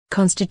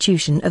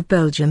Constitution of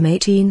Belgium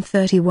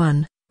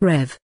 1831,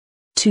 Rev.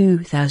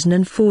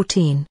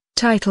 2014,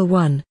 Title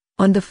 1,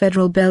 on the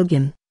Federal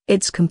Belgium,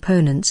 its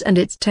components and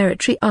its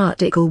territory.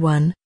 Article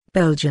 1,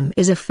 Belgium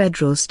is a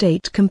federal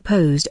state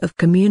composed of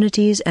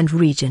communities and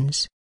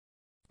regions.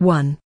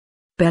 1.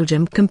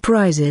 Belgium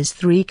comprises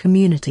three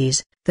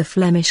communities, the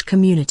Flemish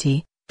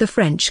community, the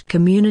French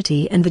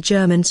community and the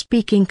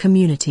German-speaking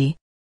community.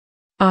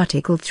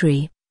 Article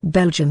 3,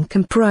 Belgium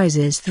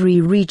comprises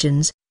three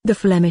regions, the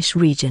Flemish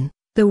region,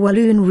 the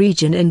Walloon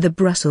region and the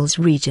Brussels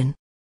region.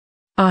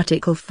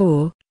 Article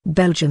 4,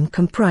 Belgium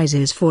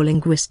comprises four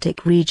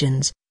linguistic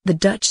regions, the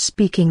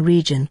Dutch-speaking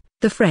region,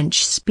 the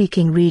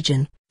French-speaking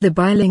region, the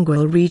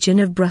bilingual region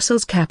of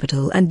Brussels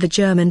capital and the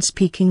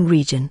German-speaking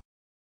region.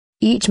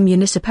 Each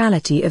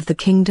municipality of the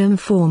kingdom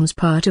forms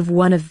part of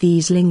one of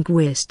these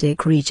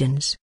linguistic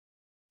regions.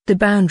 The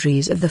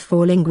boundaries of the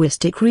four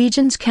linguistic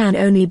regions can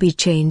only be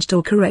changed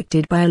or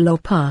corrected by a law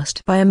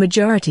passed by a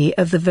majority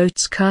of the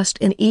votes cast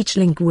in each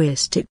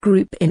linguistic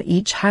group in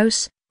each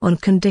house, on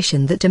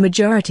condition that a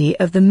majority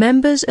of the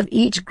members of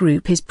each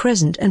group is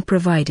present and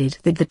provided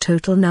that the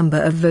total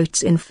number of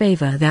votes in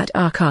favor that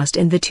are cast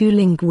in the two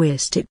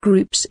linguistic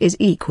groups is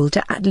equal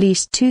to at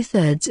least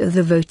 2/3 of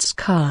the votes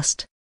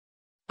cast.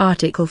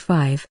 Article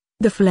 5,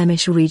 the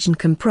Flemish region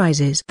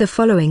comprises the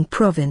following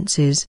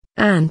provinces: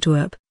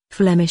 Antwerp,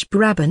 Flemish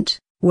Brabant,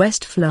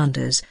 West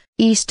Flanders,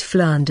 East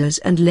Flanders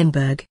and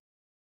Limburg.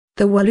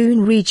 The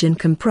Walloon region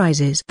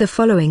comprises the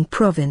following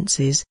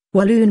provinces: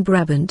 Walloon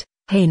Brabant,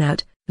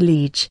 Hainaut,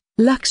 Liege,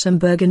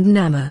 Luxembourg and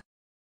Namur.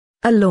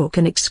 A law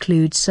can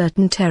exclude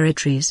certain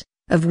territories,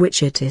 of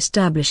which it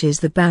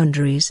establishes the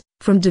boundaries,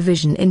 from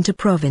division into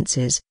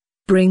provinces,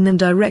 bring them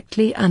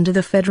directly under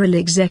the federal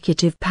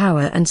executive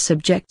power and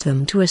subject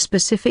them to a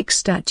specific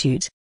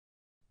statute.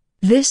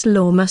 This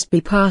law must be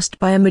passed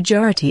by a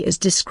majority as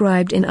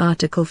described in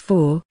Article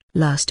 4,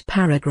 last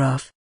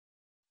paragraph.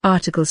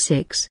 Article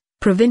 6,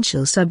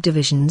 provincial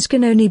subdivisions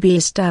can only be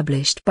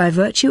established by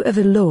virtue of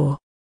a law.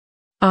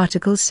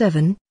 Article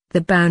 7,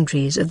 the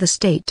boundaries of the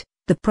state,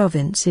 the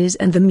provinces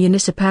and the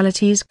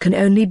municipalities can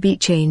only be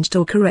changed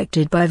or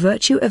corrected by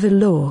virtue of a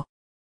law.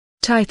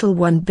 Title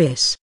 1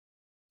 bis.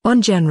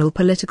 On general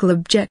political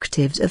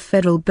objectives of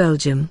Federal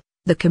Belgium,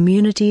 the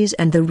communities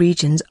and the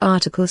regions.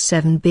 Article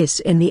 7 bis.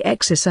 In the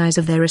exercise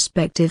of their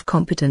respective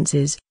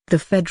competences, the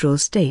federal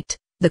state,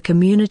 the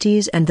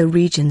communities and the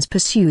regions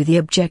pursue the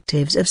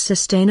objectives of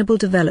sustainable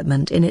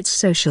development in its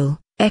social,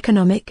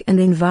 economic and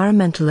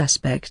environmental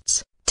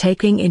aspects,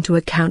 taking into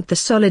account the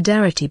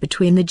solidarity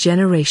between the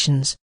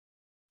generations.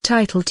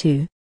 Title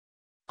 2.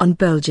 On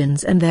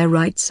Belgians and their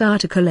rights.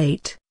 Article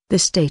 8, the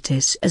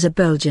status as a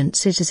Belgian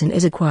citizen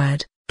is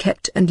acquired,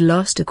 kept and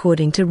lost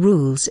according to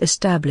rules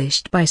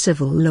established by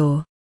civil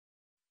law.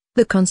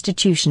 The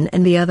Constitution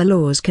and the other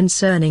laws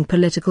concerning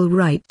political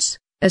rights,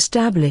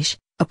 establish,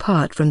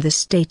 apart from the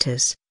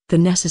status, the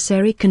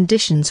necessary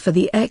conditions for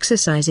the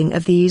exercising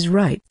of these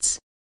rights.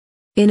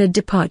 In a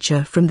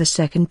departure from the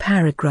second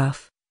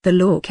paragraph, the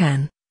law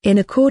can, in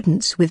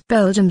accordance with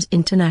Belgium's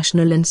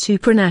international and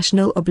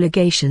supranational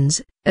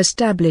obligations,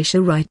 establish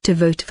a right to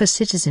vote for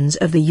citizens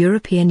of the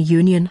European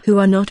Union who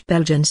are not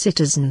Belgian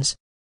citizens.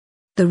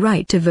 The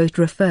right to vote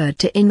referred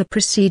to in the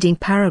preceding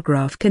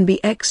paragraph can be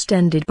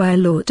extended by a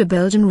law to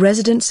Belgian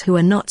residents who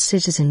are not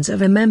citizens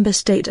of a member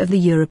state of the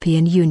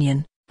European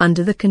Union,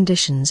 under the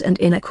conditions and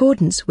in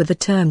accordance with the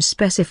terms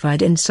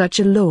specified in such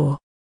a law.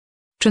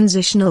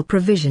 Transitional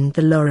provision.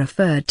 The law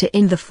referred to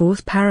in the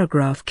fourth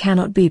paragraph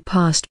cannot be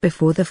passed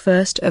before the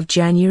 1st of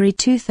January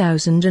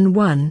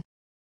 2001.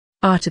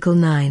 Article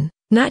 9,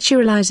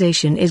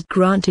 naturalization is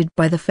granted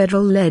by the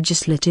federal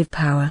legislative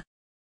power.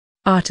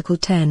 Article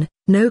 10,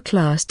 no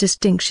class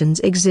distinctions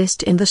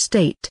exist in the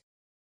state.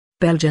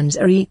 Belgians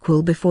are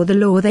equal before the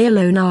law. They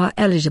alone are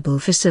eligible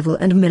for civil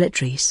and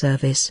military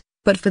service,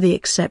 but for the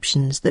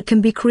exceptions that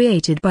can be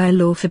created by a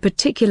law for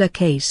particular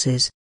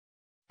cases.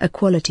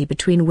 Equality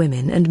between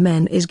women and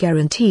men is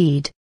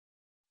guaranteed.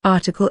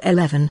 Article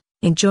 11,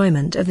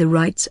 enjoyment of the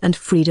rights and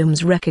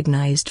freedoms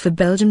recognized for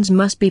Belgians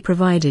must be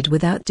provided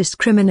without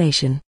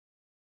discrimination.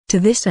 To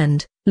this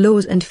end,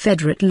 laws and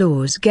federate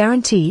laws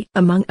guarantee,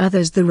 among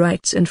others, the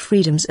rights and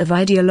freedoms of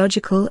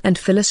ideological and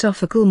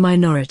philosophical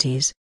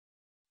minorities.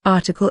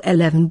 Article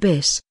 11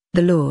 bis,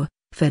 the law,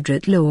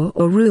 federate law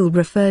or rule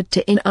referred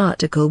to in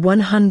Article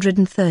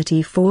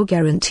 134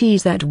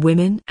 guarantees that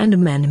women and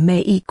men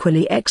may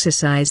equally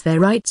exercise their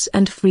rights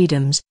and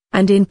freedoms,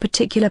 and in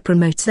particular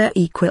promotes their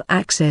equal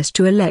access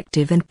to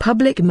elective and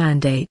public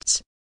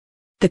mandates.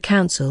 The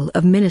Council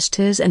of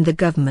Ministers and the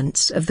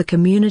governments of the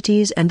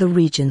communities and the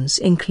regions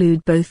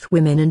include both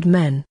women and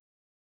men.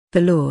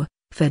 The law,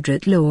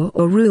 federate law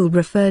or rule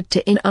referred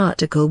to in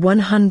Article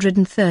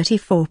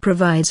 134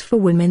 provides for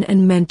women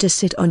and men to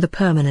sit on the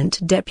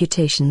permanent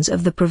deputations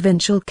of the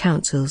provincial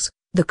councils,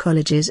 the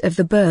colleges of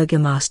the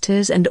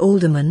burgomasters and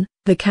aldermen,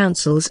 the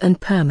councils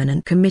and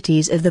permanent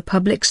committees of the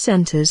public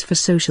centres for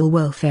social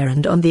welfare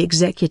and on the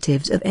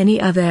executives of any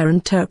other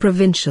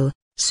interprovincial,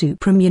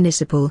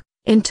 supramunicipal,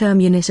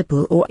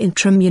 intermunicipal or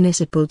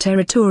intramunicipal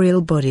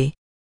territorial body.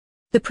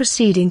 The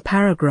preceding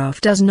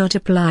paragraph does not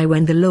apply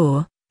when the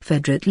law,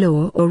 federal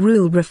law or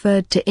rule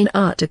referred to in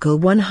Article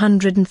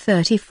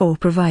 134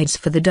 provides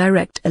for the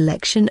direct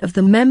election of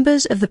the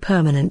members of the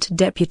permanent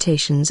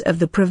deputations of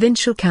the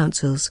provincial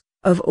councils,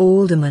 of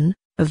aldermen,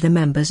 of the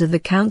members of the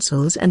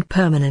councils and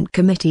permanent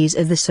committees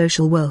of the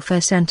social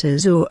welfare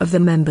centres or of the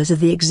members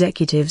of the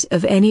executives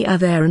of any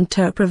other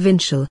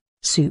interprovincial,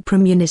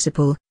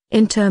 supramunicipal,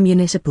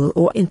 intermunicipal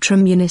or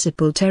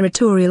intramunicipal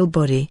territorial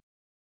body.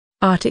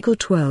 Article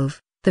 12.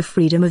 The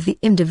freedom of the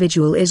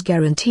individual is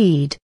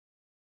guaranteed.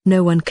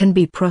 No one can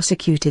be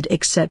prosecuted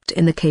except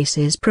in the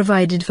cases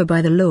provided for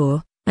by the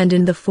law, and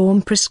in the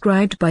form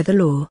prescribed by the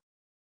law.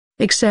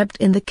 Except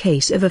in the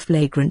case of a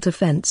flagrant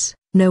offence,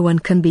 no one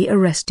can be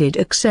arrested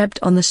except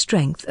on the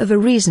strength of a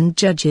reasoned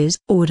judge's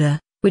order,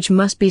 which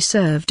must be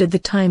served at the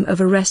time of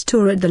arrest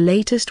or at the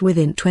latest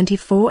within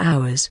 24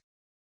 hours.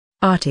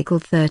 Article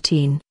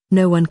 13.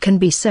 No one can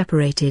be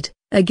separated,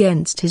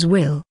 against his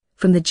will,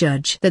 from the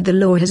judge that the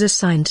law has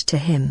assigned to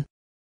him.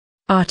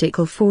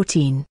 Article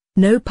 14.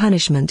 No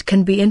punishment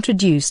can be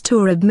introduced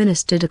or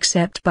administered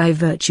except by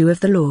virtue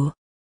of the law.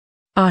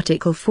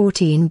 Article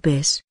 14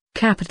 bis.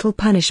 Capital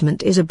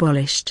punishment is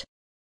abolished.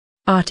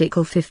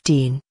 Article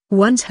 15.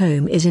 One's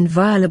home is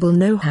inviolable.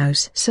 No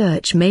house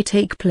search may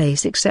take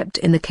place except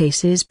in the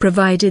cases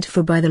provided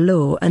for by the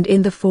law and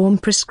in the form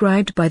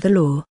prescribed by the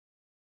law.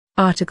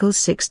 Article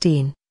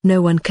 16.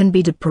 No one can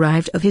be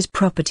deprived of his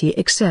property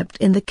except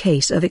in the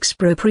case of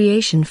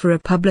expropriation for a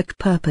public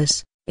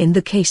purpose, in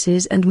the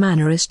cases and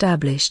manner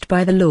established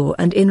by the law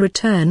and in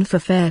return for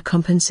fair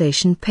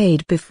compensation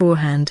paid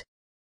beforehand.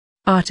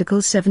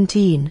 Article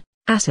 17.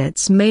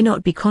 Assets may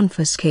not be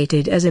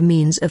confiscated as a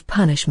means of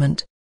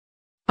punishment.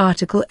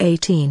 Article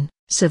 18.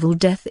 Civil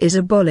death is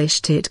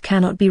abolished. It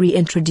cannot be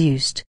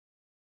reintroduced.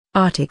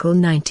 Article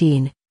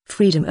 19.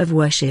 Freedom of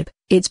worship,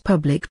 its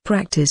public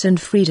practice and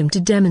freedom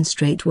to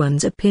demonstrate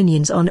one's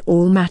opinions on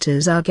all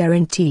matters are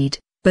guaranteed,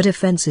 but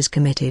offences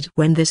committed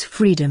when this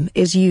freedom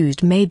is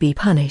used may be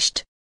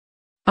punished.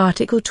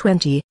 Article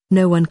 20.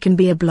 No one can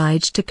be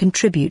obliged to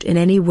contribute in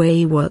any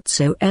way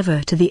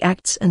whatsoever to the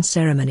acts and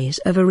ceremonies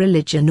of a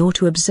religion or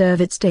to observe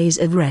its days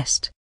of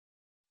rest.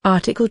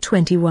 Article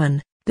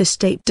 21. The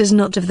state does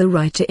not have the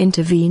right to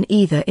intervene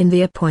either in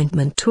the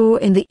appointment or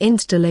in the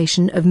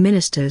installation of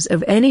ministers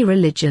of any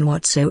religion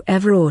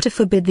whatsoever or to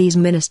forbid these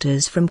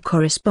ministers from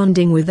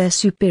corresponding with their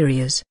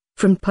superiors,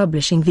 from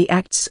publishing the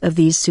acts of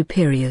these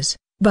superiors,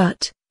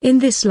 but, in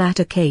this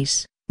latter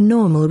case,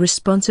 normal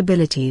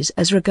responsibilities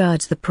as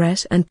regards the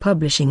press and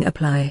publishing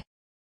apply.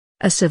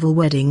 A civil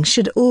wedding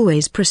should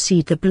always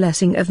precede the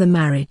blessing of the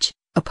marriage,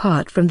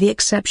 apart from the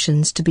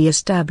exceptions to be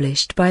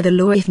established by the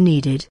law if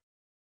needed.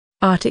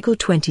 Article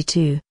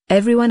 22.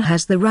 Everyone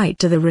has the right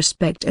to the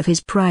respect of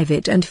his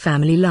private and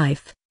family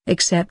life,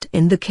 except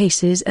in the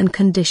cases and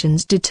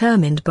conditions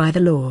determined by the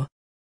law.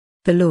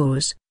 The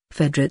laws,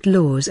 federal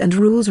laws and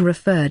rules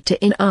referred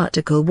to in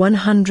Article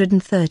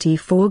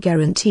 134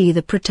 guarantee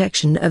the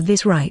protection of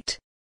this right.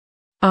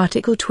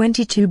 Article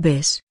 22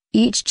 bis.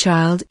 Each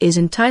child is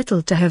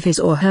entitled to have his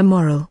or her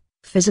moral,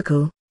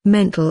 physical,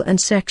 mental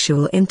and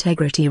sexual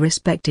integrity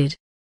respected.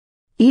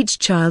 Each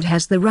child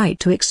has the right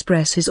to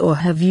express his or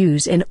her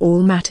views in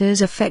all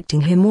matters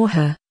affecting him or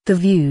her, the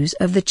views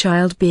of the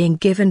child being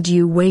given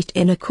due weight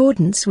in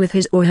accordance with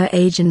his or her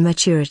age and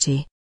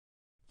maturity.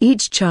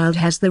 Each child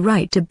has the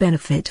right to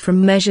benefit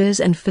from measures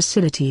and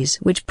facilities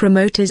which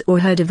promote his or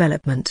her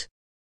development.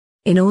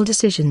 In all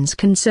decisions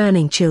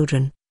concerning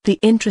children, the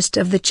interest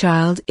of the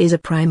child is a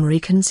primary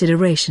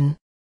consideration.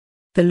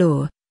 The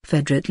law,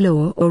 federal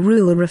law or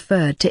rule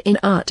referred to in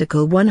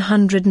Article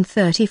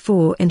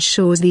 134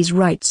 ensures these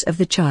rights of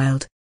the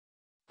child.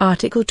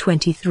 Article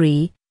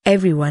 23.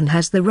 Everyone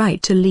has the right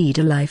to lead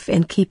a life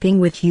in keeping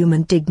with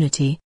human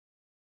dignity.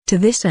 To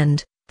this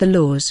end, the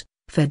laws,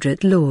 federal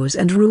laws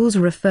and rules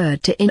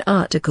referred to in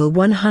Article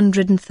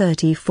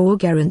 134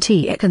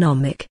 guarantee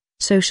economic,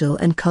 social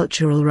and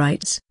cultural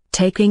rights,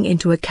 taking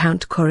into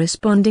account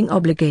corresponding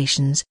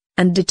obligations,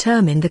 and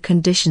determine the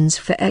conditions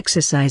for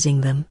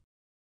exercising them.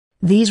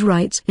 These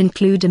rights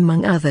include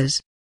among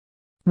others: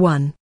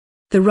 1.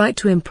 The right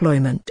to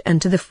employment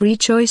and to the free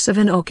choice of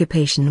an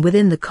occupation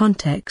within the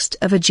context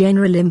of a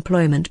general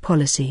employment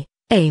policy,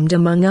 aimed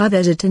among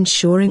others at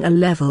ensuring a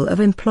level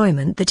of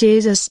employment that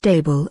is as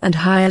stable and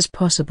high as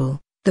possible,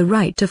 the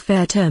right to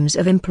fair terms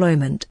of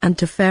employment and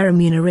to fair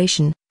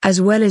remuneration, as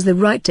well as the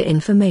right to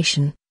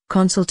information,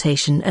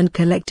 consultation and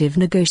collective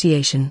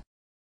negotiation.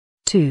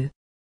 2.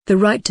 The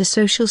right to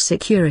social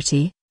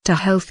security, to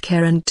health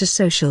care and to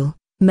social,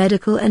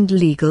 medical and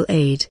legal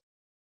aid.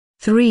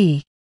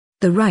 3.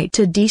 The right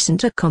to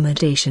decent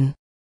accommodation.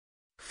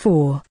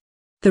 4.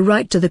 The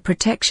right to the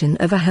protection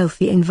of a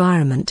healthy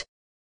environment.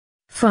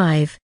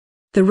 5.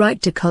 The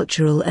right to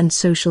cultural and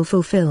social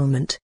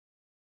fulfillment.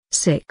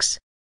 6.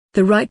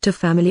 The right to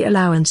family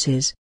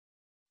allowances.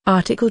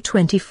 Article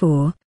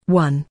 24,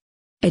 1.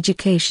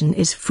 Education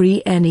is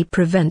free. Any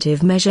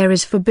preventive measure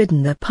is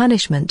forbidden. The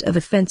punishment of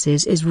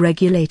offences is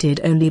regulated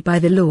only by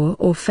the law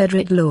or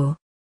federal law.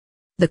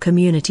 The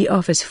community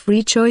offers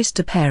free choice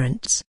to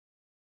parents.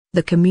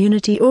 The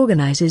community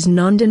organizes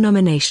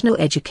non-denominational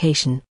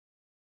education.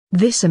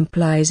 This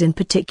implies in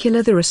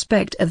particular the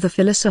respect of the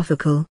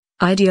philosophical,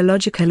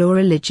 ideological or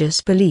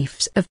religious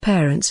beliefs of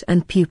parents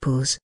and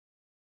pupils.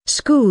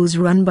 Schools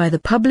run by the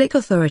public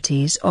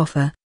authorities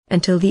offer,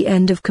 until the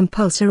end of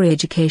compulsory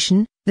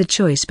education, the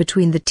choice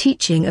between the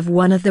teaching of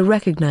one of the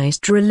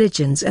recognized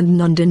religions and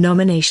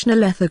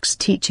non-denominational ethics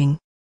teaching.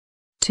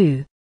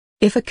 2.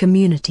 If a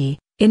community,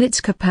 in its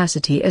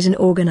capacity as an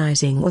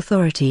organizing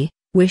authority,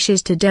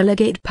 wishes to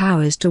delegate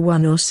powers to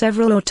one or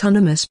several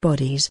autonomous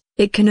bodies,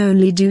 it can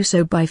only do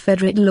so by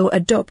federate law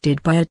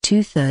adopted by a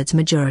 2/3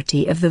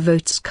 majority of the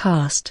votes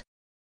cast.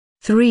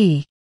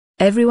 3.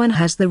 Everyone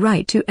has the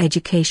right to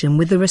education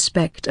with the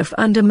respect of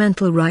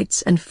fundamental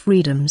rights and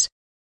freedoms.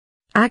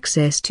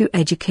 Access to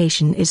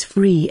education is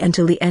free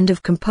until the end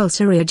of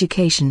compulsory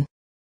education.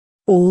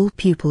 All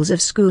pupils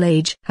of school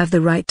age have the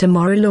right to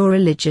moral or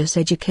religious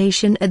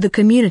education at the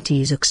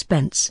community's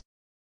expense.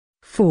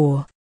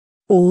 4.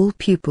 All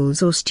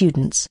pupils or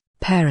students,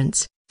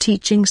 parents,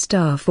 teaching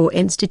staff or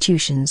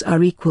institutions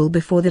are equal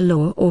before the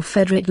law or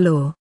federate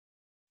law.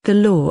 The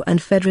law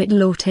and federate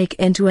law take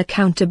into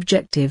account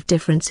objective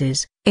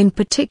differences, in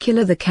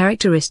particular the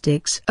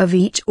characteristics of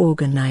each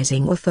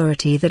organizing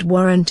authority that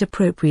warrant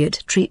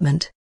appropriate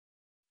treatment.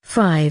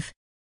 5.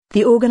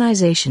 The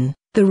organization,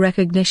 the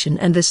recognition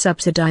and the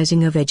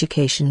subsidizing of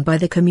education by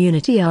the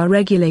community are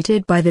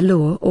regulated by the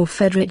law or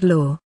federate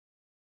law.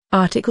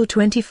 Article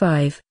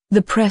 25.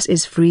 The press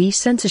is free.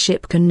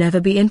 Censorship can never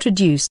be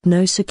introduced.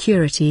 No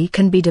security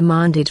can be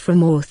demanded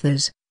from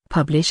authors,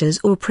 publishers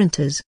or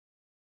printers.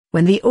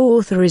 When the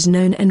author is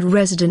known and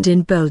resident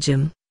in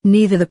Belgium,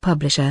 neither the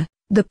publisher,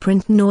 the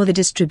print nor the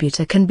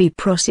distributor can be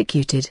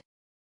prosecuted.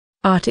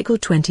 Article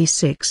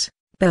 26.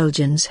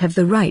 Belgians have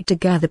the right to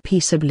gather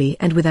peaceably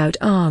and without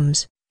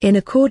arms, in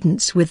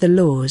accordance with the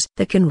laws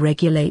that can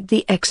regulate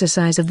the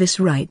exercise of this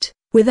right,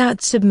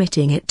 without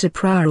submitting it to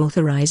prior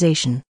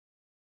authorization.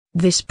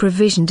 This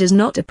provision does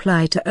not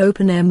apply to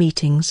open-air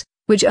meetings,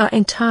 which are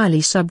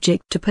entirely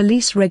subject to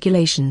police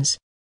regulations.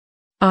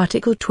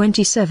 Article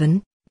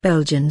 27.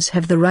 Belgians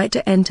have the right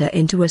to enter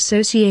into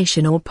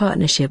association or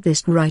partnership.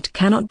 This right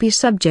cannot be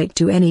subject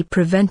to any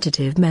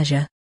preventative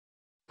measure.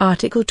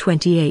 Article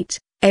 28.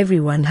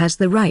 Everyone has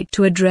the right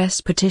to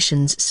address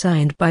petitions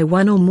signed by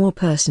one or more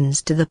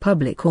persons to the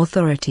public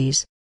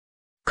authorities.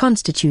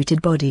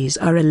 Constituted bodies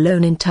are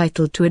alone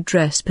entitled to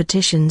address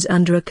petitions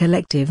under a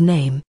collective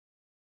name.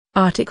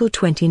 Article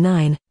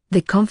 29.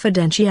 The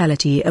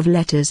confidentiality of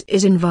letters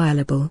is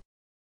inviolable.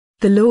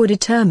 The law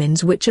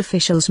determines which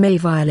officials may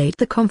violate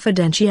the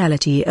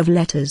confidentiality of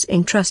letters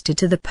entrusted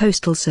to the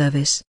postal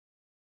service.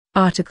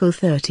 Article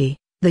 30.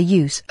 The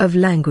use of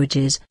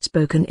languages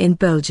spoken in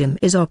Belgium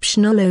is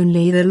optional.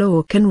 Only the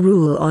law can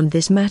rule on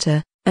this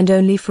matter, and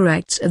only for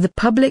acts of the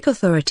public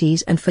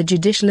authorities and for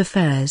judicial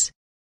affairs.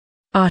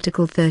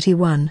 Article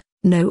 31.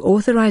 No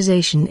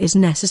authorization is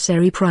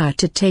necessary prior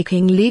to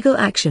taking legal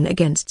action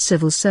against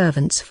civil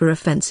servants for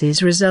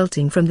offences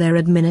resulting from their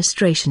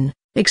administration,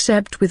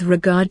 except with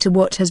regard to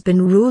what has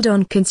been ruled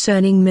on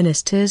concerning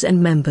ministers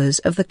and members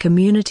of the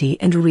community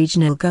and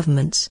regional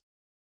governments.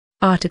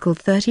 Article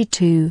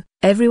 32.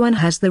 Everyone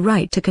has the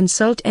right to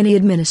consult any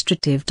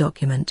administrative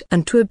document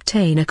and to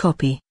obtain a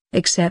copy,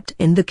 except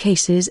in the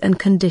cases and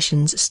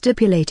conditions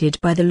stipulated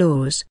by the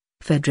laws,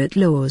 federate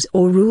laws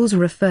or rules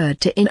referred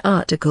to in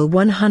Article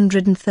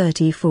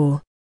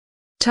 134.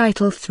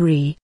 Title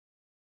 3.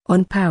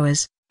 On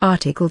powers,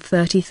 Article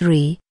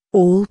 33.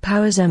 All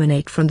powers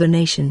emanate from the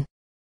nation.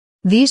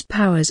 These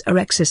powers are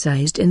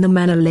exercised in the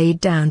manner laid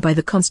down by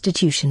the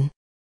Constitution.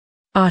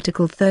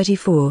 Article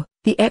 34.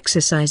 The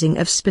exercising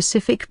of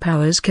specific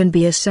powers can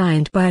be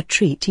assigned by a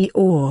treaty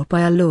or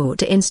by a law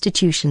to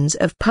institutions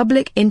of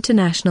public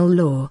international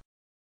law.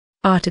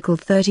 Article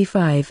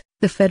 35.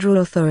 The federal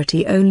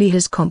authority only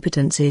has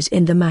competencies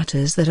in the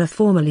matters that are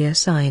formally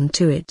assigned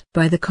to it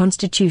by the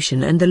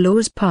Constitution and the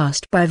laws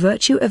passed by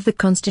virtue of the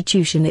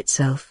Constitution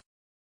itself.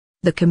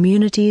 The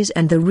communities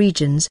and the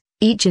regions,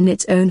 each in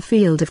its own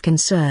field of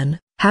concern,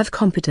 have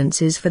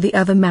competencies for the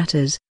other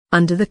matters,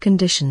 under the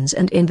conditions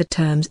and in the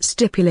terms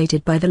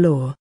stipulated by the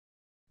law.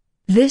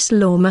 This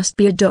law must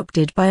be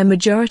adopted by a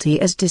majority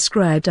as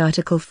described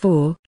Article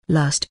 4,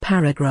 last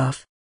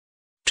paragraph.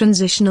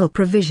 Transitional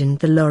provision.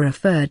 The law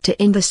referred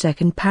to in the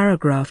second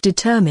paragraph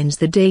determines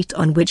the date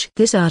on which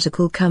this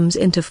article comes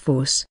into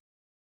force.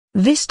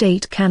 This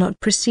date cannot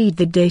precede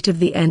the date of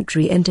the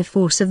entry into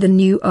force of the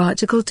new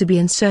article to be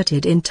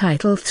inserted in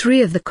Title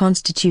 3 of the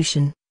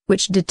Constitution,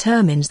 which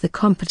determines the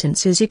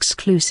competences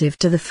exclusive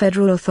to the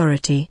federal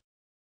authority.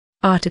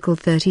 Article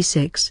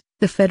 36.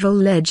 The federal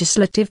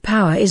legislative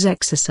power is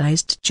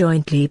exercised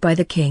jointly by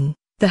the King,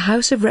 the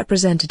House of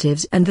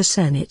Representatives and the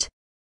Senate.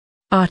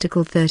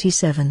 Article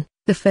 37.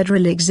 The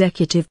federal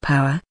executive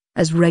power,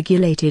 as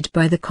regulated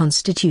by the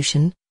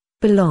Constitution,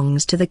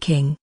 belongs to the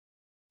King.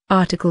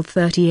 Article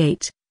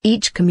 38.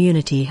 Each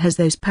community has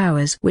those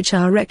powers which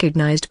are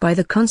recognized by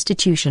the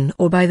Constitution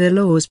or by the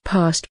laws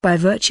passed by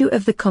virtue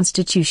of the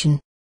Constitution.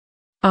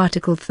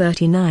 Article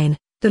 39.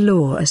 The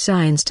law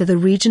assigns to the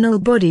regional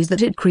bodies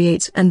that it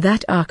creates and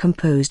that are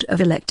composed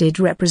of elected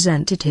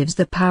representatives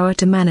the power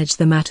to manage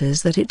the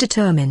matters that it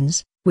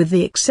determines, with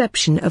the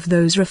exception of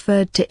those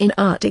referred to in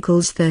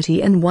Articles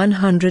 30 and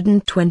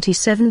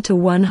 127 to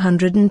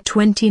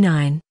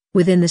 129,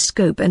 within the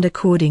scope and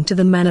according to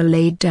the manner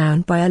laid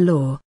down by a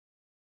law.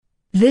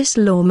 This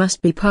law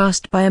must be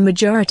passed by a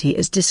majority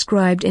as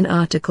described in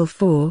Article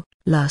 4,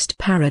 last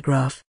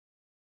paragraph.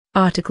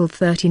 Article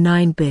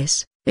 39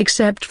 bis.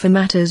 Except for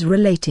matters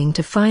relating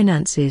to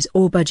finances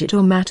or budget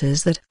or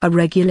matters that are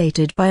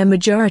regulated by a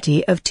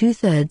majority of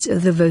 2/3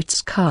 of the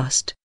votes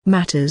cast,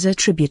 matters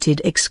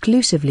attributed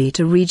exclusively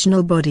to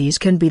regional bodies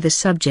can be the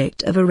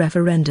subject of a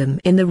referendum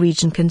in the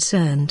region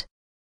concerned.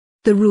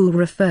 The rule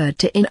referred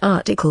to in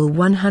Article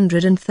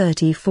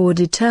 134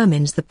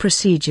 determines the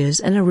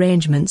procedures and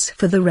arrangements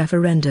for the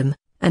referendum,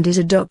 and is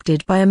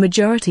adopted by a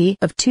majority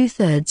of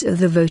 2/3 of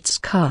the votes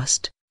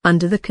cast,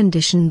 under the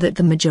condition that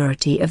the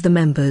majority of the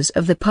members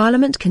of the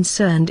Parliament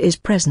concerned is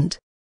present.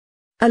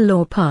 A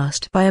law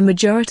passed by a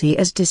majority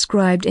as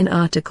described in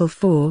Article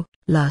 4,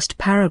 last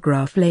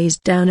paragraph lays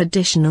down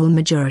additional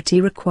majority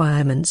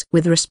requirements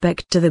with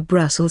respect to the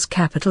Brussels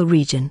capital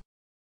region.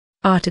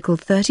 Article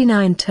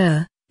 39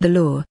 ter, the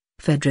law,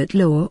 federate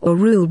law or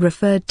rule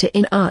referred to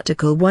in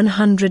Article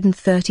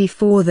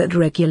 134 that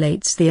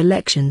regulates the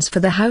elections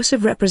for the House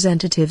of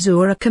Representatives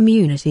or a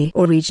community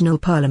or regional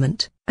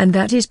parliament, and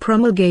that is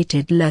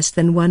promulgated less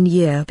than 1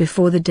 year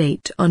before the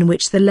date on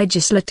which the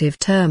legislative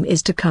term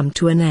is to come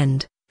to an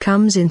end,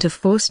 comes into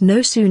force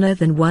no sooner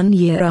than 1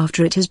 year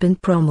after it has been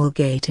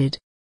promulgated.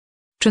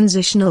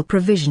 Transitional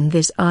provision.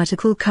 This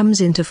article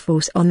comes into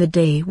force on the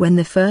day when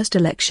the first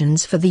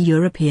elections for the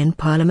European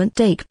Parliament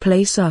take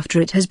place after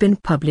it has been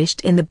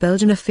published in the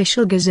Belgian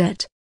Official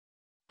Gazette.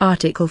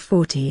 Article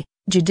 40.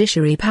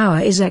 Judiciary power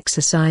is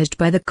exercised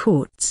by the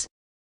courts.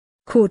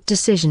 Court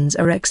decisions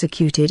are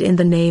executed in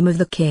the name of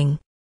the King.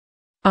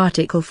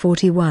 Article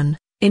 41.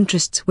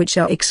 Interests which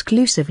are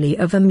exclusively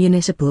of a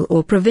municipal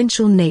or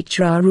provincial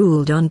nature are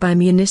ruled on by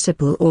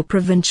municipal or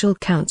provincial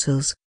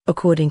councils,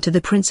 according to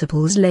the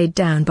principles laid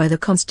down by the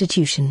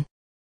Constitution.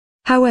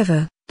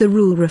 However, the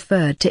rule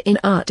referred to in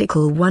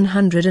Article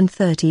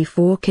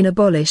 134 can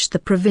abolish the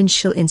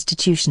provincial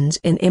institutions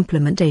in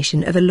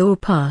implementation of a law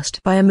passed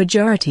by a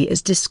majority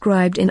as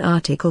described in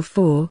Article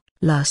 4,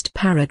 last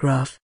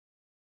paragraph.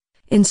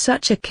 In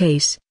such a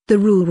case, the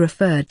rule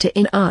referred to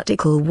in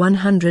Article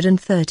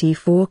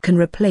 134 can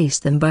replace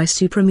them by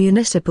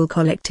supramunicipal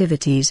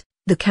collectivities,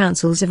 the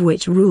councils of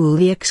which rule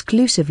the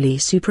exclusively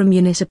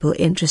supramunicipal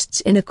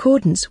interests in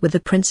accordance with the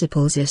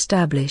principles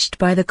established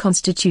by the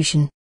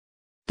Constitution.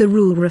 The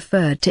rule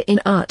referred to in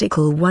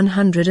Article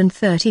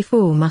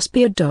 134 must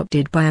be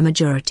adopted by a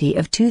majority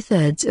of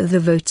 2/3 of the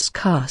votes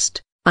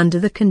cast, under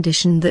the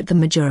condition that the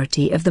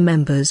majority of the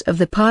members of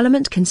the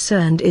Parliament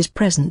concerned is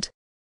present.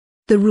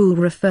 The rule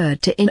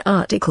referred to in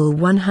Article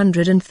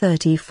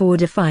 134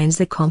 defines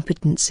the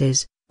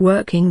competences,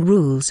 working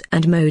rules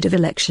and mode of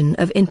election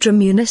of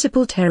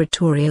intramunicipal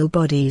territorial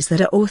bodies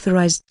that are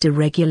authorized to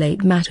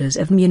regulate matters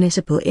of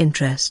municipal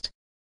interest.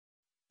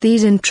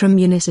 These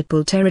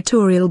intramunicipal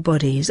territorial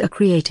bodies are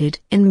created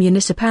in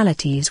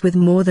municipalities with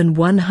more than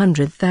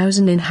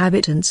 100,000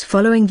 inhabitants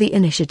following the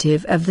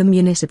initiative of the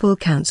municipal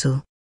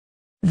council.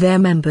 Their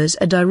members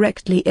are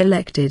directly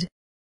elected.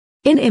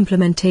 In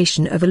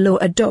implementation of a law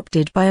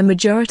adopted by a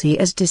majority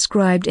as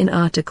described in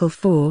Article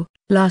 4,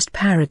 last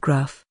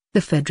paragraph, the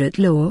federate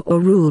law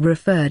or rule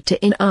referred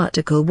to in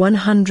Article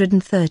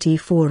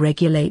 134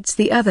 regulates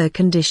the other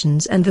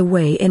conditions and the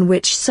way in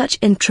which such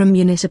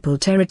intramunicipal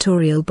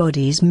territorial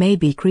bodies may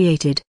be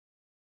created.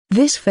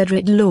 This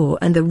federate law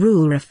and the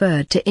rule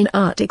referred to in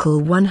Article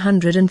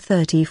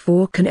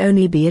 134 can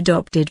only be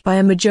adopted by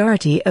a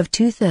majority of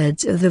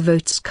 2/3 of the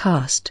votes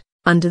cast,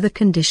 under the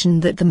condition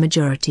that the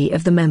majority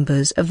of the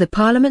members of the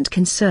Parliament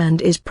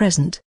concerned is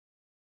present.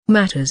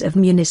 Matters of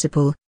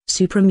municipal,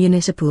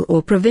 supramunicipal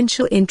or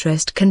provincial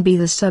interest can be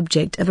the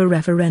subject of a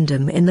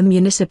referendum in the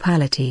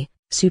municipality,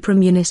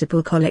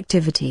 supramunicipal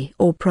collectivity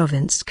or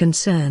province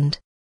concerned.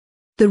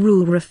 The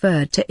rule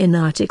referred to in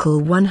Article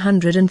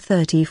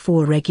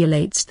 134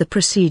 regulates the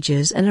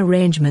procedures and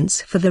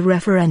arrangements for the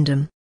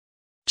referendum.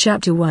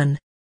 Chapter 1.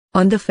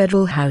 On the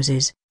Federal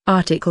Houses,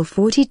 Article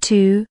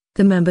 42,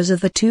 the members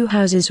of the two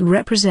houses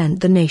represent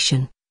the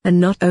nation, and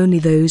not only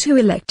those who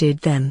elected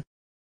them.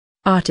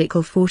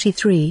 Article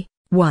 43,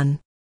 1.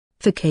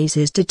 For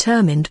cases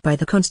determined by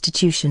the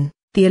Constitution,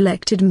 the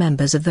elected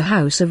members of the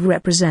House of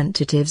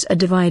Representatives are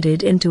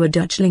divided into a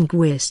Dutch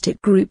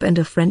linguistic group and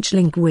a French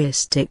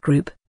linguistic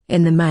group,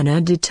 in the manner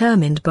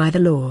determined by the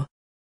law.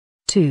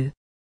 2.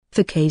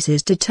 For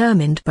cases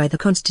determined by the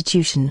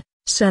Constitution,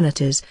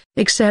 senators,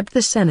 except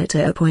the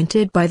senator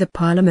appointed by the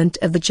Parliament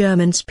of the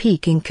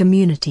German-speaking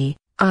community,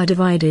 are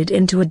divided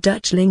into a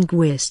Dutch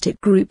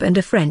linguistic group and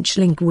a French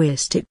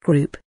linguistic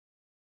group.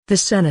 The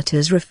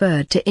senators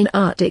referred to in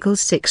Article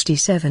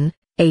 67,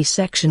 A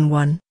Section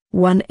 1,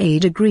 1A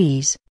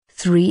degrees,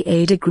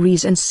 3A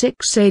degrees and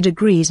 6A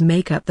degrees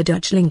make up the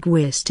Dutch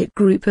linguistic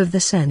group of the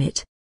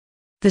Senate.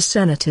 The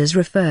senators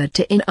referred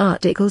to in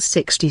Article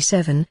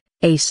 67,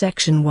 A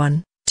Section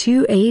 1,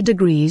 2A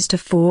degrees to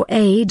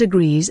 4A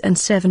degrees and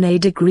 7A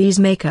degrees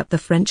make up the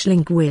French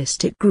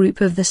linguistic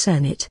group of the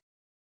Senate.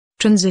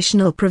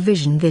 Transitional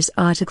provision. This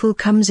article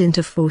comes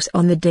into force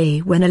on the day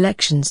when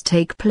elections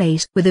take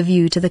place with a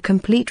view to the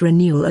complete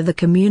renewal of the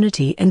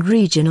community and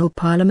regional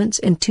parliaments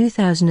in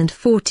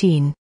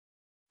 2014.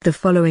 The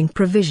following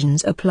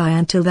provisions apply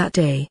until that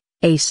day.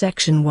 A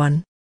Section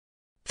 1.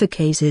 For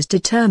cases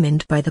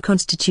determined by the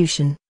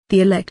Constitution,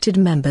 the elected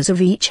members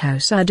of each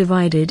house are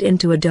divided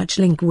into a Dutch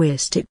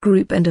linguistic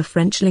group and a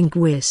French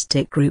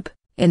linguistic group,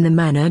 in the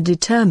manner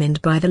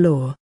determined by the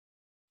law.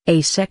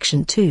 A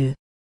Section 2.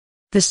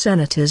 The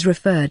senators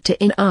referred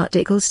to in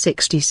Article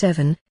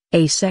 67,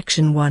 A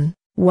Section 1,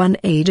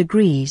 1A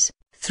degrees,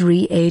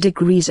 3A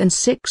degrees and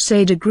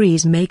 6A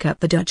degrees make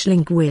up the Dutch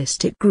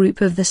linguistic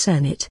group of the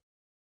Senate.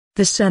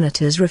 The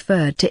senators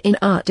referred to in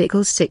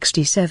Article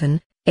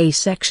 67, A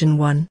Section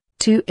 1,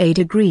 2A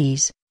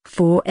degrees,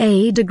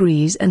 4A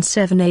degrees and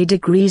 7A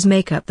degrees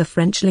make up the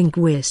French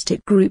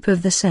linguistic group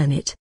of the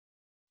Senate.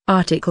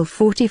 Article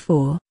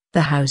 44,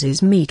 the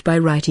Houses meet by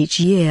right each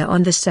year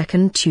on the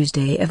second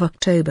Tuesday of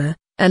October,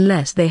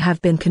 unless they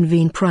have been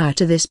convened prior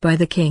to this by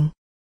the King.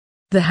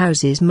 The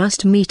Houses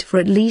must meet for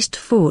at least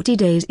 40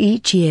 days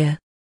each year.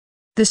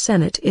 The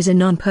Senate is a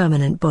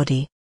non-permanent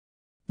body.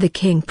 The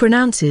King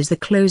pronounces the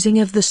closing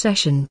of the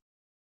session.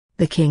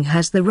 The King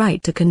has the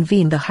right to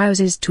convene the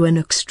Houses to an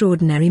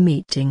extraordinary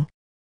meeting.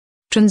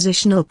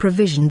 Transitional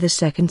provision. The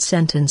second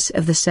sentence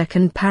of the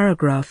second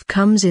paragraph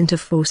comes into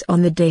force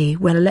on the day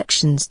when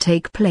elections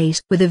take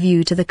place with a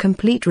view to the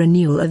complete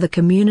renewal of the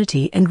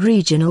community and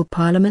regional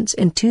parliaments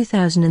in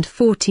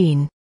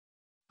 2014.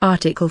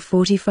 Article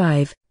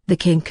 45. The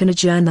King can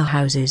adjourn the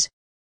Houses.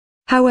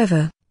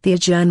 However, the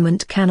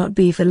adjournment cannot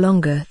be for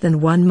longer than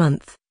 1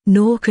 month,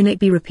 nor can it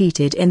be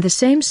repeated in the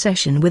same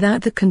session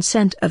without the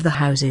consent of the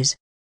Houses.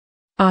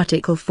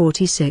 Article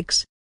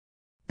 46.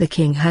 The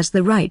King has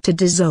the right to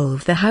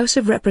dissolve the House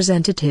of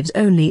Representatives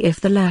only if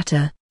the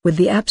latter, with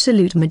the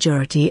absolute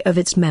majority of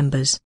its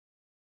members,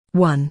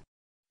 1.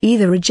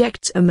 Either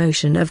rejects a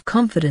motion of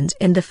confidence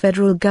in the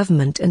federal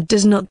government and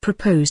does not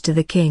propose to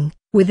the King,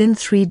 within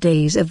 3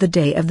 days of the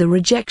day of the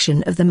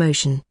rejection of the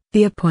motion,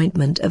 the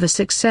appointment of a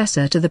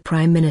successor to the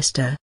Prime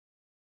Minister.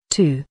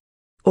 2.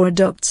 Or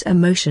adopts a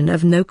motion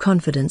of no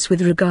confidence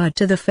with regard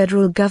to the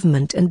federal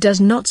government and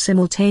does not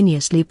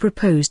simultaneously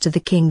propose to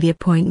the King the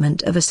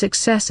appointment of a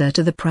successor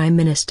to the Prime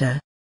Minister.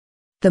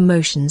 The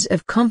motions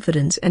of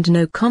confidence and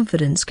no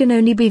confidence can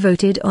only be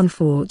voted on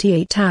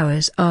 48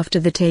 hours after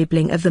the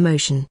tabling of the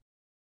motion.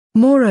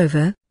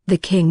 Moreover, the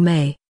King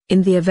may,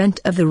 in the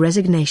event of the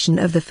resignation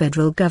of the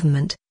federal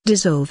government,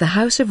 dissolve the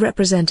House of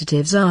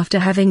Representatives after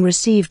having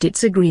received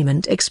its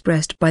agreement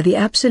expressed by the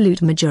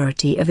absolute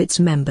majority of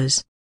its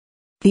members.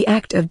 The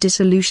Act of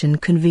Dissolution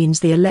convenes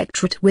the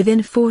electorate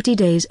within 40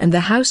 days and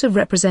the House of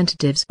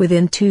Representatives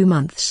within 2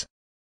 months.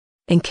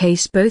 In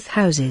case both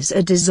houses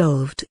are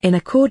dissolved in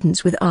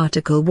accordance with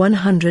Article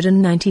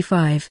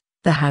 195,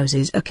 the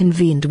houses are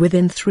convened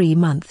within 3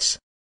 months.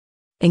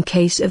 In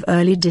case of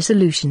early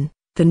dissolution,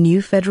 the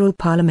new federal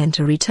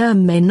parliamentary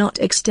term may not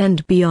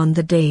extend beyond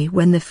the day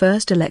when the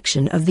first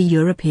election of the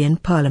European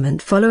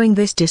Parliament following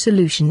this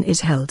dissolution is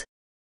held.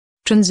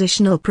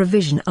 Transitional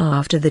provision.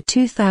 After the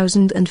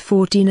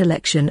 2014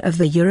 election of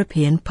the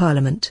European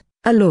Parliament,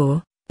 a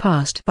law,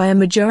 passed by a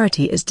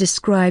majority as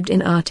described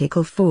in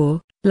Article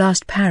 4,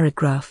 last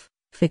paragraph,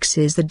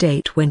 fixes the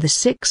date when the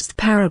 6th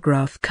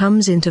paragraph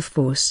comes into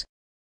force.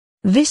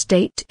 This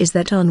date is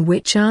that on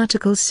which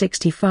Article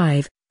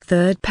 65,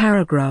 3rd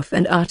paragraph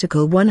and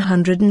Article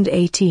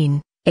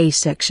 118, A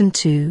Section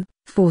 2,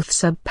 4th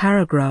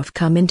subparagraph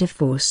come into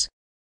force.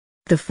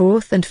 The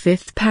 4th and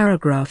 5th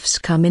paragraphs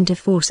come into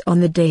force on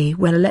the day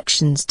when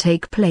elections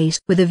take place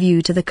with a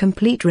view to the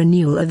complete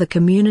renewal of the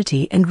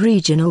community and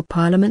regional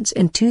parliaments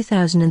in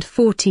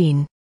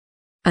 2014.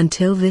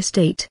 Until this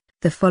date,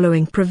 the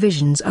following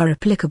provisions are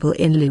applicable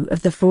in lieu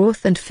of the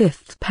 4th and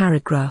 5th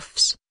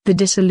paragraphs. The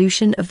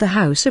dissolution of the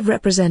House of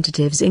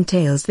Representatives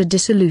entails the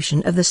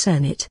dissolution of the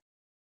Senate.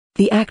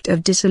 The Act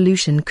of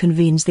Dissolution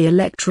convenes the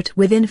electorate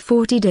within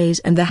 40 days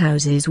and the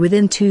Houses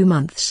within 2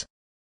 months.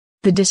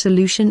 The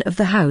dissolution of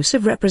the House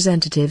of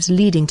Representatives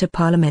leading to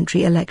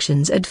parliamentary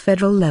elections at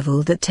federal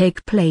level that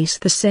take place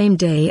the same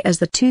day as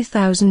the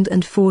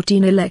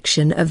 2014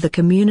 election of the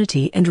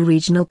community and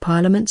regional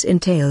parliaments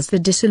entails the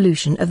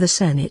dissolution of the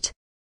Senate.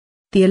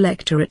 The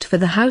electorate for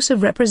the House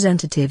of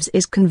Representatives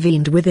is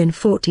convened within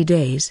 40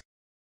 days.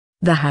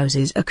 The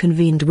Houses are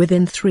convened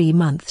within 3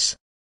 months.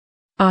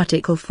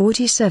 Article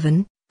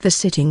 47. The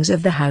sittings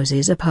of the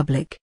Houses are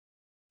public.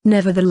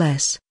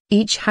 Nevertheless,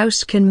 each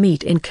House can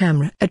meet in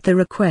camera at the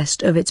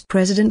request of its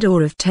President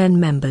or of 10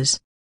 members.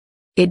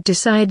 It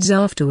decides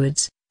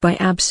afterwards, by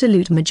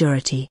absolute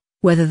majority,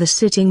 whether the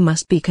sitting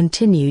must be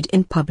continued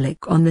in public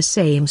on the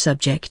same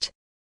subject.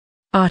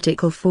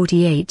 Article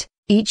 48.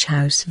 Each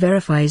House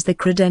verifies the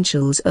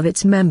credentials of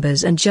its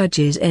members and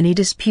judges any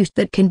dispute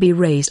that can be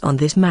raised on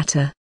this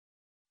matter.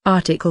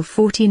 Article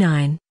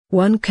 49.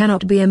 One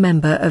cannot be a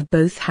member of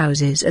both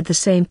houses at the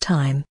same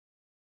time.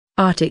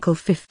 Article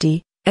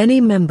 50.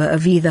 Any member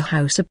of either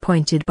house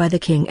appointed by the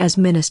king as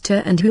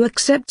minister and who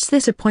accepts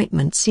this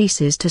appointment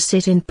ceases to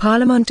sit in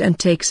Parliament and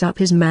takes up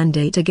his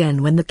mandate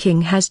again when the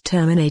king has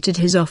terminated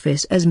his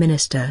office as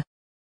minister.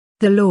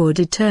 The law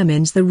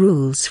determines the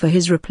rules for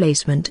his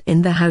replacement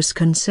in the house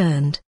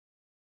concerned.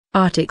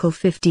 Article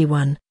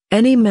 51.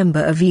 Any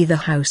member of either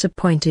house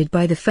appointed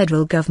by the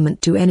federal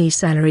government to any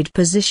salaried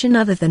position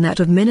other than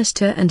that of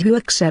minister and who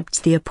accepts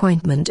the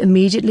appointment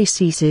immediately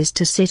ceases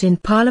to sit in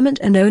Parliament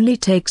and only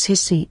takes his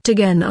seat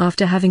again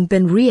after having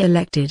been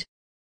re-elected.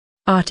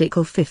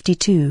 Article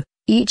 52.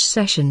 Each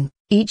session,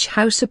 each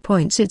house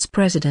appoints its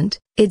president,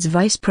 its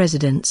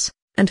vice-presidents,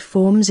 and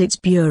forms its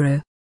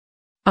bureau.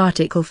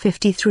 Article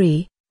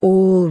 53.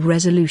 All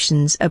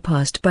resolutions are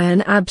passed by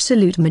an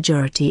absolute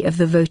majority of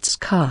the votes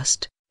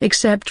cast,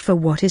 except for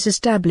what is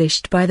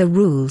established by the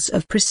rules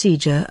of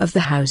procedure of the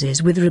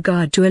Houses with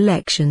regard to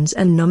elections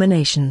and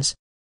nominations.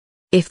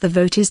 If the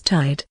vote is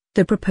tied,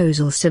 the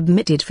proposal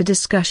submitted for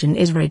discussion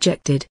is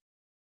rejected.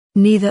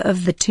 Neither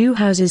of the two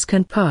houses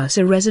can pass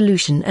a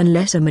resolution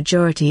unless a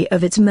majority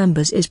of its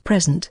members is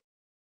present.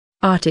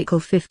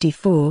 Article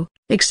 54.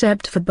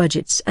 Except for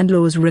budgets and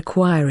laws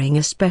requiring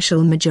a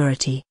special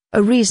majority,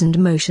 a reasoned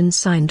motion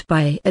signed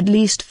by at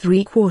least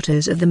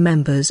 3/4 of the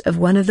members of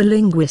one of the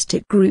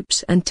linguistic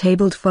groups and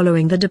tabled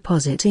following the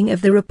depositing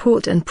of the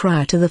report and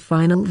prior to the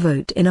final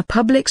vote in a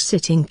public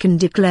sitting can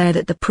declare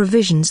that the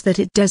provisions that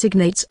it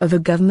designates of a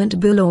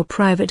government bill or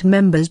private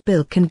member's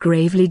bill can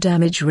gravely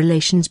damage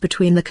relations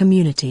between the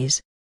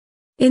communities.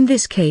 In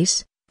this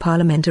case,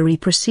 parliamentary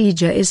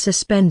procedure is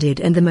suspended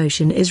and the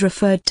motion is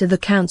referred to the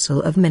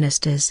Council of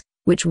Ministers,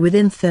 which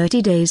within 30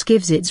 days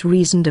gives its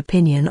reasoned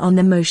opinion on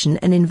the motion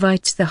and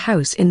invites the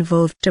House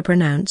involved to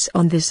pronounce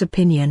on this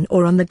opinion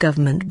or on the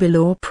government bill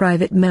or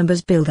private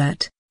member's bill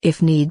that,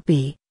 if need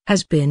be,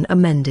 has been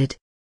amended.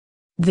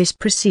 This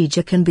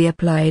procedure can be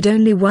applied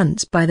only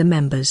once by the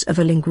members of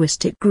a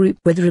linguistic group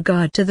with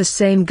regard to the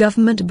same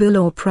government bill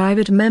or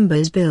private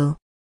member's bill.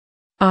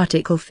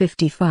 Article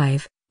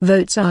 55.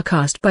 Votes are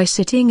cast by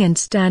sitting and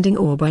standing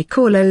or by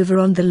call-over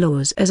on the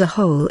laws as a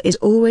whole is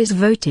always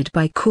voted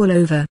by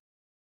call-over.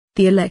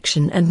 The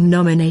election and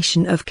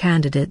nomination of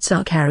candidates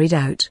are carried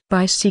out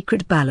by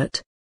secret ballot.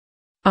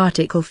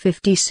 Article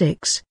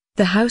 56.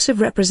 The House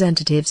of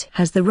Representatives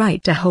has the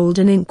right to hold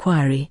an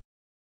inquiry.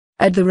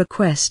 At the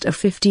request of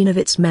 15 of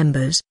its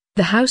members,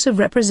 the House of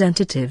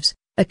Representatives,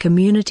 a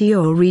community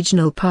or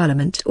regional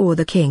parliament or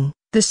the King,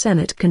 the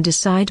Senate can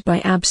decide by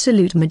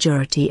absolute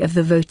majority of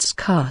the votes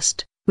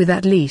cast, with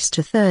at least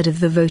a third of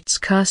the votes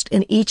cast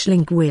in each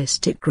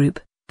linguistic group,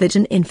 that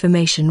an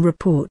information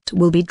report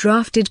will be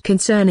drafted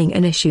concerning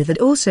an issue that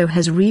also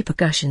has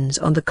repercussions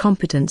on the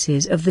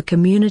competencies of the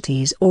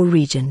communities or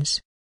regions.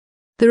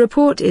 The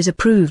report is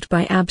approved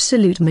by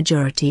absolute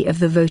majority of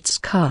the votes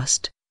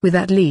cast, with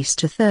at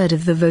least a third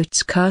of the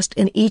votes cast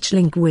in each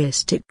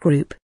linguistic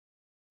group.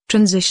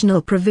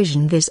 Transitional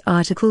provision. This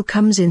article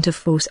comes into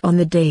force on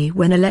the day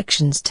when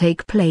elections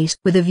take place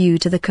with a view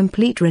to the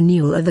complete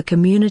renewal of the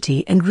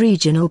community and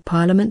regional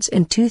parliaments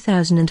in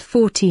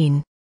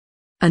 2014.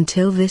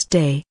 Until this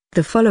day,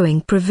 the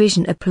following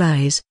provision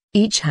applies: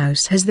 each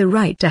house has the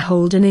right to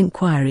hold an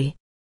inquiry.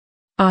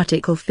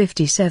 Article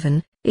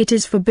 57. It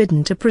is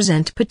forbidden to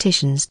present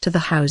petitions to the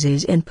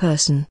houses in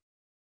person.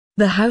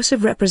 The House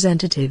of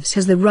Representatives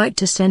has the right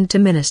to send to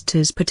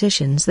ministers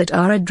petitions that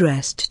are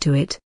addressed to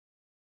it.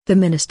 The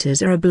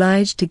ministers are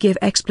obliged to give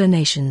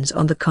explanations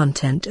on the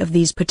content of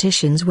these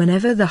petitions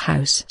whenever the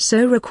House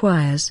so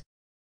requires.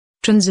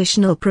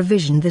 Transitional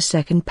provision. The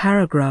second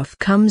paragraph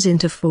comes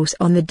into force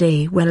on the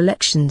day when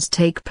elections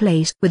take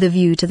place with a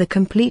view to the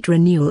complete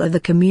renewal of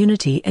the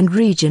community and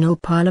regional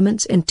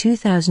parliaments in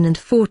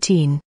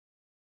 2014.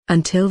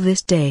 Until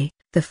this day,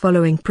 the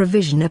following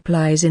provision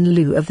applies in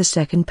lieu of the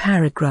second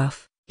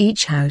paragraph: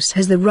 each house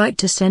has the right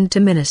to send to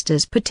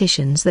ministers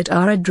petitions that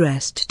are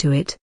addressed to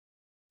it.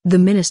 The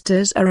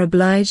ministers are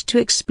obliged to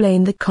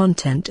explain the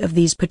content of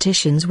these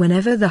petitions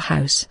whenever the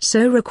House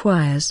so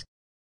requires.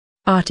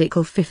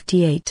 Article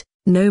 58.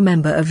 No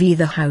member of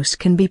either house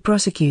can be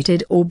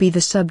prosecuted or be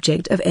the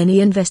subject of any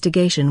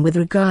investigation with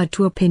regard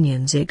to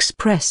opinions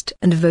expressed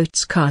and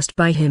votes cast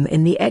by him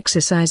in the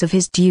exercise of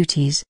his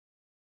duties.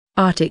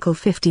 Article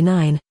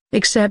 59.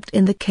 Except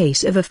in the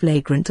case of a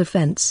flagrant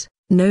offense,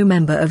 no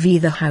member of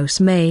either house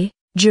may,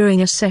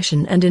 during a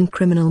session and in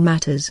criminal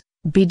matters,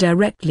 be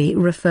directly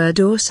referred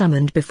or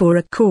summoned before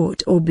a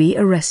court or be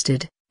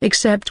arrested,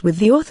 except with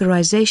the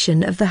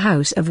authorization of the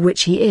house of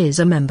which he is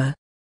a member.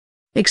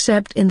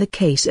 Except in the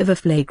case of a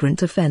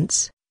flagrant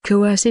offense,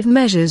 coercive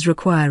measures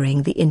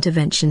requiring the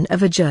intervention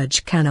of a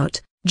judge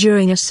cannot,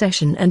 during a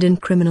session and in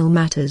criminal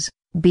matters,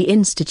 be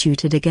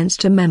instituted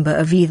against a member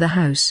of either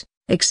house,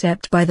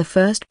 except by the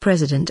first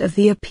president of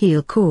the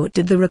appeal court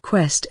at the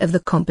request of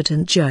the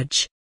competent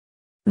judge.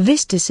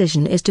 This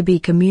decision is to be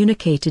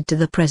communicated to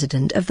the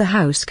president of the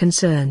house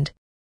concerned.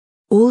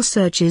 All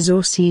searches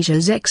or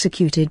seizures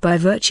executed by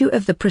virtue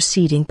of the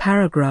preceding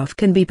paragraph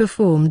can be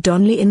performed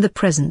only in the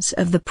presence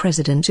of the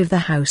President of the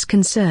House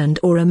concerned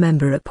or a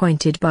member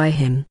appointed by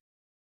him.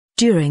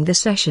 During the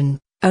session,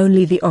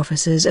 only the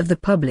officers of the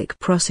Public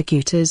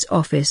Prosecutor's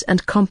Office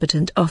and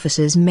competent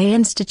officers may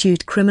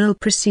institute criminal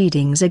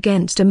proceedings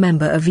against a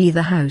member of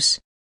either House.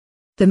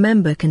 The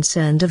member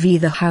concerned of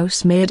either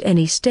House may at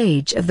any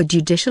stage of the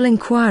judicial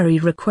inquiry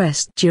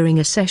request during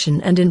a session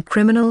and in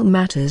criminal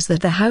matters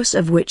that the House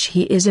of which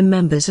he is a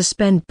member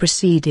suspend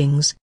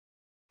proceedings.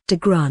 To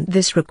grant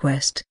this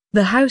request,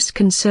 the House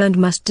concerned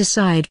must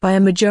decide by a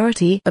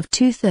majority of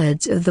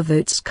 2/3 of the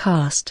votes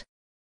cast.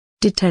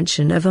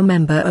 Detention of a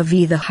member of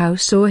either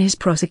House or his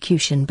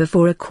prosecution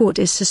before a court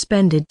is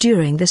suspended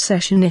during the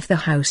session if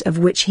the House of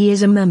which he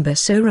is a member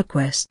so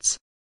requests.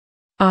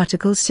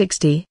 Article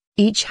 60.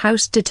 Each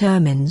House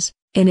determines,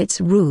 in its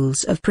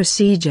rules of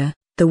procedure,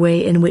 the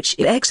way in which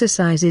it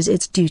exercises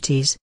its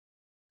duties.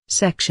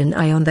 Section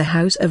I on the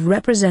House of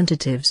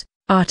Representatives,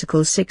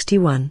 Article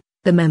 61.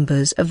 The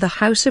members of the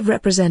House of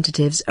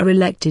Representatives are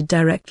elected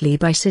directly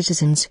by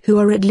citizens who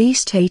are at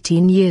least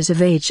 18 years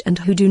of age and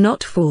who do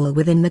not fall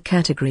within the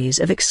categories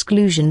of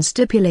exclusion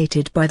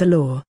stipulated by the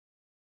law.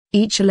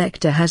 Each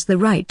elector has the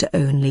right to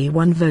only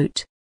one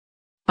vote.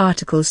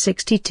 Article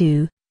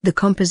 62. The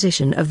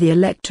composition of the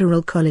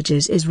electoral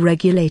colleges is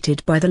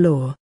regulated by the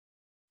law.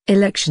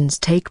 Elections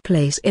take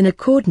place in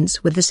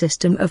accordance with the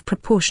system of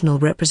proportional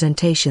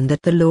representation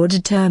that the law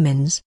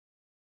determines.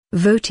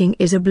 Voting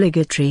is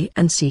obligatory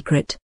and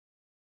secret.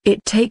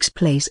 It takes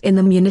place in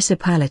the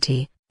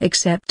municipality,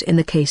 except in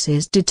the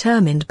cases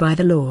determined by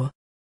the law.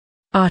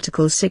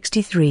 Article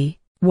 63.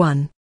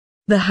 1.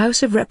 The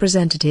House of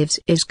Representatives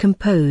is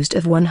composed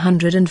of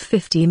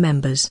 150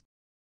 members.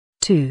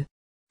 2.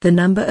 The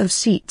number of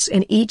seats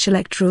in each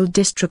electoral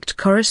district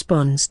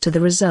corresponds to the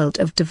result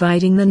of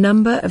dividing the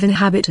number of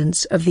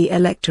inhabitants of the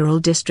electoral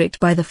district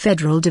by the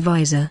federal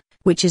divisor,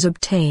 which is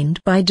obtained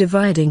by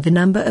dividing the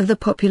number of the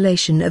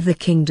population of the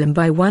kingdom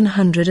by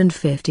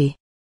 150.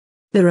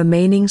 The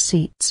remaining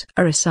seats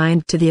are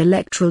assigned to the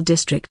electoral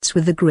districts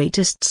with the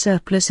greatest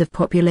surplus of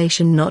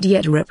population not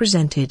yet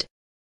represented.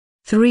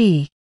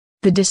 3.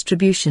 The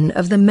distribution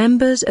of the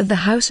members of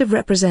the House of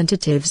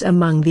Representatives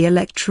among the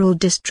electoral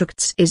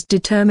districts is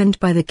determined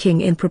by the King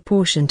in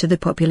proportion to the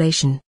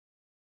population.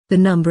 The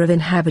number of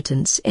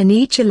inhabitants in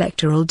each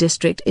electoral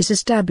district is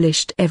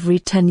established every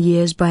 10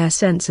 years by a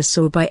census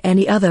or by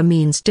any other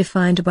means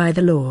defined by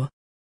the law.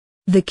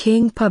 The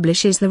King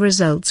publishes the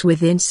results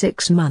within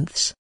 6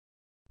 months.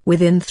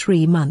 Within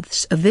 3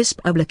 months of this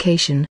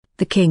publication,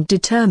 the King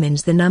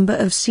determines the number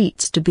of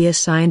seats to be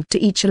assigned to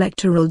each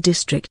electoral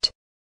district.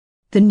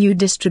 The new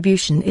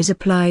distribution is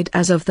applied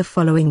as of the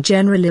following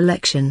general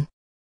election.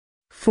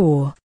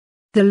 4.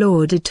 The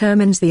law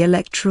determines the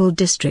electoral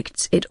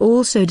districts. It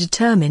also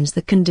determines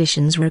the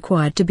conditions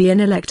required to be an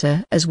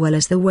elector as well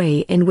as the way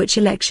in which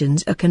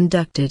elections are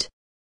conducted.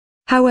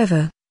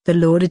 However, the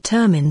law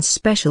determines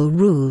special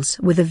rules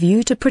with a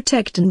view to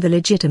protecting the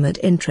legitimate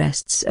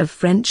interests of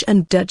French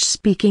and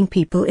Dutch-speaking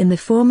people in the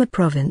former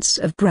province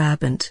of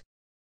Brabant.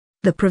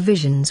 The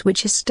provisions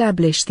which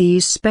establish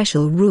these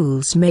special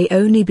rules may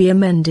only be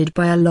amended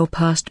by a law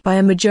passed by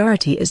a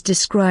majority as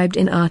described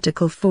in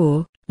Article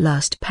 4,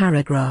 last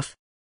paragraph.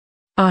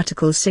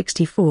 Article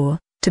 64.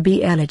 To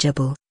be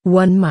eligible,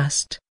 one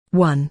must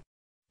 1.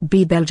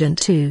 Be Belgian.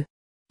 2.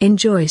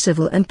 Enjoy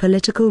civil and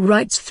political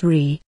rights.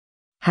 3.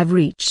 Have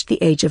reached the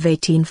age of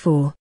 18.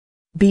 4.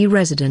 Be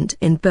resident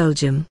in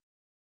Belgium.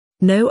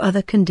 No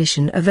other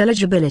condition of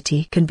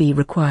eligibility can be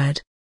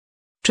required.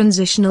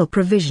 Transitional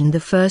provision. The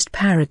first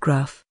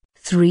paragraph,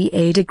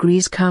 3a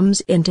degrees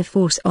comes into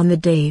force on the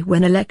day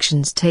when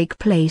elections take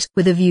place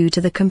with a view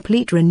to the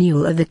complete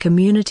renewal of the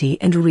community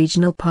and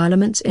regional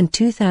parliaments in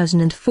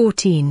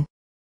 2014.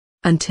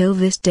 Until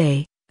this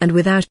day, and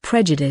without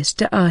prejudice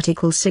to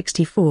Article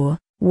 64,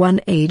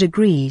 1a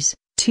degrees,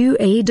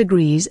 2a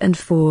degrees and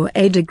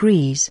 4a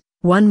degrees,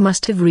 one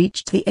must have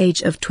reached the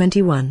age of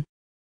 21.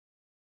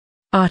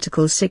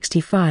 Article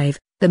 65.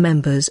 The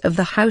members of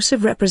the House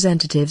of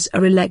Representatives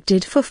are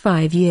elected for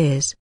 5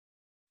 years.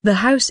 The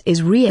House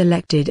is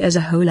re-elected as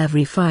a whole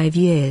every 5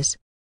 years.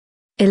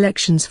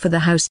 Elections for the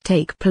House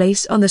take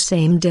place on the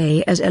same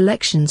day as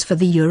elections for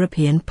the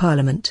European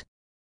Parliament.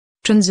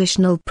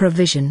 Transitional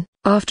provision.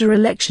 After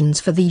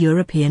elections for the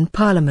European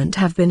Parliament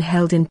have been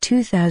held in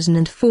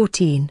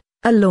 2014,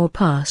 a law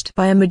passed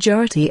by a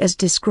majority as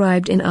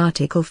described in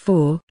Article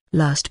 4,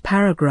 last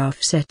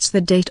paragraph sets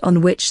the date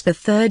on which the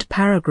third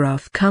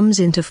paragraph comes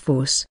into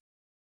force.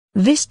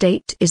 This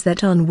date is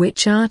that on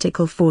which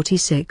Article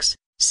 46,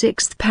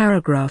 6th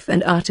paragraph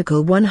and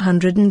Article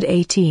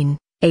 118,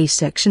 a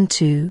Section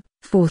 2,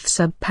 4th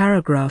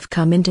subparagraph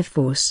come into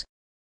force.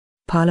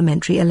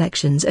 Parliamentary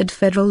elections at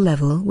federal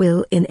level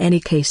will in any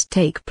case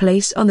take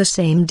place on the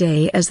same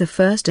day as the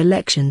first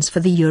elections for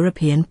the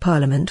European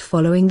Parliament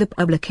following the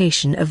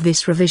publication of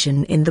this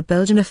revision in the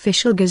Belgian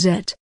Official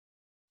Gazette.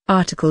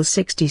 Article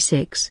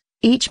 66.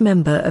 Each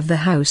member of the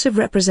House of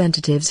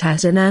Representatives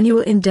has an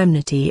annual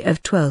indemnity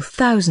of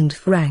 12,000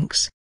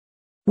 francs.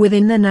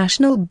 Within the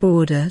national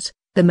borders,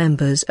 the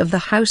members of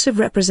the House of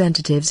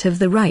Representatives have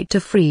the right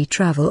to free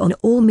travel on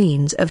all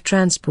means of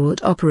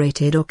transport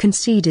operated or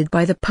conceded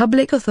by the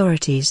public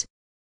authorities.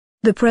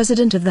 The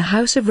President of the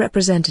House of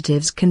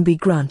Representatives can be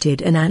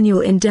granted an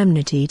annual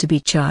indemnity to be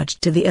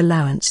charged to the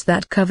allowance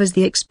that covers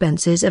the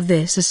expenses of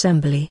this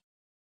assembly.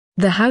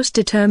 The House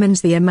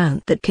determines the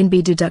amount that can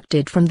be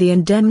deducted from the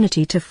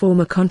indemnity to form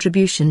a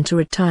contribution to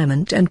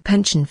retirement and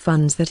pension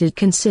funds that it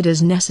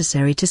considers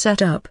necessary to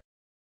set up.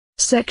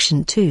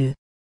 Section 2.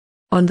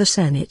 On the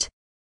Senate.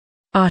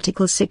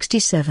 Article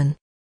 67.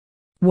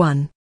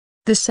 1.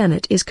 The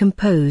Senate is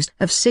composed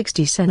of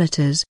 60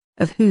 senators,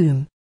 of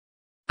whom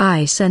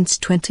I cents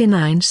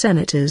 29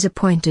 senators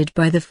appointed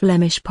by the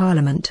Flemish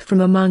Parliament from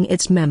among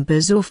its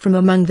members or from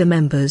among the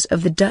members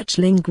of the Dutch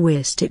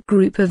linguistic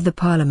group of the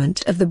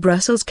Parliament of the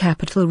Brussels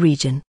Capital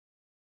Region.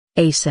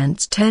 A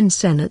cents 10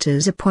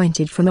 senators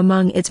appointed from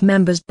among its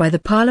members by the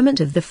Parliament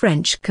of the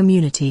French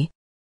Community.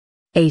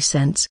 A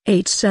cents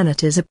 8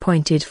 senators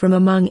appointed from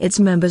among its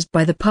members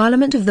by the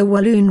Parliament of the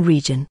Walloon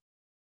Region.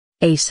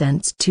 A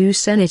cents 2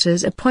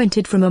 senators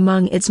appointed from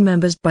among its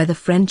members by the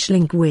French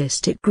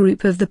linguistic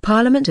group of the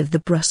Parliament of the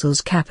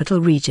Brussels Capital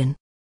Region.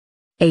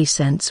 A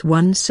cents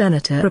 1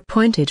 senator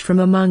appointed from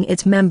among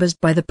its members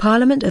by the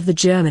Parliament of the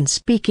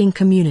German-speaking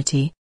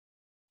community.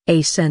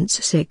 A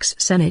cents 6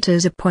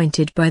 senators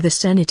appointed by the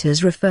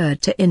senators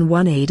referred to in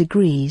 1A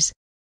degrees.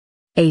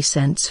 A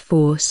cents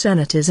 4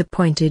 senators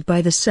appointed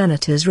by the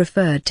senators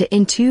referred to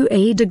in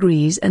 2A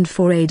degrees and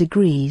 4A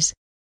degrees.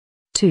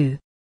 2.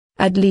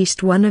 At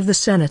least one of the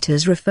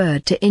senators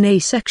referred to in A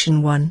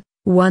Section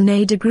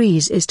 1A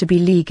degrees is to be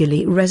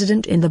legally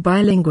resident in the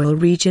bilingual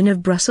region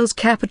of Brussels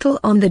Capital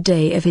on the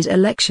day of his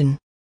election.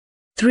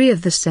 3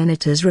 of the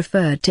senators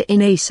referred to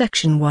in A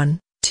Section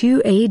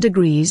 2A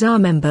degrees are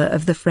member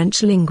of the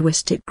French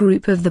linguistic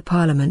group of the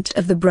Parliament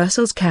of the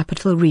Brussels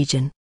Capital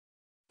Region.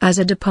 As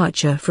a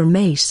departure from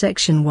A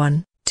Section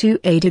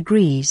 2A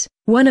degrees,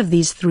 one of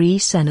these 3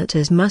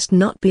 senators must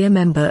not be a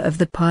member of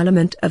the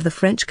Parliament of the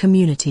French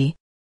Community.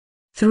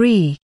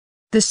 3.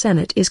 The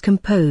Senate is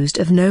composed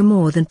of no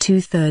more than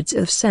 2/3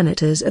 of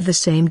senators of the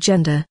same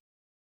gender.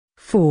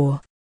 4.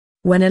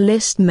 When a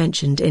list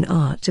mentioned in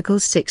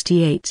Article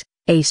 68,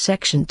 A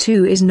Section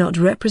 2 is not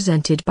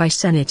represented by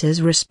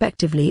senators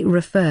respectively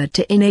referred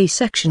to in A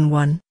Section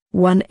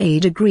 1A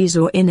degrees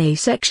or in A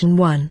Section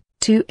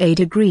 2A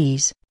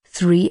degrees,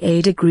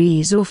 3A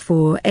degrees or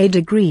 4A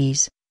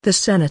degrees, the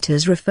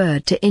senators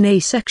referred to in A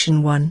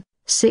Section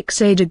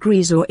 6A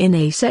degrees or in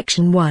A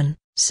Section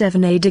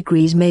 7A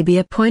degrees may be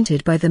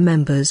appointed by the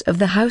members of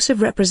the House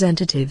of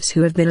Representatives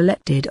who have been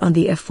elected on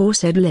the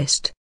aforesaid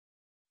list.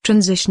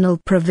 Transitional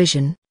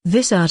provision.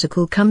 This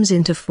article comes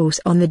into force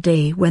on the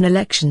day when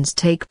elections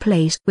take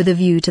place with a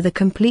view to the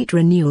complete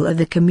renewal of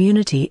the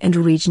community and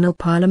regional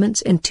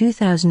parliaments in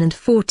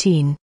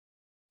 2014.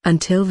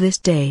 Until this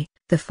day,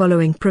 the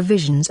following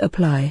provisions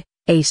apply.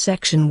 A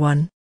Section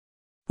 1.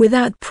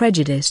 Without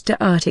prejudice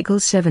to Article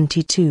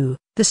 72,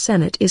 the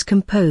Senate is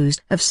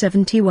composed of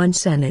 71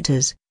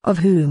 senators, of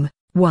whom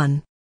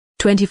 1.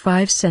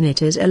 25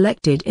 senators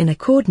elected in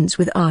accordance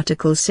with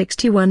Article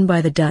 61 by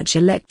the Dutch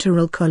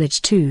Electoral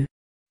College. 2.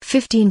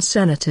 15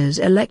 senators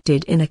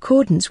elected in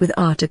accordance with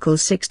Article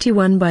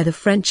 61 by the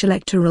French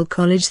Electoral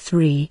College.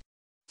 3.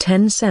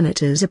 10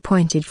 senators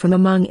appointed from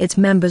among its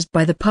members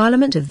by the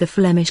Parliament of the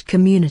Flemish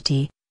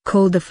Community,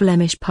 called the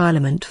Flemish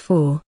Parliament.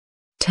 4.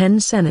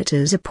 10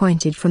 senators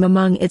appointed from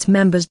among its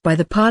members by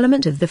the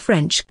Parliament of the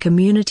French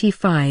Community.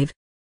 5.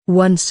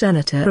 1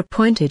 senator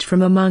appointed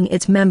from among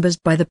its members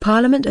by the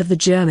Parliament of the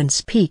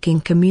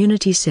German-speaking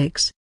community.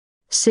 6.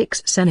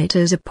 6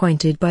 senators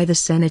appointed by the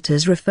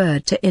senators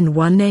referred to in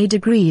 1A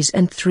degrees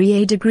and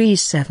 3A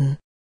degrees. 7.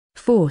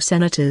 4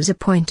 senators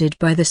appointed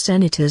by the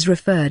senators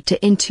referred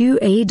to in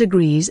 2A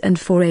degrees and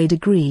 4A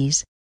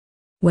degrees.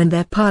 When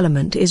their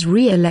parliament is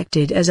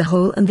re-elected as a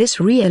whole and this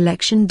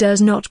re-election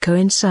does not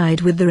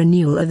coincide with the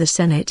renewal of the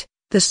Senate,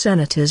 the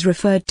senators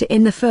referred to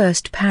in the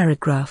first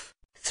paragraph,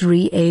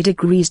 3A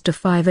degrees to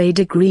 5A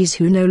degrees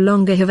who no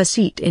longer have a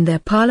seat in their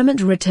parliament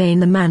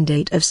retain the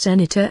mandate of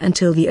senator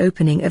until the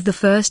opening of the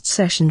first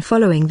session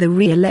following the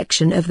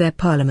re-election of their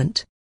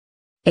parliament.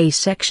 A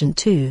Section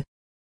 2.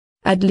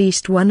 At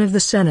least one of the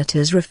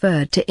senators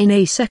referred to in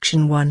A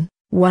Section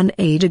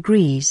 1A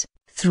degrees,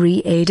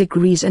 3A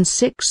degrees and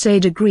 6A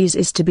degrees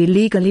is to be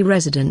legally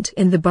resident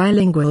in the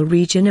bilingual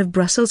region of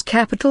Brussels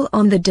Capital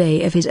on the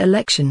day of his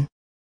election.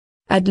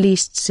 At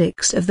least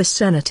 6 of the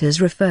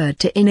senators referred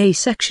to in A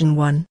Section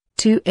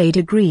 2A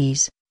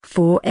degrees,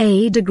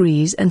 4A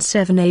degrees and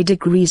 7A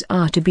degrees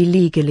are to be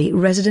legally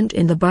resident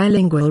in the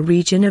bilingual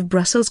region of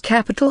Brussels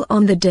Capital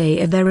on the day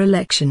of their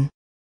election.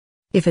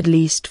 If at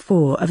least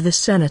 4 of the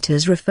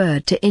senators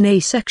referred to in A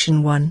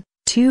Section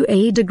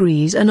 2A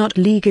degrees are not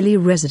legally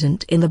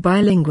resident in the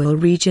bilingual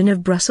region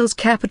of Brussels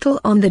Capital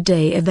on the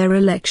day of their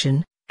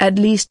election, at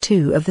least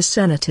 2 of the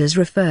senators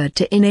referred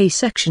to in A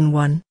Section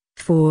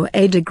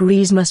 4A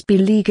degrees must be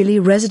legally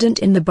resident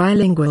in the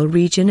bilingual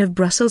region of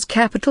Brussels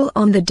Capital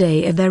on the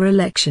day of their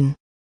election.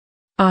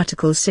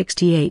 Article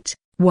 68,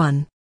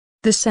 1.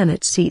 The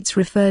Senate seats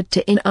referred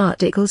to in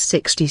Article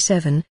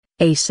 67,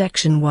 A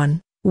Section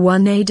 1,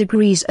 1A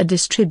degrees are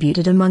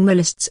distributed among the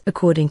lists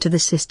according to the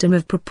system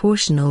of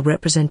proportional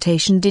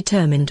representation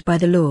determined by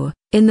the law,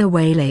 in the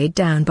way laid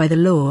down by the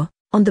law,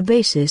 on the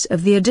basis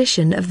of the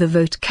addition of the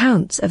vote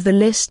counts of the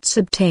lists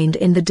obtained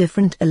in the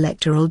different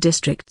electoral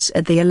districts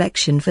at the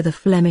election for the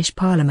Flemish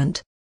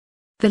Parliament.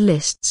 The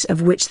lists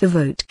of which the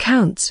vote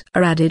counts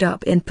are added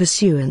up in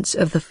pursuance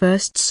of the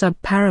first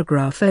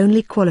subparagraph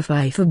only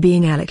qualify for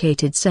being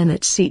allocated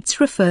Senate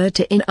seats referred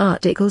to in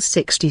Article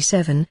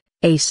 67,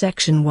 A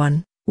Section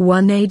 1,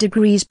 1A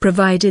degrees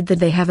provided that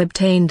they have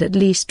obtained at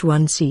least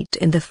one seat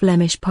in the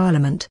Flemish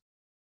Parliament.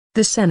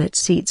 The Senate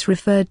seats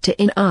referred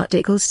to in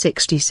Article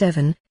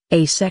 67,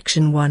 A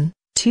Section 1,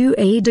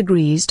 2A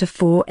degrees to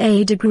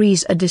 4A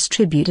degrees are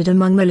distributed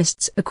among the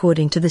lists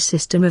according to the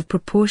system of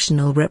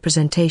proportional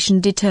representation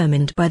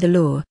determined by the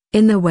law,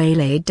 in the way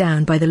laid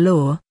down by the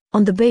law,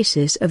 on the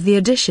basis of the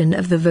addition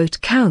of the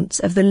vote counts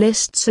of the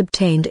lists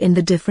obtained in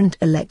the different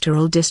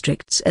electoral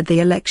districts at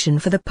the election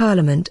for the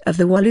Parliament of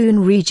the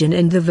Walloon region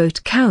and the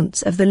vote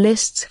counts of the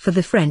lists for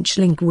the French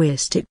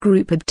linguistic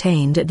group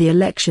obtained at the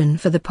election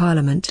for the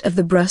Parliament of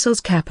the Brussels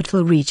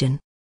Capital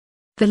Region.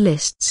 The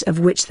lists of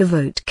which the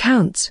vote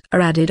counts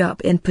are added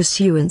up in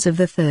pursuance of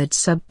the third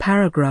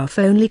subparagraph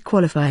only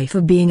qualify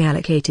for being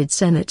allocated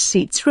Senate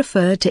seats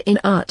referred to in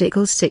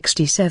Article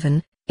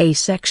 67, A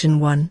Section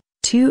 1,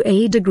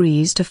 2A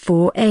degrees to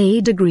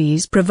 4A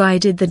degrees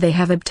provided that they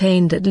have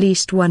obtained at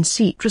least one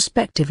seat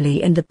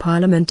respectively in the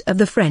Parliament of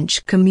the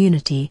French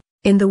Community,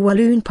 in the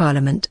Walloon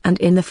Parliament and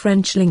in the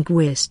French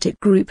linguistic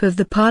group of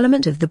the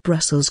Parliament of the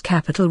Brussels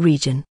Capital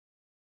Region.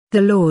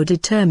 The law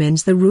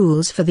determines the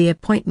rules for the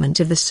appointment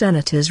of the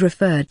senators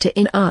referred to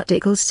in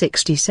Article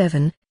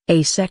 67,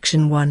 A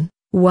Section 1,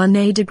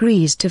 1A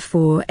degrees to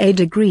 4A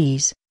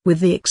degrees, with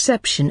the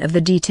exception of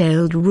the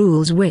detailed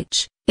rules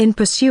which, in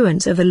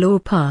pursuance of a law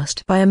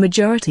passed by a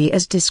majority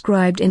as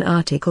described in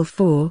Article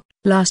 4,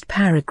 last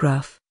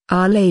paragraph,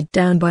 are laid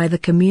down by the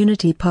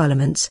community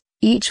parliaments,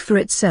 each for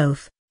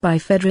itself, by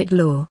federate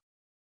law.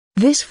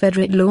 This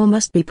federate law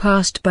must be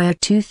passed by a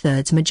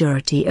two-thirds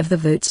majority of the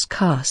votes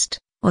cast,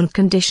 on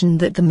condition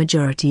that the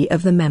majority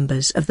of the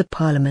members of the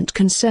parliament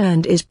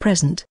concerned is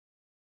present.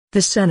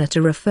 The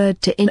senator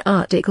referred to in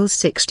Article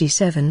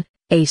 67,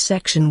 A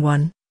Section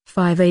 1,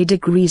 5A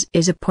degrees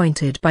is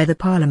appointed by the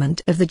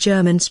Parliament of the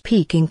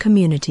German-speaking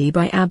community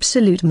by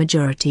absolute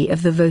majority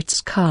of the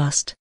votes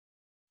cast.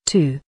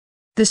 2.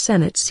 The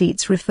Senate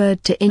seats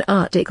referred to in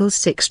Article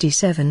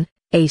 67,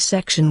 A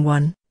Section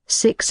 1,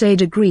 6A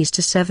degrees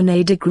to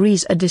 7A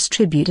degrees are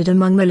distributed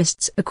among the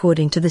lists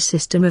according to the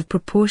system of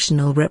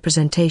proportional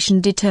representation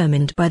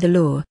determined by the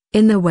law,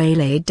 in the way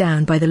laid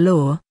down by the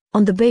law,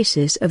 on the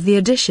basis of the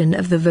addition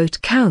of the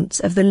vote counts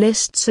of the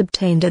lists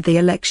obtained at the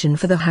election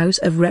for the House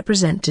of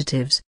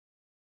Representatives.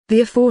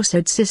 The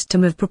aforesaid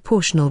system of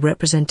proportional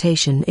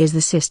representation is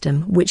the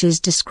system which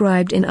is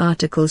described in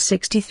Article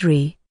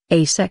 63,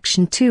 A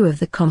Section 2 of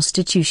the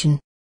Constitution.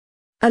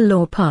 A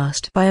law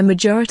passed by a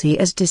majority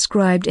as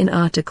described in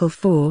Article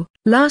 4,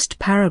 last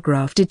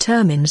paragraph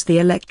determines the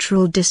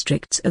electoral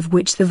districts of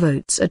which the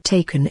votes are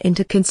taken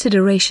into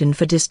consideration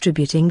for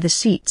distributing the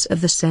seats of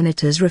the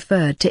senators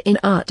referred to in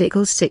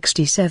Article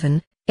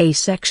 67, A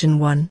Section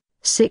 1,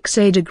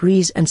 6A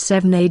degrees and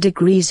 7A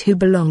degrees who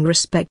belong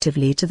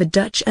respectively to the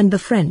Dutch and the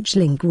French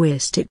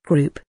linguistic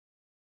group.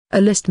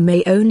 A list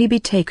may only be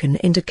taken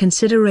into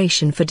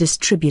consideration for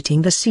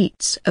distributing the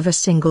seats of a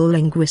single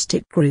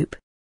linguistic group.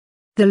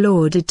 The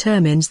law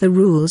determines the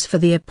rules for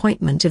the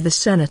appointment of the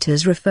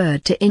senators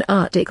referred to in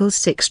Article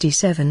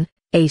 67,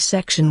 A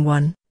Section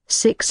 1,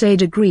 6A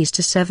degrees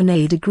to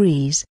 7A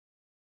degrees.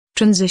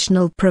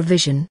 Transitional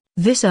provision.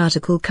 This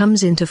article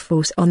comes into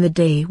force on the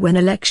day when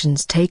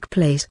elections take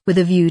place with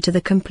a view to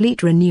the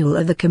complete renewal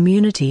of the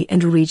community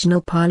and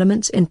regional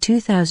parliaments in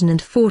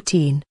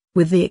 2014,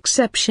 with the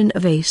exception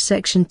of A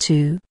Section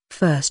 2,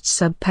 first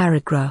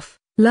subparagraph,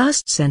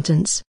 last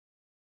sentence.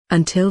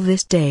 Until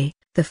this day,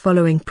 the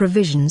following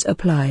provisions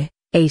apply.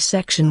 A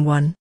Section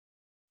 1.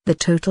 The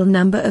total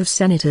number of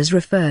senators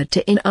referred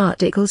to in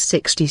Article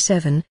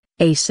 67,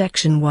 A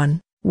Section 1,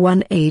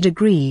 1A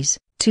degrees,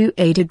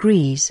 2A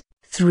degrees,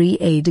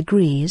 3A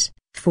degrees,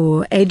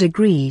 4A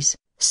degrees,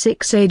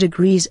 6A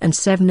degrees and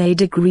 7A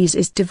degrees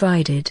is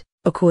divided,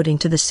 according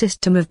to the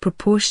system of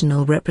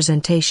proportional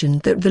representation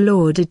that the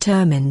law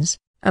determines,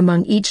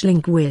 among each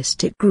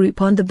linguistic group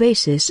on the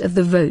basis of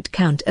the vote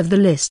count of the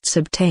lists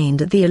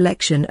obtained at the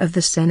election of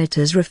the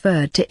senators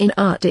referred to in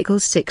Article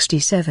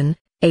 67,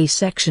 A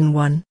Section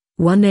 1,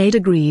 1A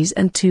degrees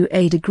and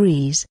 2A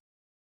degrees.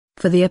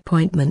 For the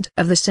appointment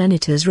of the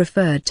senators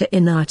referred to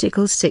in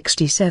Article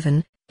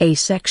 67, A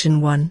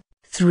Section 1,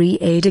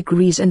 3A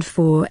degrees and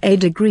 4A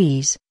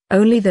degrees,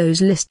 only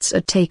those lists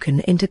are taken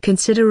into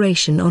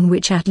consideration on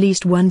which at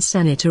least one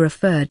senator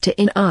referred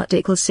to in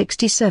Article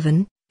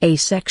 67, A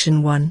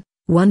Section 1,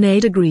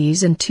 1A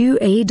degrees and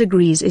 2A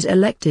degrees is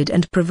elected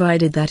and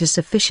provided that a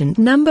sufficient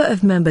number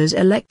of members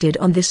elected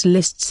on this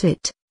list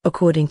sit,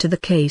 according to the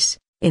case,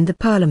 in the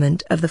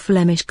Parliament of the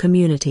Flemish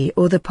Community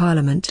or the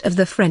Parliament of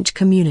the French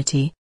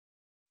Community.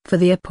 For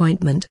the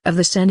appointment of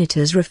the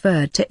senators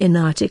referred to in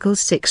Article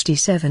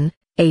 67,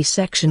 A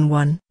Section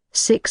 1,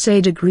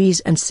 6a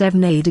degrees and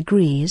 7a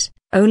degrees,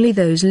 only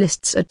those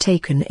lists are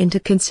taken into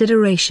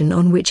consideration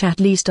on which at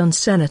least one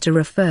senator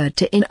referred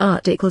to in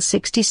Article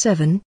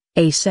 67,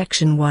 A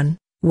Section 1,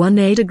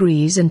 1a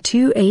degrees and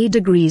 2a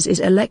degrees is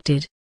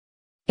elected.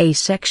 A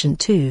Section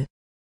 2.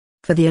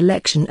 For the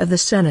election of the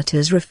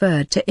senators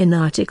referred to in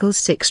Article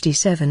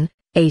 67,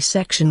 A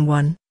Section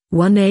 1,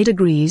 1a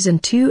degrees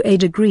and 2a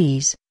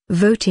degrees,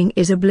 voting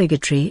is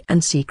obligatory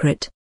and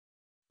secret.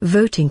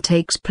 Voting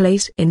takes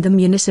place in the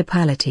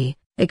municipality,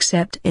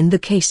 except in the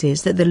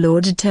cases that the law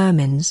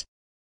determines.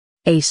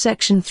 A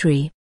Section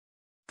 3.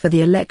 For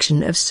the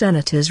election of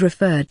senators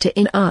referred to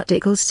in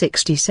Article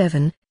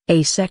 67,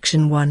 A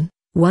Section 1,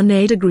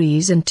 1a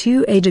degrees and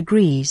 2a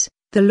degrees,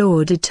 the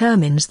law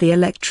determines the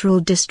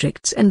electoral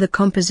districts and the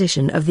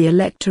composition of the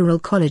electoral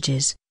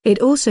colleges. It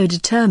also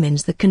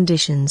determines the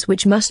conditions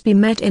which must be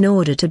met in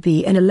order to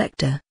be an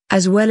elector,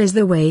 as well as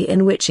the way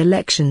in which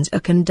elections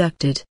are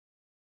conducted.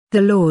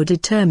 The law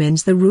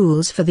determines the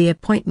rules for the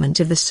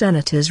appointment of the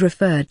senators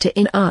referred to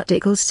in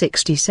Article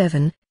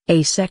 67,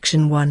 A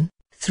Section 1,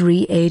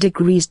 3a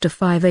degrees to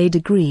 5a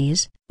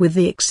degrees, with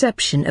the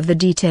exception of the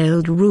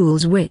detailed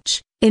rules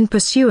which, in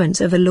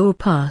pursuance of a law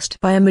passed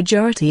by a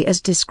majority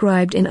as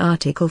described in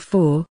Article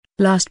 4,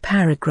 last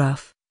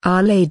paragraph,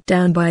 are laid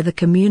down by the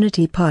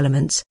community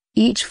parliaments,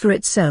 each for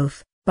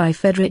itself, by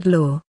federate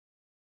law.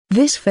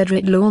 This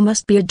federate law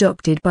must be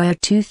adopted by a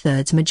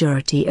two-thirds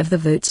majority of the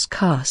votes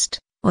cast,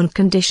 on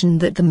condition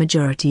that the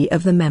majority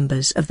of the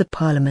members of the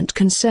parliament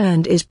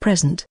concerned is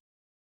present.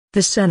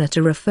 The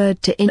senator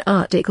referred to in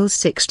Article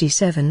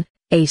 67,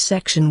 A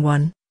Section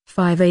 1,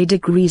 5a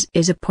degrees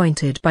is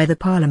appointed by the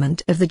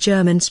Parliament of the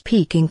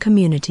German-speaking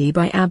community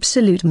by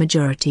absolute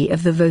majority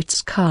of the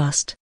votes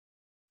cast.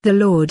 The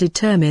law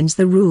determines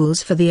the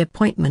rules for the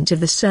appointment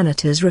of the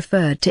senators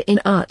referred to in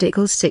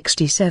Article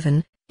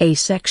 67, A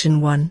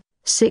Section 1,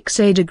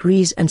 6a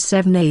degrees and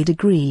 7a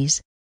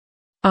degrees.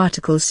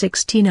 Article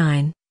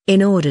 69.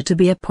 In order to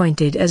be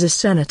appointed as a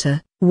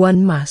senator,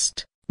 one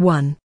must,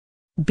 1.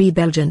 Be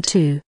Belgian.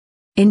 2.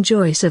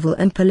 Enjoy civil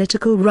and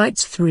political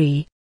rights.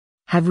 3.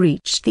 Have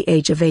reached the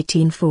age of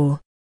 18.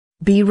 4.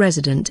 Be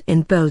resident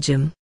in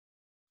Belgium.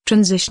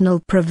 Transitional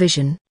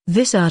provision.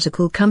 This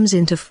article comes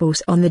into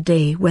force on the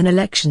day when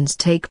elections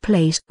take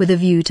place with a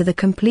view to the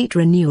complete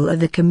renewal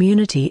of the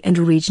community and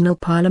regional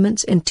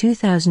parliaments in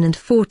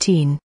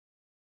 2014.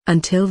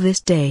 Until this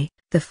day,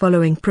 the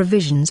following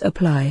provisions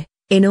apply.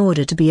 In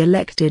order to be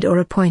elected or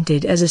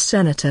appointed as a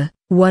senator,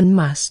 one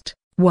must,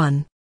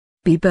 1.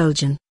 Be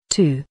Belgian.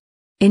 2.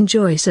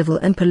 Enjoy civil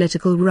and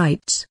political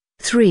rights.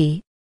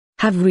 3.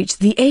 Have reached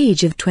the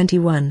age of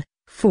 21.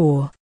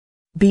 4.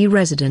 Be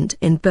resident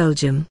in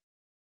Belgium.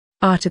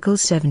 Article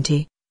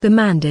 70. The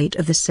mandate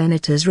of the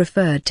senators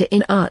referred to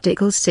in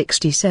Article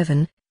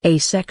 67, A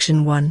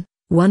Section 1,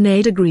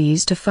 1a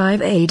degrees to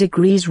 5a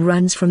degrees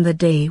runs from the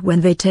day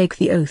when they take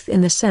the oath in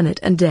the Senate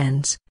and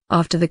ends,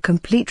 after the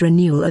complete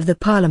renewal of the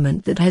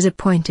Parliament that has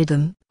appointed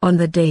them, on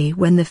the day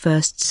when the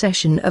first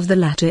session of the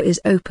latter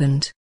is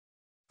opened.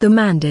 The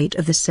mandate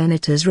of the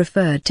senators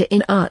referred to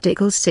in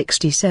Article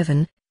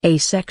 67, A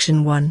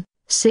Section 1,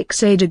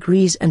 6a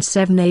degrees and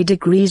 7a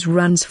degrees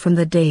runs from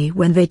the day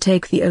when they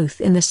take the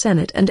oath in the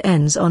Senate and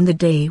ends on the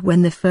day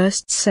when the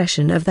first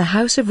session of the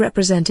House of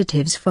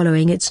Representatives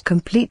following its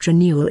complete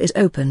renewal is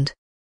opened.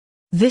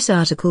 This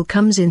article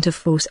comes into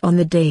force on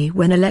the day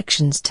when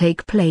elections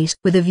take place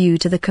with a view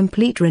to the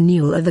complete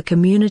renewal of the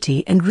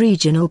community and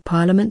regional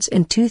parliaments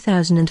in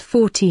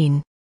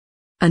 2014.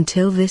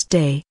 Until this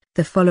day,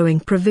 the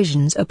following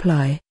provisions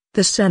apply.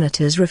 The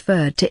senators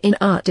referred to in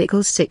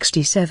Article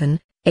 67,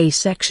 A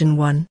Section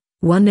 1,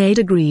 1a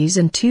degrees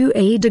and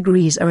 2a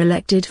degrees are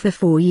elected for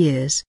 4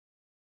 years.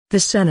 The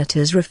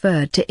senators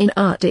referred to in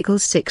Article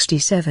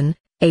 67,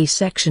 A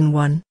Section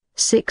 1,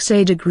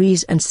 6a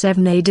degrees and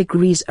 7a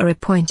degrees are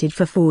appointed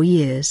for 4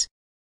 years.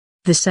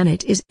 The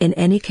Senate is in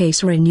any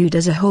case renewed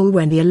as a whole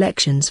when the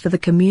elections for the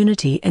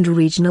community and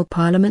regional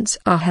parliaments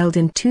are held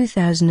in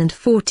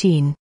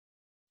 2014.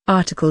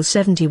 Article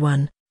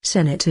 71.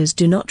 Senators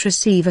do not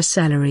receive a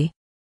salary.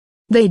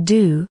 They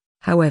do,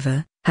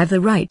 however, have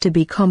the right to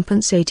be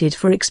compensated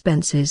for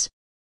expenses.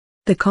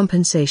 The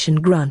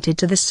compensation granted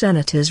to the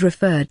senators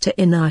referred to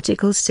in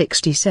Article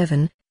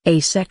 67,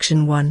 A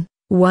Section 1,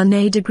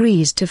 1a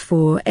degrees to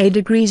 4a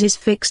degrees is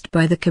fixed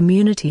by the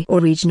community or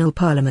regional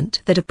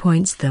parliament that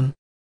appoints them.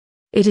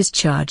 It is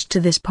charged to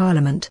this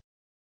parliament.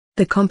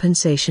 The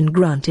compensation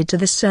granted to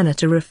the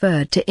senator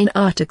referred to in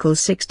Article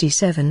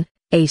 67,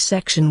 A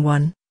Section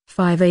 1,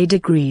 5a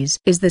degrees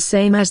is the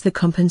same as the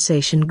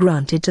compensation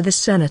granted to the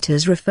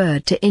senators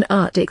referred to in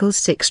Article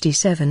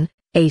 67,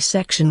 A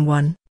Section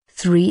 1,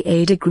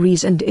 3a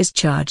degrees and is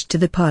charged to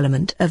the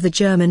Parliament of the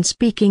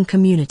German-speaking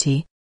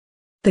community.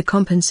 The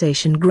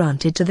compensation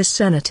granted to the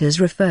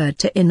senators referred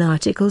to in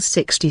Article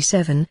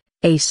 67,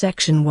 A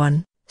Section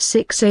 1,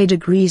 6a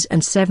degrees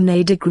and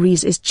 7a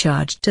degrees is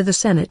charged to the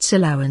Senate's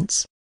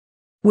allowance.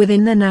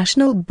 Within the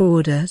national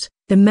borders,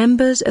 the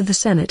members of the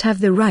Senate have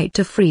the right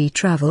to free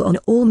travel on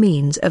all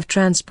means of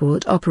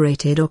transport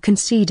operated or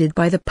conceded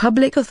by the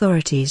public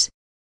authorities.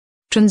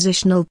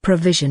 Transitional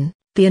provision.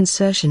 The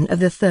insertion of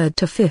the 3rd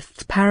to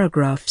 5th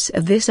paragraphs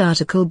of this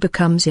article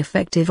becomes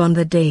effective on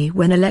the day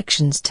when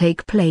elections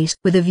take place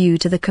with a view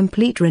to the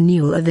complete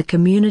renewal of the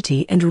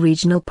community and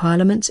regional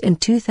parliaments in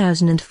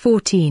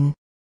 2014.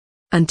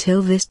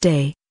 Until this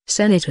day,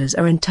 senators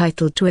are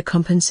entitled to a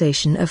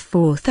compensation of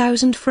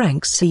 4,000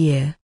 francs a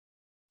year.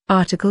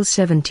 Article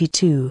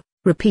 72,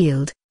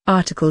 repealed.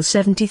 Article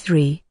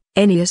 73,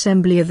 any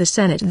assembly of the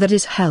Senate that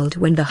is held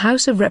when the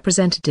House of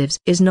Representatives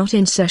is not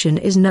in session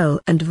is null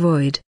and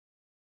void.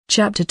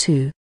 Chapter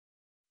 2.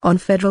 On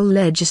Federal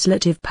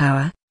Legislative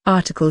Power,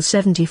 Article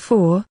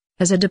 74,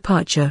 as a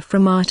departure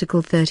from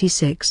Article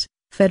 36,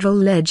 federal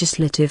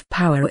legislative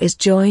power is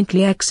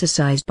jointly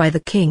exercised by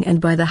the King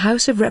and by the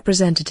House of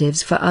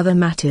Representatives for other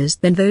matters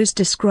than those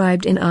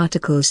described in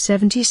Articles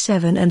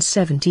 77 and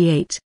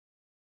 78.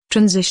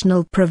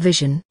 Transitional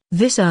provision.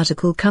 This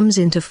article comes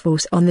into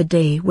force on the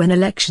day when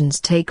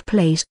elections take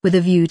place with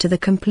a view to the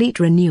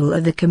complete renewal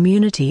of the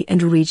community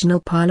and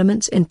regional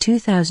parliaments in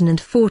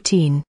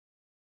 2014.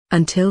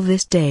 Until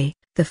this day,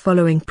 the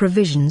following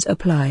provisions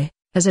apply.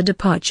 As a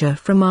departure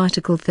from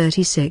Article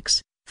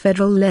 36,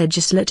 federal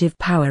legislative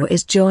power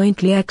is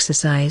jointly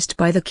exercised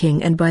by the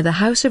King and by the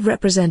House of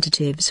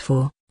Representatives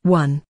for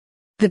 1.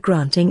 The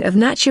granting of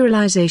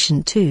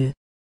naturalization. 2.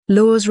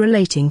 Laws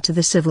relating to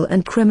the civil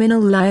and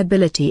criminal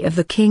liability of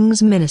the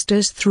King's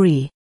ministers.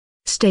 3.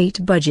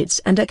 State budgets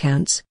and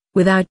accounts,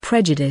 without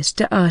prejudice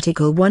to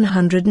Article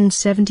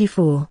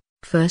 174,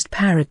 first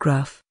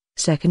paragraph,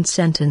 second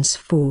sentence.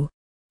 4.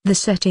 The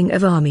setting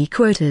of army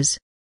quotas.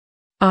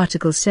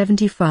 Article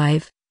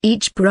 75.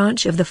 Each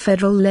branch of the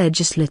federal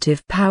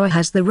legislative power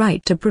has the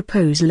right to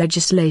propose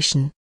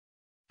legislation.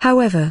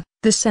 However,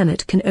 the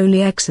Senate can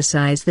only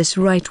exercise this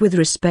right with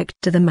respect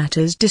to the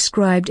matters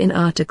described in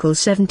Article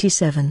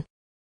 77.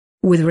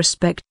 With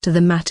respect to the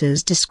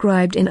matters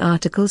described in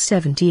Article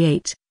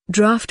 78,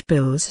 draft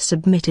bills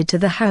submitted to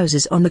the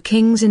Houses on the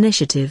King's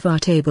initiative are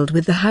tabled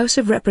with the House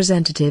of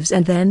Representatives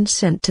and then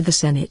sent to the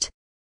Senate.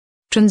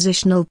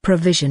 Transitional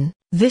provision.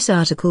 This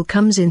article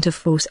comes into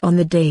force on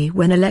the day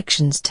when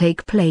elections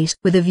take place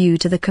with a view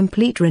to the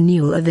complete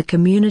renewal of the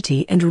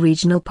community and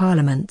regional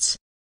parliaments.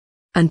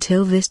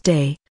 Until this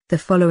day, the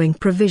following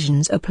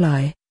provisions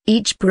apply.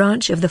 Each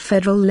branch of the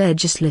federal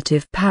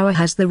legislative power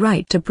has the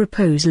right to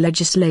propose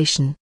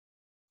legislation.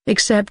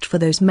 Except for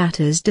those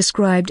matters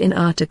described in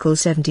Article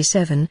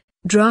 77,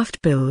 draft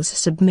bills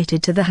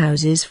submitted to the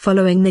Houses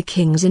following the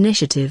King's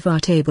initiative are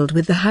tabled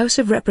with the House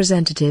of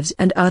Representatives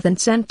and are then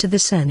sent to the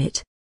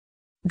Senate.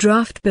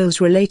 Draft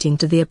bills relating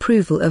to the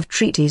approval of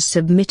treaties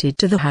submitted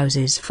to the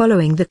Houses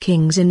following the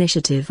King's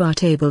initiative are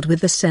tabled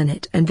with the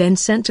Senate and then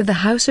sent to the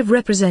House of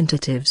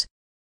Representatives.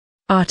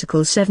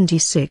 Article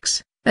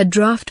 76. A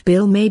draft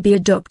bill may be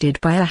adopted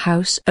by a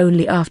House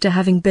only after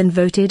having been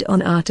voted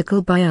on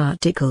article by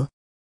article.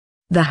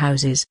 The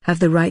Houses have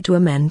the right to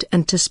amend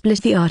and to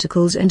split the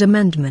articles and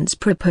amendments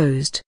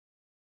proposed.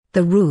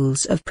 The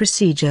rules of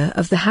procedure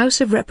of the House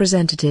of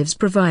Representatives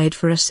provide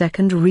for a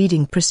second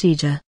reading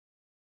procedure.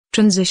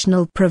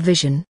 Transitional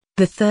provision.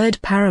 The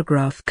third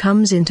paragraph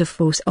comes into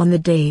force on the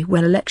day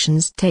when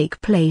elections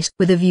take place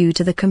with a view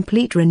to the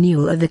complete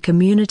renewal of the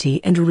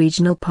community and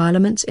regional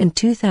parliaments in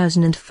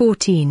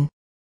 2014.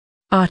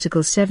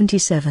 Article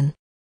 77.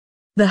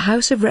 The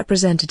House of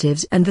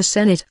Representatives and the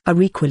Senate are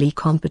equally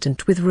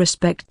competent with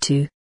respect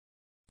to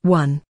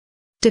 1.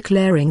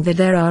 Declaring that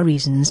there are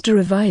reasons to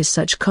revise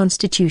such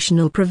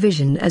constitutional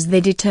provision as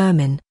they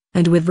determine,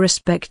 and with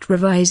respect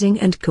revising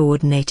and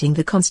coordinating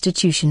the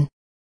Constitution.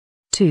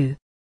 2.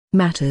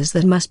 Matters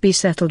that must be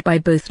settled by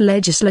both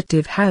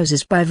legislative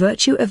houses by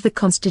virtue of the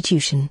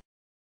Constitution.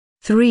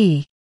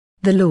 3.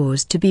 The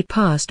laws to be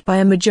passed by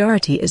a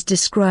majority as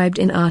described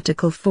in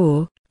Article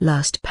 4,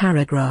 last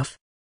paragraph.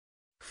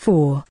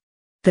 4.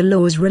 The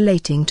laws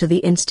relating to the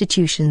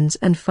institutions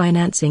and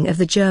financing of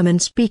the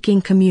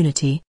German-speaking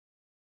community.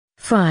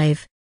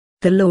 5.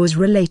 The laws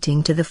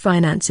relating to the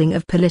financing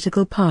of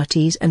political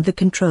parties and the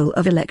control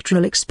of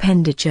electoral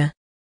expenditure.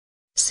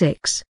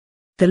 6.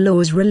 The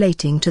laws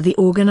relating to the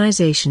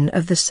organization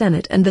of the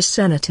Senate and the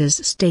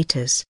Senators'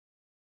 status.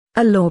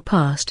 A law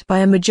passed by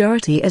a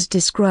majority as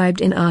described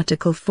in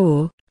Article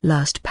 4,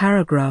 last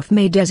paragraph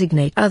may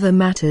designate other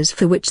matters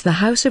for which the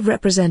House of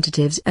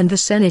Representatives and the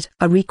Senate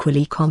are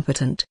equally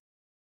competent.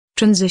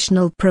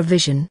 Transitional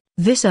provision.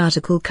 This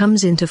article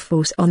comes into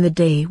force on the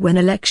day when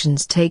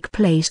elections take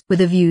place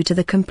with a view to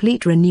the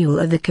complete renewal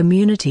of the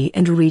community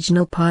and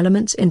regional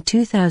parliaments in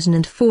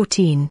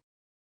 2014.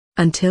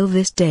 Until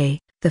this day,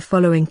 the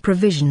following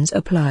provisions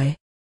apply.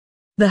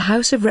 The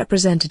House of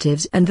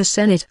Representatives and the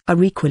Senate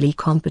are equally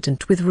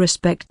competent with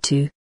respect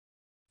to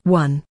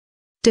 1.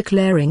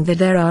 Declaring that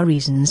there are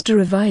reasons to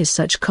revise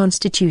such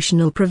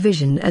constitutional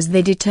provision as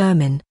they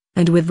determine,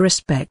 and with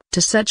respect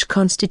to such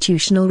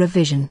constitutional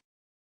revision.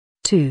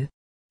 2.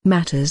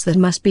 Matters that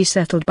must be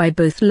settled by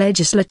both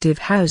legislative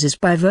houses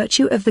by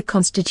virtue of the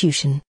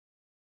Constitution.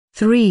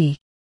 3.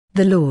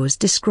 The laws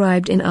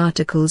described in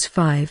Articles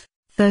 5,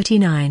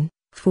 39,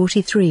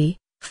 43,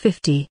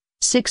 50,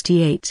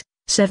 68,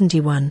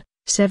 71,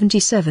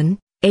 77,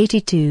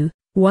 82,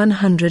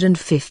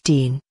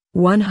 115,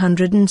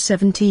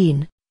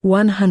 117,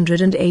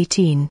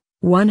 118,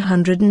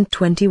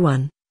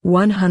 121,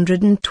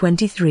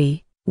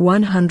 123,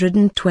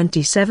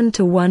 127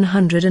 to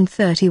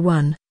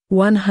 131,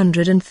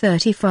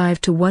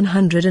 135 to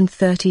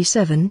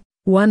 137,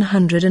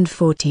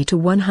 140 to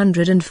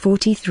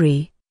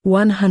 143,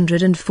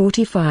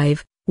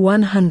 145,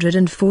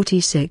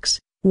 146,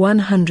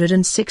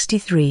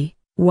 163,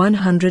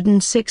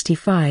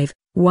 165,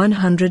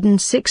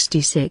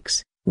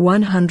 166,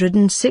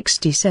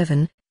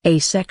 167, A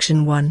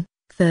Section 1,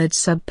 third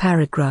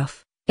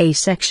subparagraph, A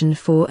Section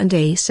 4 and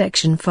A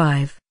Section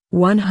 5,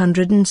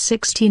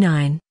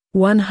 169,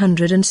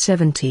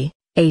 170,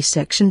 A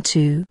Section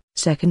 2,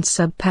 second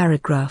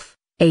subparagraph,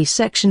 A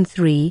Section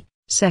 3,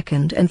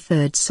 second and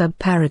third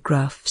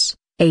subparagraphs,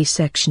 A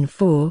Section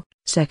 4,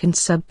 second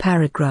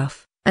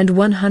subparagraph, and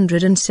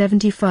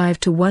 175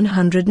 to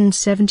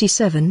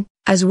 177,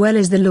 as well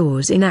as the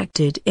laws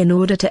enacted in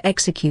order to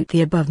execute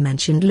the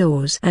above-mentioned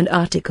laws and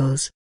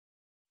articles.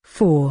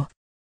 4.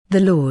 The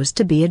laws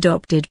to be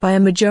adopted by a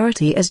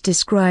majority as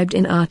described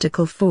in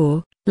Article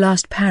 4,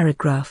 last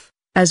paragraph,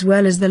 as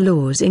well as the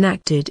laws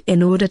enacted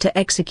in order to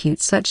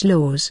execute such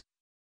laws.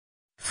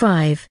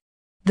 5.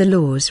 The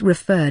laws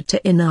referred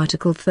to in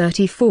Article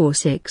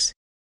 34(6).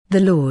 The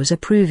laws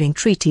approving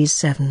treaties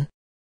 7.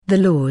 The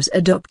laws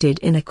adopted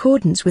in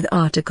accordance with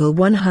Article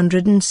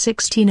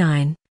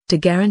 169, to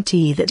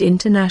guarantee that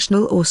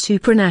international or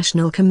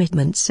supranational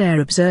commitments are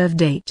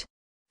observed. 8.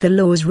 The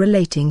laws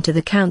relating to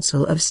the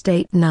Council of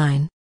State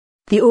 9.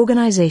 The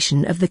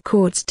organization of the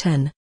courts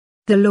 10.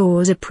 The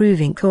laws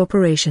approving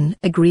cooperation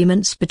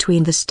agreements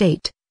between the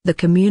state, the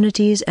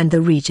communities and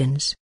the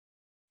regions.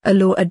 A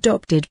law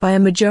adopted by a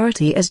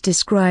majority as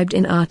described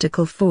in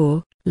Article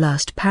 4,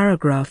 last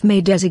paragraph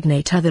may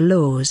designate other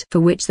laws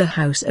for which the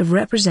House of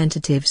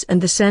Representatives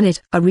and the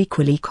Senate are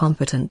equally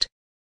competent.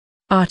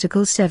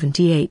 Article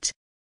 78.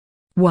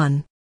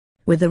 1.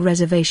 With the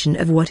reservation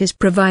of what is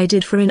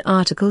provided for in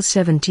Article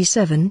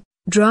 77,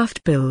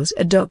 draft bills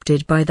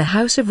adopted by the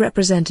House of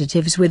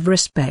Representatives with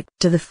respect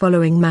to the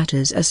following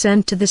matters are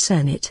sent to the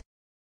Senate.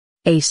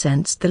 A.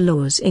 Since the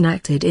laws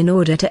enacted in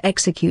order to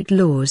execute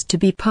laws to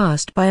be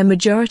passed by a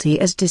majority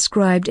as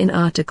described in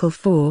Article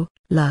 4,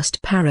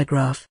 last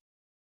paragraph.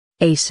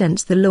 A.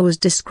 Since the laws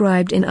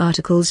described in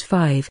Articles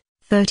 5,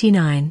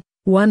 39,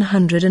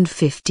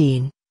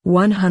 115,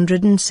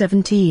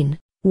 117,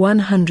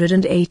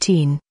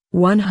 118,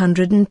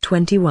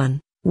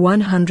 121,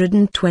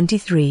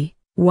 123,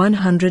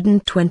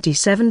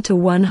 127 to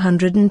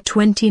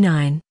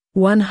 129,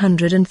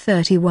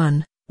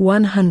 131,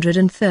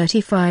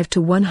 135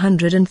 to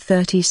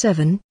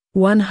 137,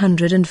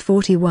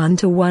 141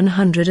 to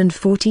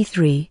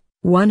 143,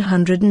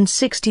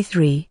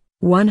 163,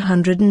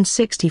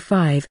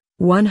 165,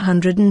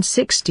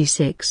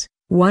 166,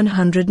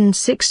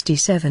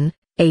 167,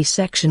 A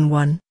Section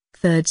 1,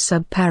 third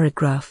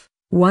subparagraph,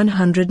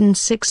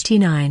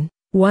 169,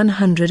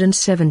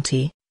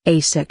 170, A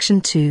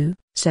Section 2,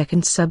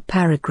 second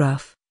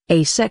subparagraph,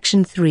 A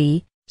Section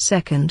 3,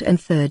 second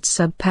and third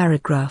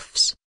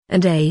subparagraphs,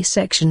 and A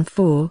Section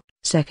 4,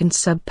 second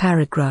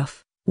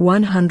subparagraph,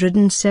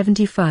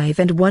 175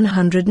 and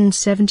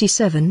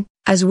 177,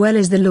 as well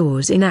as the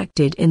laws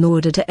enacted in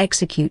order to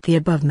execute the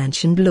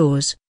above-mentioned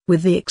laws,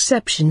 with the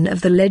exception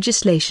of the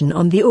legislation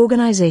on the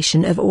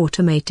organization of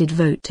automated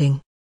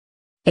voting.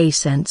 A.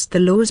 Since the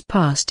laws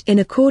passed in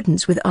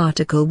accordance with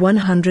Article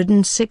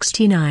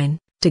 169,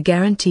 to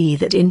guarantee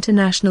that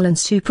international and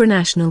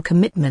supranational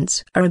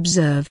commitments are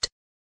observed.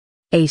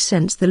 A.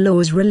 Since the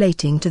laws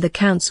relating to the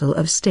Council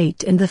of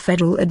State and the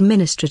Federal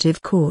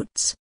Administrative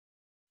Courts.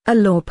 A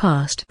law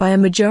passed by a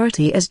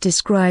majority as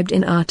described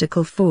in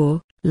Article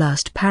 4,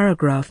 last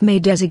paragraph may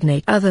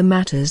designate other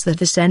matters that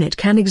the Senate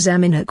can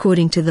examine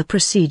according to the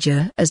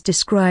procedure as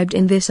described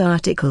in this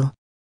article.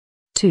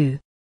 2.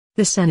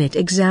 The Senate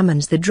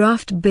examines the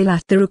draft bill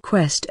at the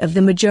request of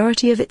the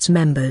majority of its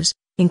members,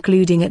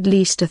 including at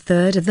least a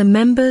third of the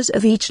members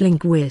of each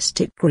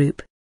linguistic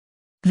group.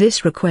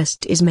 This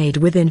request is made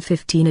within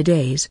 15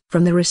 days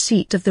from the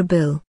receipt of the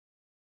bill.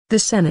 The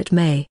Senate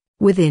may,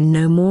 within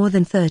no more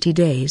than 30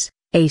 days,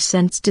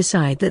 since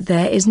decide that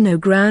there is no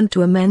ground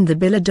to amend the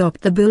bill,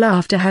 adopt the bill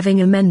after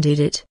having amended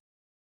it.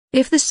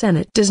 If the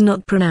Senate does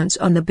not pronounce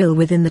on the bill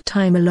within the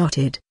time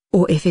allotted,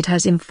 or if it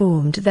has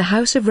informed the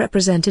House of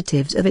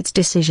Representatives of its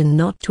decision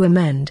not to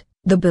amend,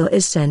 the bill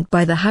is sent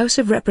by the House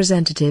of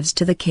Representatives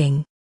to the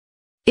King.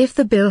 If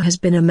the bill has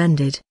been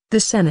amended, the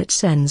Senate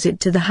sends it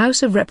to the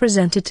House of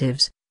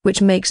Representatives,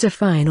 which makes a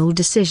final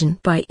decision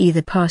by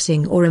either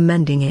passing or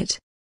amending it.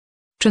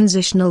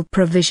 Transitional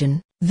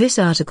provision. This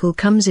article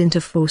comes into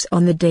force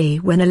on the day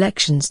when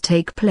elections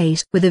take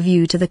place with a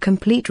view to the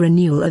complete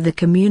renewal of the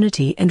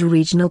community and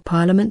regional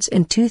parliaments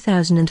in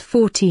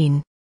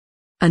 2014.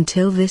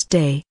 Until this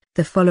day,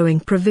 the following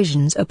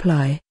provisions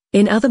apply.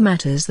 In other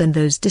matters than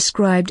those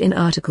described in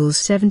Articles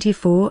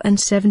 74 and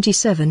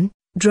 77,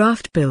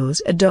 draft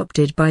bills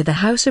adopted by the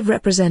House of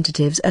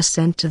Representatives are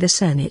sent to the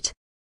Senate.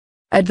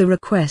 At the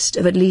request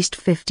of at least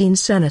 15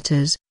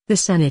 senators, the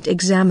Senate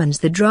examines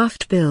the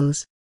draft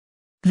bills.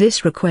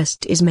 This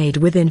request is made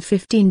within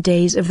 15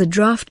 days of the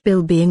draft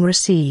bill being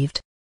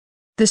received.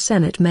 The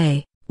Senate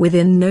may,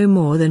 within no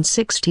more than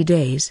 60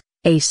 days,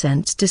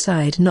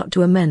 decide not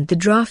to amend the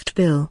draft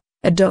bill,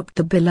 adopt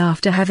the bill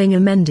after having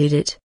amended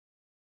it.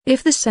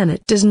 If the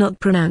Senate does not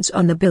pronounce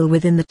on the bill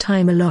within the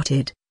time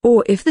allotted,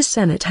 or if the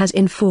Senate has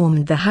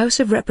informed the House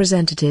of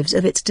Representatives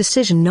of its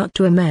decision not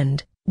to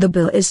amend, the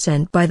bill is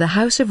sent by the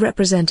House of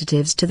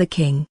Representatives to the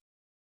King.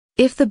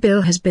 If the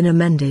bill has been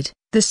amended,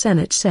 the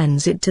Senate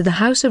sends it to the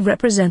House of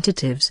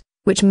Representatives,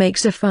 which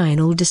makes a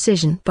final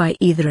decision by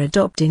either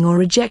adopting or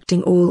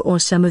rejecting all or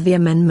some of the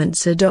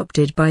amendments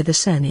adopted by the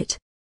Senate.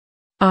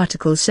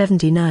 Article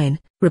 79,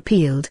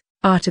 repealed.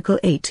 Article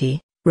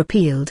 80,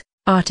 repealed.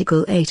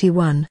 Article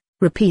 81,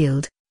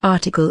 repealed.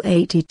 Article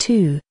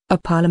 82, a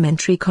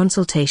parliamentary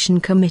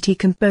consultation committee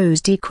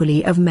composed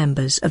equally of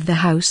members of the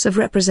House of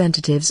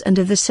Representatives and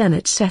of the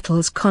Senate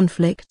settles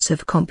conflicts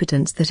of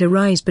competence that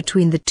arise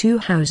between the two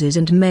houses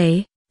and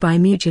may, by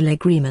mutual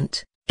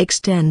agreement,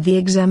 extend the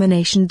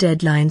examination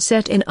deadline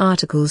set in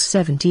Articles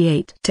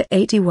 78 to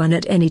 81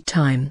 at any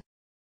time.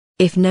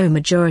 If no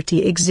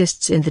majority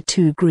exists in the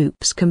two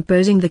groups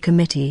composing the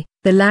committee,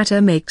 the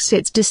latter makes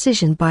its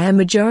decision by a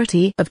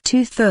majority of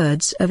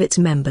 2/3 of its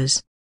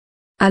members.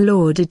 A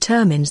law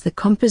determines the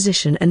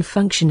composition and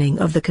functioning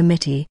of the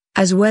committee,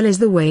 as well as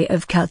the way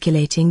of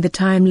calculating the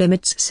time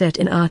limits set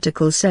in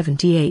Article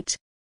 78.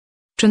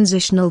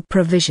 Transitional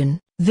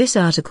provision. This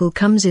article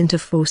comes into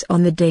force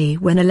on the day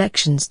when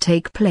elections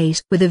take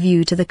place with a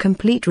view to the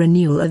complete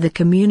renewal of the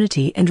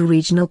community and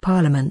regional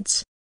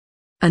parliaments.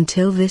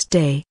 Until this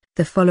day,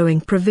 the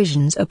following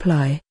provisions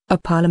apply. A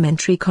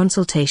parliamentary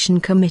consultation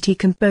committee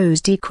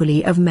composed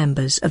equally of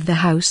members of the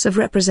House of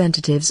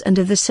Representatives and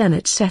of the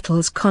Senate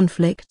settles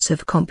conflicts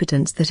of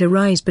competence that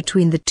arise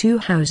between the two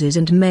houses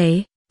and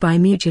may, by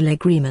mutual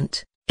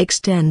agreement,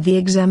 extend the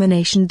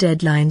examination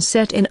deadline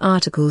set in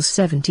Articles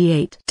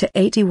 78 to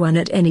 81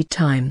 at any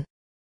time.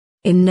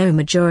 In no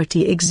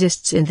majority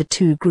exists in the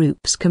two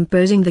groups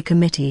composing the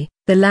committee,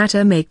 the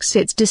latter makes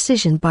its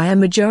decision by a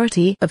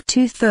majority of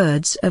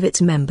 2/3 of its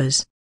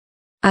members.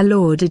 A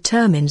law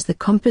determines the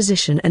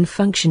composition and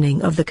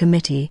functioning of the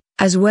committee,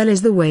 as well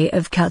as the way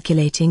of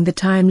calculating the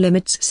time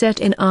limits set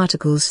in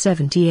Articles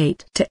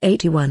 78 to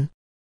 81.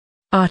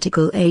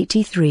 Article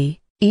 83.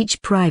 Each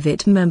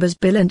private member's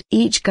bill and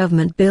each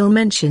government bill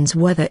mentions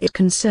whether it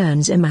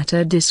concerns a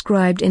matter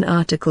described in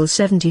Article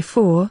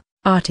 74,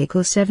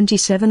 Article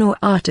 77 or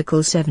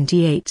Article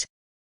 78.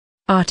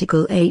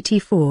 Article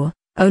 84.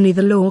 Only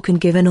the law can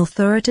give an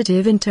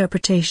authoritative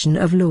interpretation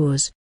of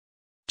laws.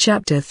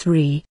 Chapter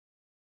 3.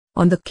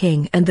 On the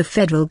King and the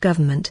Federal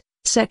Government,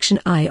 Section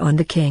I. On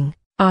the King,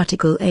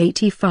 Article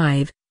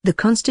 85, the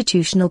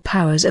constitutional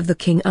powers of the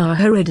King are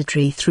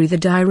hereditary through the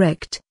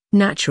direct,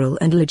 natural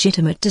and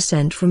legitimate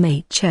descent from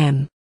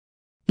H.M.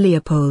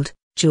 Leopold,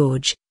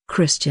 George,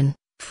 Christian,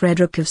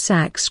 Frederick of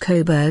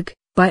Saxe-Coburg,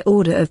 by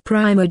order of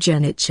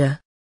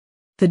primogeniture.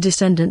 The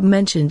descendant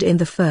mentioned in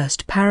the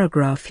first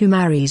paragraph who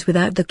marries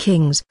without the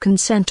King's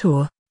consent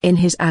or, in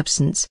his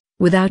absence,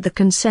 without the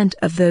consent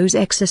of those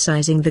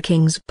exercising the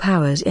King's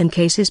powers in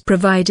cases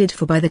provided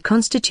for by the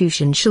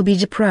Constitution shall be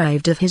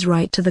deprived of his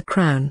right to the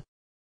crown.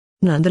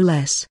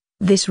 Nonetheless,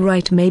 this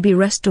right may be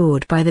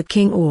restored by the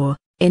King or,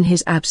 in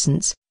his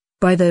absence,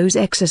 by those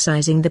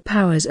exercising the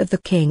powers of the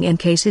King in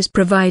cases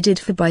provided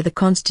for by the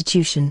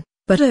Constitution,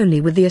 but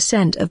only with the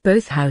assent of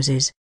both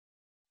houses.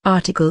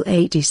 Article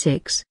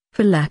 86,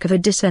 for lack of a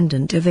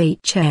descendant of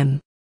H.M.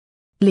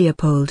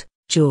 Leopold,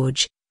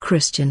 George,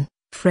 Christian,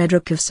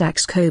 Frederick of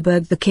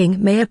Saxe-Coburg, the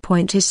King may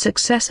appoint his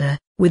successor,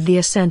 with the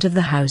assent of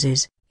the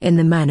Houses, in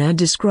the manner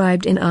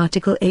described in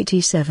Article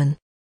 87.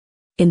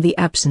 In the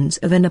absence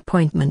of an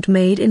appointment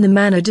made in the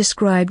manner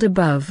described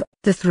above,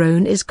 the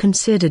throne is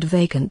considered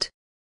vacant.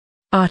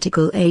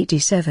 Article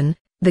 87.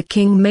 The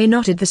King may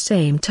not at the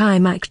same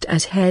time act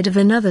as head of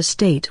another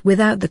state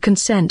without the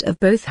consent of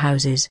both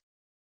Houses.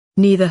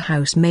 Neither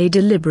House may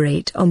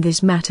deliberate on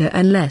this matter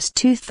unless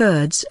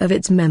 2/3 of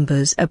its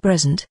members are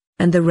present,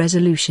 and the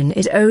resolution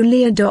is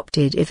only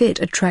adopted if it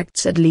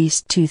attracts at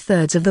least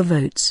 2/3 of the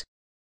votes.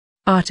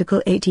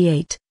 Article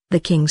 88. The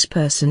King's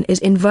person is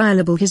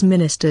inviolable, his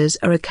ministers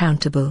are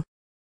accountable.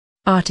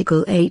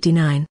 Article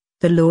 89.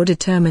 The law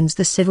determines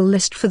the civil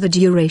list for the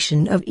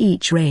duration of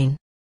each reign.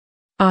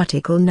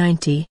 Article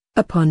 90.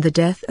 Upon the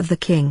death of the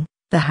King,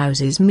 the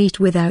Houses meet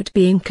without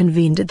being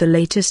convened at the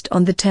latest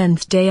on the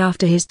 10th day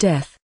after his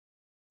death.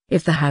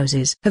 If the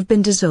Houses have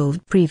been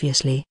dissolved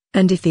previously,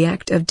 and if the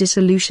Act of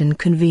Dissolution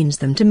convenes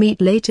them to meet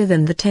later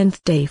than the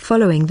 10th day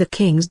following the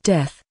King's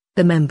death,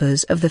 the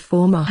members of the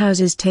former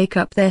Houses take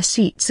up their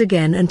seats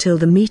again until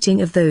the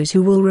meeting of those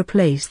who will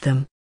replace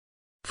them.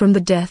 From the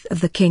death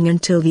of the King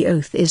until the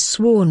oath is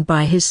sworn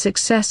by his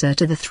successor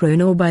to the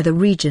throne or by the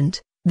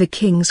Regent, the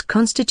King's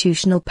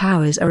constitutional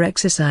powers are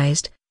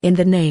exercised, in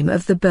the name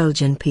of the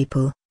Belgian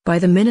people, by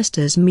the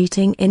ministers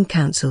meeting in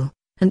council,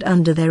 and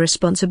under their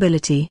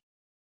responsibility.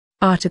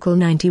 Article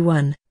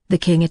 91. The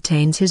King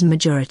attains his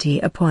majority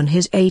upon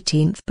his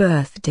 18th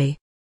birthday.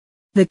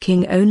 The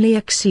King only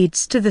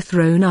accedes to the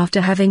throne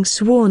after having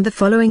sworn the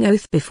following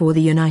oath before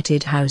the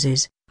United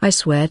Houses: I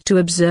swear to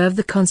observe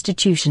the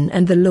Constitution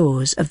and the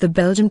laws of the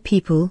Belgian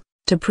people,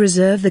 to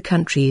preserve the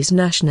country's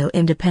national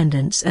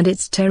independence and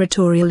its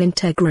territorial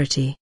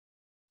integrity.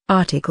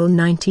 Article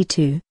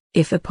 92.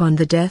 If upon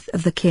the death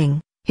of the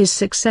King, his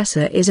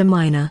successor is a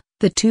minor,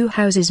 the two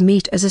houses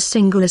meet as a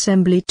single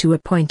assembly to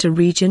appoint a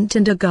regent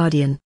and a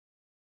guardian.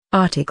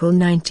 Article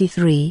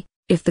 93.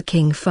 If the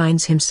King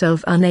finds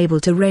himself unable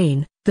to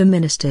reign, the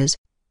ministers,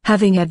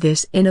 having had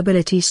this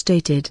inability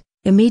stated,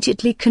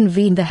 immediately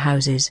convene the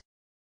houses.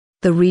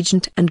 The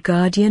regent and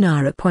guardian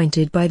are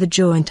appointed by the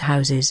joint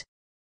houses.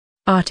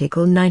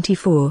 Article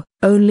 94.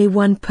 Only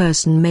one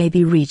person may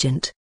be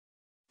regent.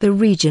 The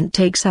regent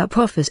takes up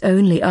office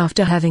only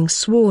after having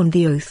sworn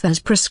the oath as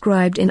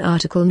prescribed in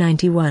Article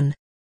 91.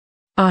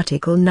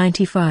 Article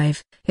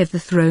 95. If the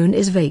throne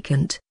is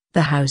vacant,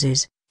 the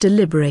houses,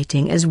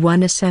 deliberating as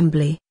one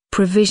assembly,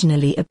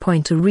 provisionally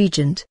appoint a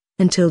regent,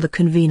 until the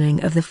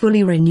convening of the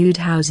fully renewed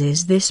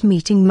houses. This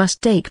meeting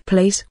must take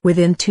place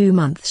within 2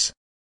 months.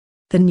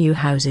 The new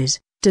houses,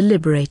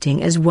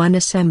 deliberating as one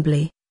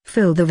assembly,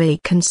 fill the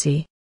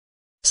vacancy.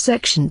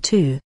 Section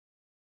 2.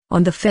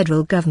 On the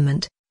federal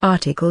government,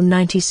 Article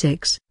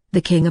 96,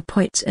 the King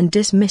appoints and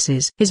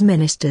dismisses his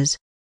ministers.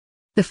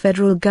 The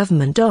federal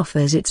government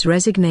offers its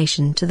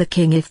resignation to the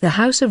King if the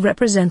House of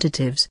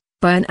Representatives,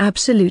 by an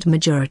absolute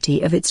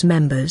majority of its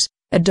members,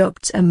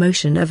 adopts a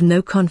motion of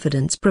no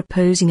confidence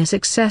proposing a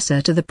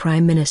successor to the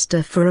Prime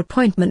Minister for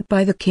appointment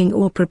by the King,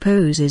 or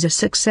proposes a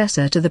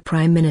successor to the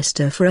Prime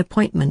Minister for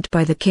appointment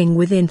by the King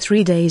within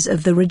 3 days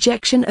of the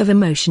rejection of a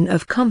motion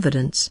of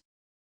confidence.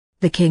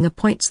 The King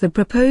appoints the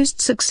proposed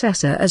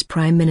successor as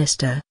Prime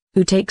Minister,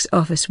 who takes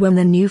office when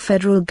the new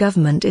federal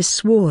government is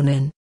sworn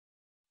in.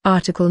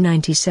 Article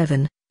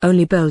 97.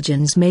 Only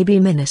Belgians may be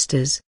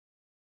ministers.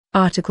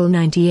 Article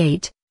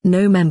 98.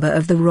 No member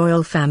of the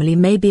royal family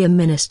may be a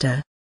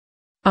minister.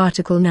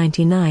 Article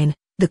 99.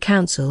 The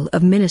Council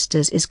of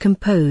Ministers is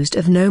composed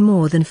of no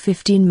more than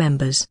 15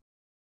 members.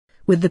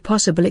 With the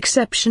possible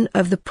exception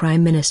of the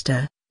Prime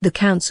Minister, the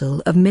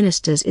Council of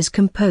Ministers is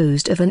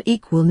composed of an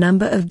equal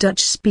number of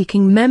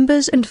Dutch-speaking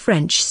members and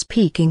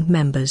French-speaking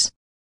members.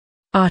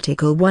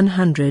 Article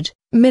 100.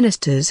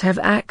 Ministers have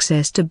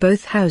access to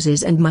both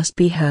houses and must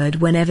be heard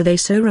whenever they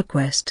so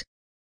request.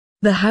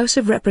 The House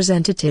of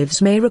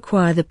Representatives may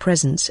require the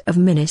presence of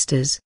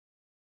ministers.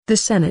 The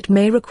Senate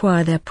may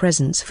require their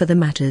presence for the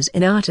matters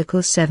in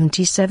Article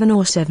 77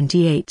 or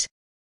 78.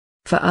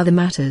 For other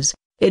matters,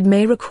 it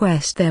may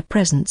request their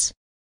presence.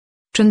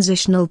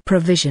 Transitional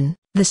provision.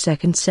 The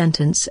second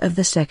sentence of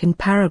the second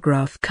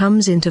paragraph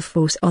comes into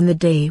force on the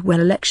day when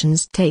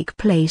elections take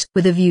place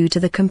with a view to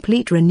the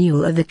complete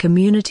renewal of the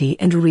community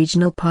and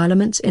regional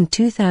parliaments in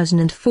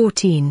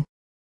 2014.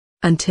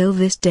 Until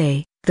this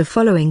day, the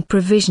following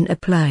provision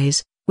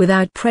applies,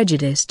 without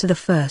prejudice to the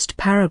first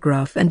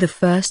paragraph and the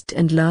first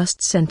and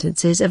last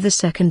sentences of the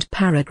second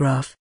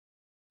paragraph.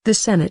 The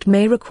Senate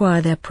may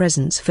require their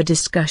presence for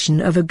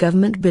discussion of a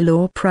government bill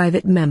or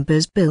private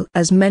member's bill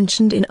as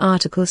mentioned in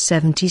Article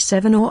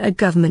 77 or a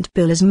government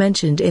bill as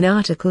mentioned in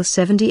Article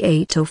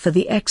 78, or for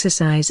the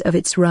exercise of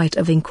its right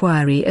of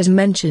inquiry as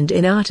mentioned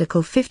in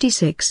Article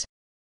 56.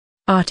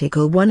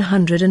 Article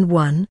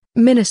 101.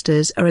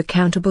 Ministers are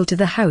accountable to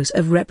the House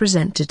of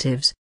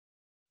Representatives.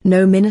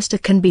 No minister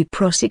can be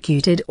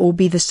prosecuted or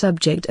be the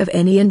subject of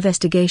any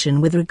investigation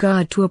with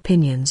regard to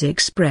opinions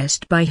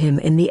expressed by him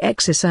in the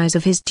exercise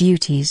of his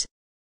duties.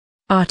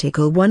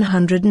 Article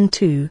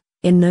 102.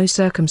 In no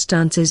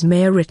circumstances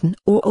may a written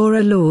or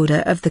oral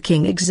order of the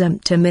King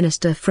exempt a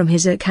minister from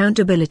his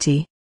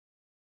accountability.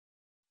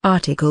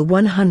 Article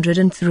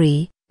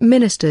 103.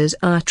 Ministers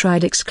are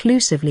tried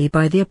exclusively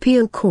by the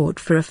appeal court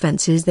for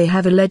offences they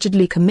have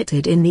allegedly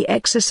committed in the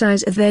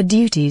exercise of their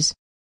duties.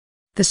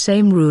 The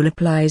same rule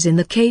applies in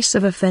the case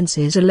of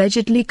offences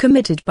allegedly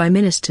committed by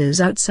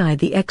ministers outside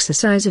the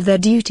exercise of their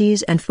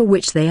duties and for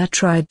which they are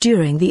tried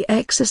during the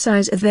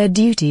exercise of their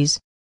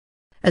duties.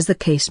 As the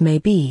case may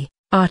be,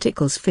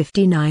 Articles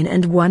 59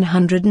 and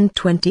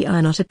 120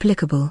 are not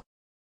applicable.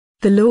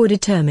 The law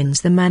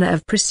determines the manner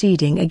of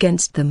proceeding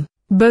against them,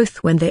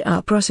 both when they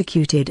are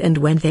prosecuted and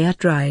when they are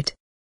tried.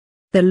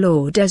 The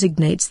law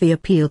designates the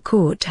appeal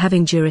court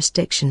having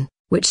jurisdiction,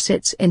 which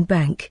sits in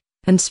Bank,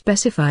 and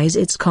specifies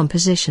its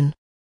composition.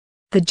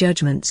 The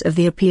judgments of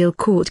the appeal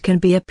court can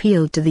be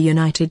appealed to the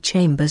United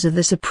Chambers of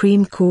the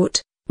Supreme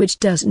Court, which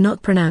does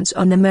not pronounce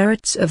on the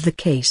merits of the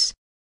case.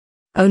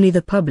 Only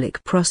the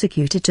public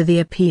prosecutor to the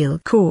appeal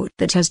court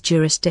that has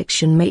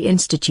jurisdiction may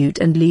institute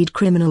and lead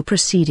criminal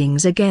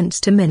proceedings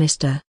against a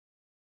minister.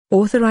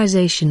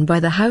 Authorization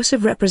by the House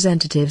of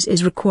Representatives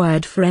is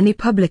required for any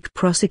public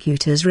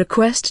prosecutor's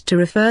request to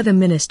refer the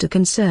minister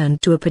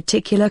concerned to a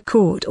particular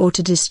court or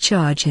to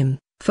discharge him,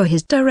 for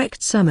his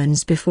direct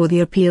summons before the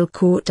appeal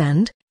court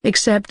and,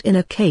 except in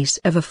a case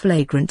of a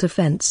flagrant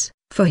offense,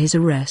 for his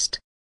arrest.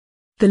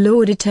 The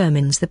law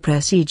determines the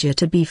procedure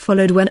to be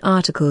followed when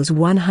Articles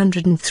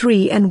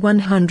 103 and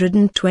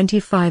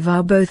 125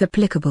 are both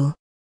applicable.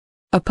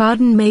 A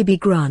pardon may be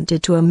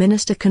granted to a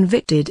minister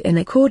convicted in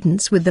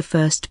accordance with the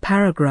first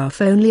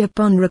paragraph only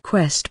upon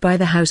request by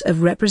the House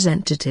of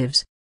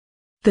Representatives.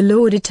 The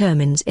law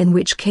determines in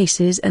which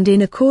cases and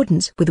in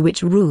accordance with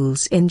which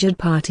rules injured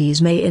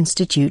parties may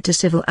institute a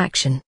civil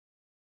action.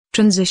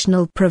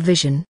 Transitional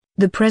provision.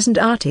 The present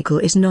article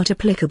is not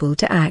applicable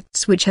to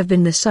acts which have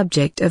been the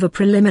subject of a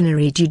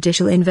preliminary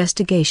judicial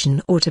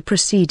investigation or to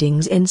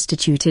proceedings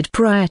instituted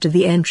prior to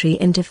the entry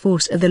into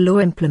force of the law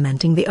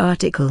implementing the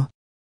article.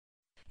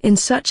 In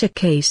such a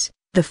case,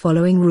 the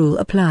following rule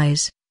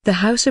applies: the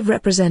House of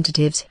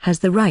Representatives has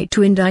the right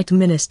to indict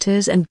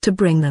ministers and to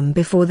bring them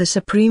before the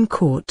Supreme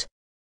Court.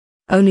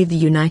 Only the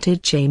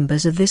United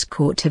Chambers of this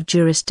court have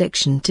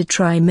jurisdiction to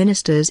try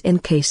ministers in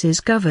cases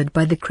covered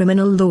by the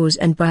criminal laws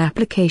and by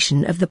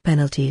application of the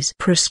penalties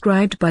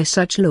prescribed by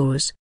such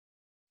laws.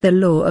 The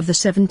law of the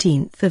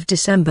 17th of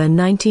December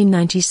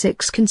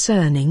 1996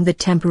 concerning the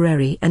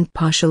temporary and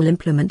partial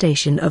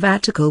implementation of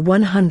Article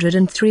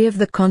 103 of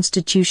the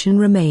Constitution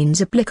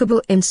remains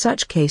applicable in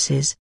such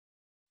cases.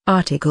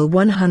 Article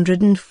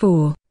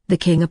 104. The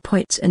King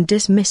appoints and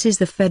dismisses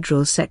the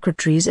Federal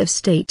Secretaries of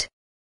State.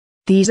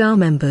 These are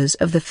members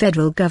of the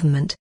federal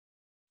government.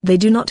 They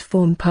do not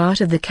form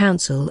part of the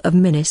Council of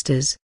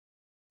Ministers.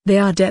 They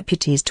are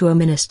deputies to a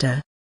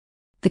minister.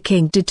 The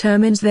King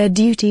determines their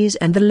duties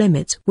and the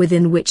limits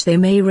within which they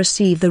may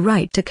receive the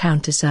right to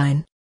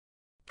countersign.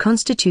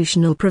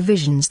 Constitutional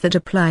provisions that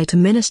apply to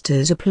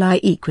ministers apply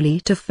equally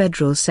to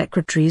federal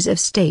secretaries of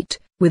state,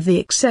 with the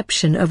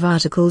exception of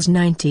Articles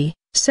 90,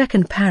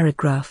 second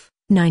paragraph,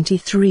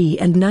 93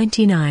 and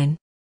 99.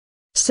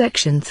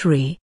 Section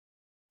 3.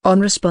 On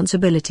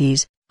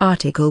responsibilities,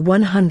 Article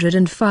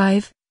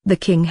 105, the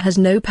King has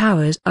no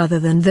powers other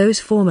than those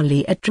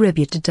formally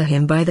attributed to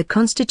him by the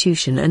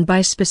Constitution and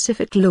by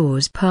specific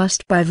laws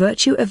passed by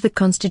virtue of the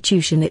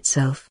Constitution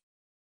itself.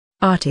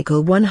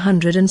 Article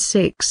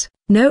 106,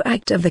 no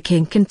act of the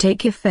King can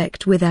take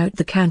effect without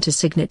the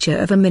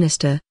countersignature of a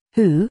minister,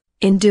 who,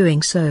 in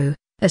doing so,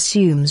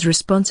 assumes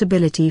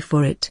responsibility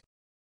for it.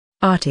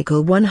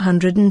 Article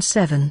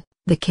 107,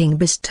 the King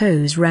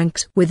bestows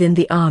ranks within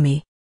the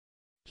army.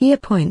 He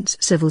appoints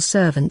civil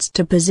servants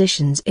to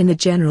positions in the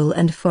general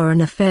and foreign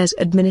affairs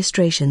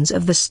administrations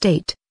of the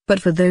state, but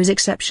for those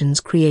exceptions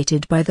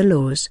created by the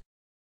laws.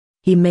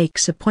 He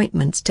makes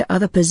appointments to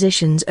other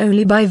positions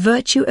only by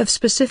virtue of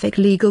specific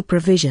legal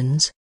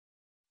provisions.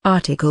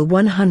 Article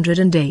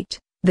 108,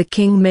 the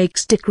King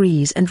makes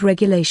decrees and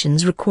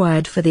regulations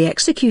required for the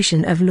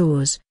execution of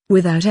laws,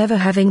 without ever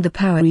having the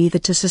power either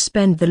to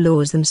suspend the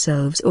laws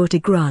themselves or to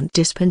grant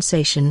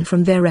dispensation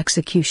from their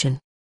execution.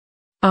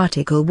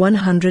 Article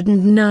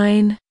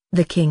 109,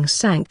 the King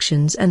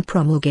sanctions and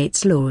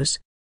promulgates laws.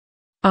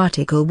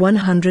 Article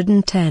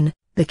 110,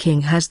 the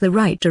King has the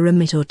right to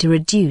remit or to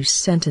reduce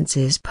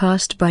sentences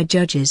passed by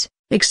judges,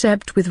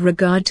 except with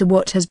regard to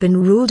what has been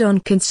ruled on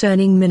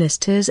concerning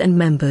ministers and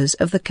members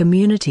of the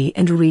community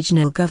and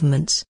regional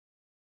governments.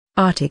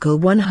 Article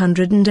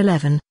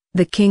 111,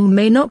 the King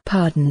may not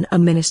pardon a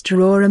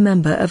minister or a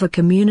member of a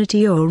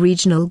community or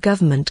regional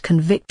government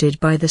convicted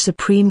by the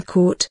Supreme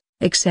Court,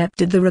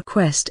 except at the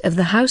request of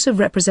the House of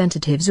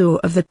Representatives or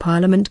of the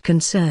Parliament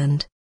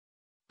concerned.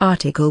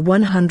 Article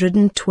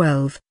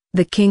 112,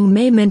 the King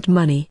may mint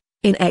money,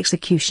 in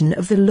execution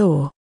of the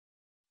law.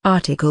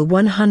 Article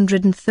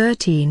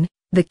 113,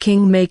 the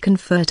King may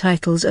confer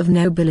titles of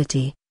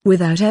nobility,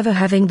 without ever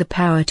having the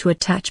power to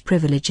attach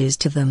privileges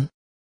to them.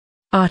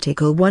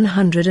 Article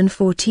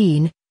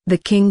 114, the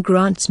King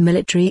grants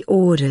military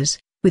orders,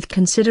 with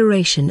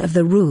consideration of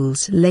the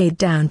rules laid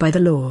down by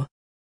the law.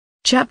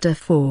 Chapter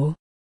 4.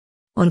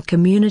 On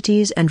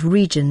communities and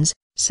regions,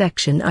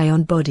 Section I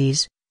on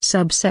bodies,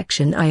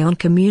 Subsection I on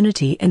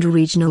community and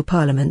regional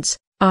parliaments,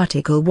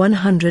 Article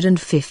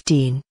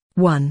 115,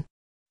 1.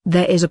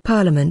 There is a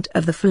Parliament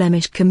of the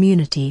Flemish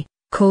Community,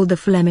 called the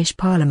Flemish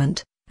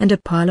Parliament, and a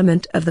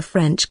Parliament of the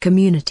French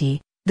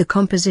Community, the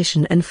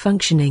composition and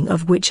functioning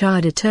of which are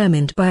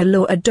determined by a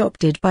law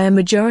adopted by a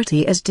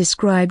majority as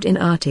described in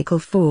Article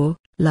 4,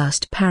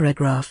 last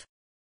paragraph.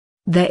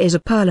 There is a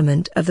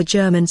Parliament of the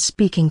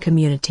German-speaking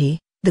community,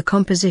 the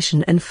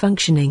composition and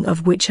functioning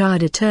of which are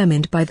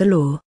determined by the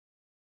law.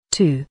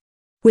 2.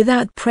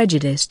 Without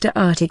prejudice to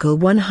Article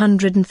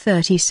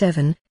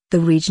 137, the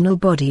regional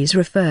bodies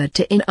referred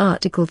to in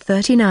Article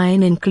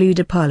 39 include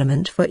a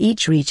parliament for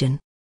each region.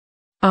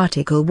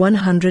 Article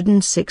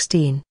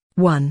 116,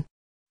 1.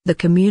 The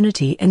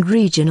community and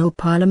regional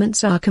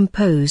parliaments are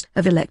composed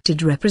of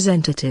elected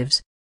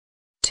representatives.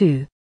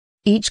 2.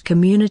 Each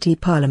community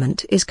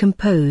parliament is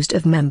composed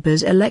of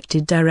members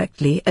elected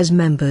directly as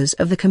members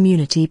of the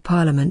community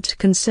parliament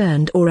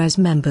concerned or as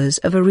members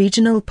of a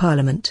regional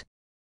parliament.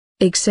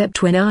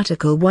 Except when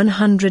Article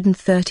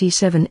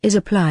 137 is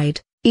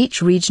applied,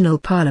 Each regional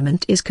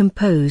parliament is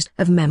composed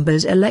of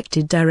members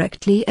elected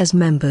directly as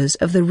members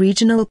of the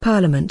regional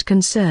parliament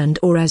concerned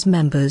or as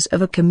members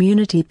of a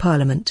community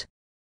parliament.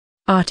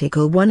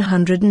 Article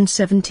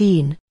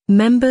 117.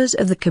 Members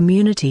of the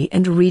community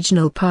and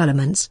regional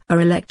parliaments are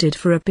elected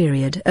for a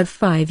period of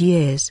 5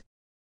 years.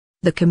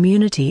 The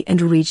community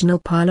and regional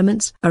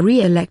parliaments are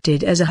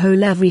re-elected as a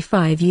whole every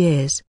 5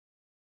 years.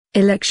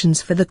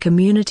 Elections for the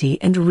community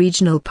and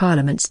regional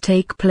parliaments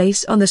take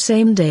place on the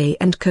same day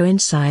and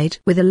coincide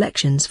with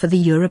elections for the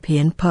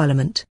European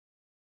Parliament.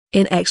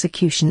 In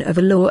execution of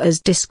a law as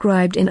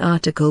described in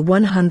Article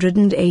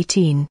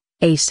 118,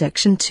 A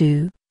Section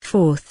 2,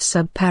 4th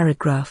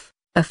subparagraph,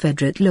 a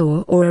federate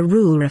law or a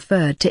rule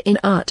referred to in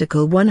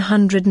Article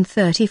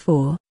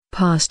 134,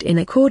 passed in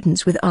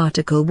accordance with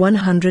Article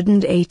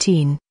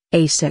 118,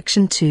 A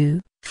Section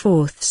 2,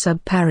 4th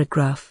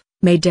subparagraph,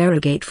 may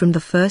derogate from the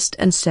first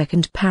and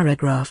second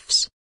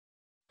paragraphs.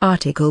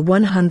 Article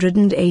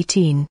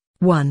 118,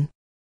 1.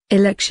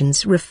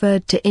 Elections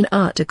referred to in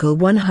Article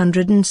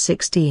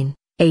 116,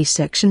 A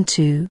Section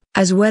 2,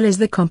 as well as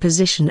the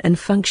composition and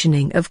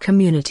functioning of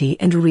community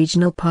and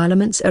regional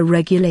parliaments are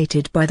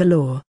regulated by the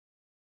law.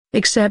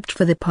 Except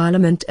for the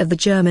Parliament of the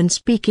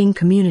German-speaking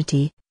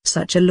community,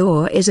 such a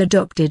law is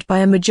adopted by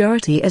a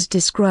majority as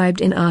described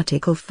in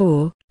Article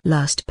 4,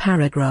 last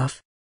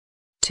paragraph.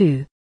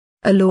 2.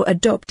 A law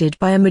adopted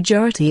by a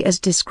majority as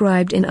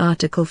described in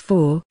Article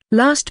 4,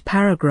 last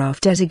paragraph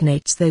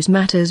designates those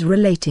matters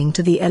relating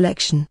to the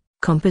election,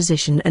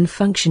 composition and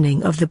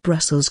functioning of the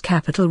Brussels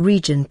Capital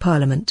Region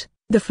Parliament,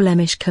 the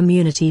Flemish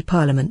Community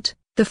Parliament,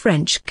 the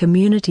French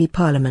Community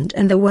Parliament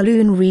and the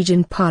Walloon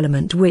Region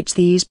Parliament, which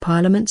these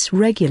parliaments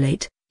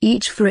regulate,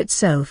 each for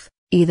itself,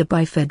 either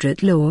by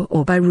federate law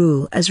or by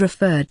rule as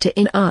referred to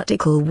in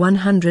Article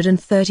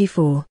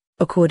 134,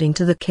 according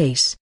to the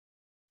case.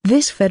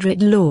 This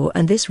federate law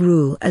and this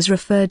rule as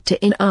referred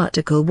to in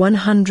Article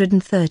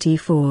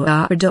 134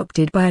 are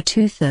adopted by a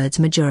two-thirds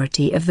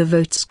majority of the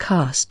votes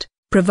cast,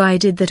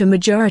 provided that a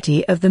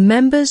majority of the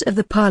members of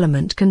the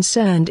parliament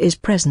concerned is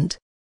present.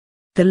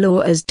 The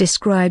law as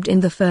described in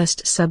the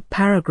first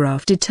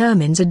subparagraph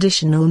determines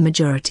additional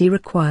majority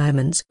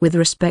requirements with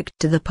respect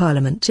to the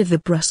Parliament of the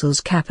Brussels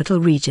Capital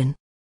Region.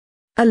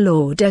 A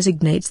law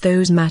designates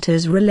those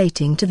matters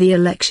relating to the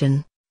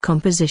election,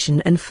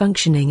 composition and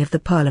functioning of the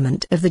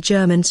Parliament of the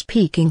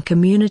German-speaking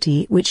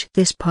community which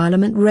this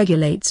Parliament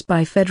regulates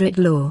by federate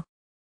law.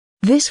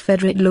 This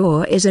federate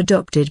law is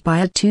adopted by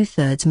a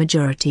two-thirds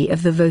majority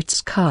of the votes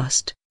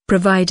cast,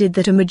 provided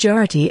that a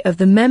majority of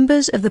the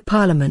members of the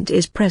Parliament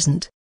is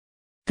present.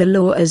 The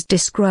law as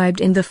described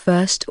in the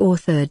first or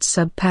third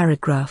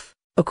subparagraph,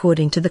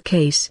 according to the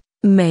case,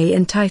 may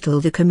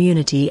entitle the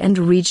community and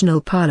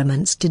regional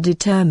parliaments to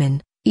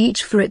determine,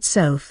 each for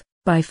itself,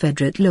 by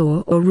federate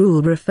law or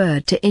rule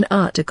referred to in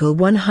Article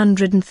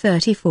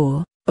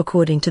 134,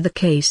 according to the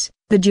case,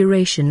 the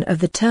duration of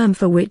the term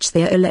for which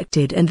they are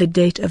elected and the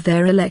date of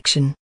their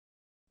election.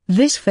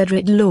 This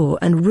federate law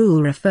and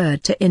rule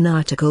referred to in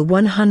Article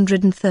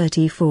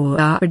 134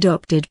 are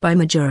adopted by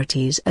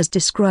majorities as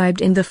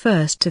described in the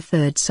first to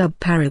third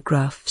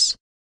subparagraphs.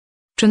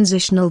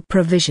 Transitional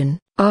provision.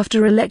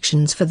 After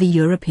elections for the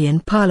European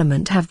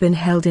Parliament have been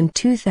held in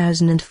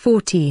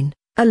 2014,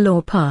 a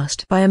law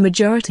passed by a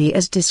majority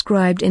as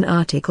described in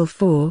Article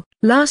 4,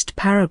 last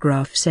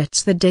paragraph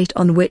sets the date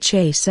on which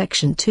a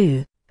Section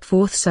 2,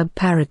 4th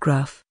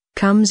subparagraph,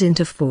 comes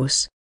into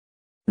force.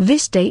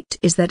 This date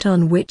is that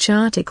on which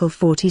Article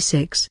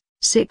 46,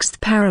 6th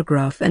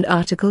paragraph and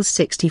Article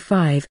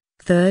 65,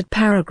 3rd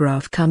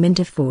paragraph come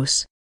into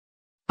force.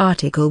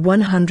 Article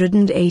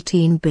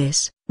 118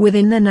 bis.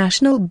 Within the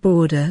national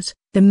borders,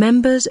 the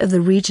members of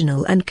the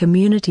regional and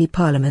community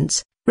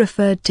parliaments,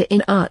 referred to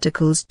in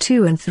Articles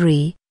 2 and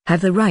 3,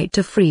 have the right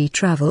to free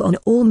travel on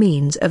all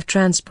means of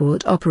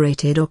transport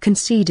operated or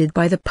conceded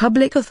by the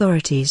public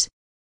authorities.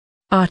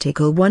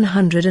 Article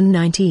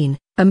 119.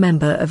 A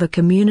member of a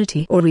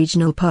community or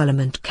regional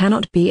parliament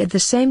cannot be at the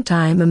same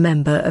time a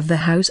member of the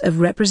House of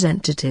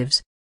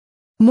Representatives.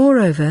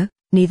 Moreover,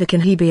 neither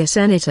can he be a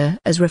senator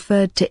as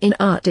referred to in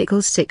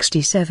Article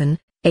 67,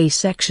 A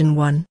Section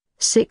 1,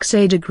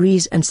 6a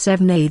degrees and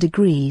 7a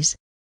degrees.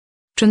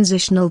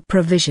 Transitional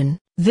provision.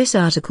 This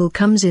article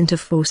comes into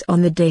force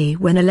on the day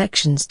when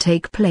elections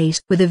take place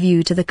with a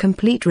view to the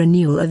complete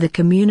renewal of the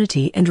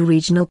community and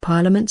regional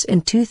parliaments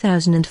in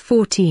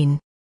 2014.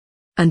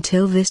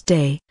 Until this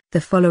day, the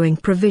following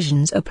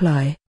provisions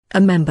apply. A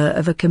member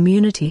of a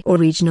community or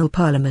regional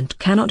parliament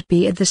cannot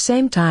be at the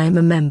same time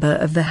a member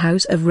of the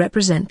House of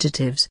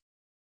Representatives.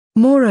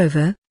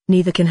 Moreover,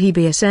 neither can he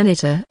be a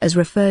senator as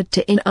referred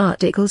to in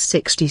Article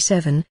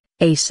 67,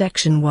 A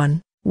Section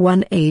 1,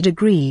 1a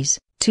degrees,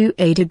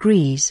 2a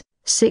degrees,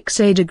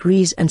 6a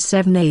degrees and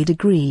 7a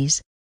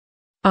degrees.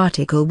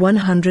 Article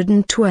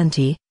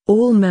 120.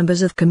 All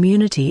members of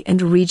community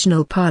and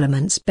regional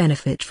parliaments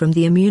benefit from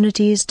the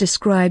immunities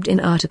described in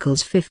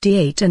Articles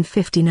 58 and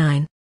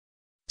 59.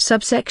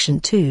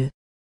 Subsection 2.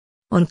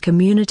 On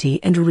community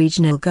and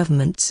regional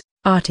governments,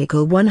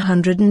 Article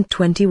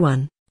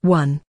 121,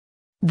 1.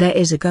 There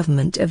is a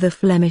government of the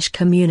Flemish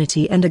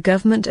community and a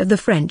government of the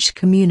French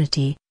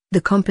community,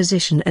 the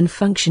composition and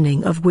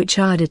functioning of which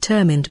are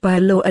determined by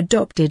a law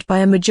adopted by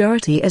a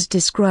majority as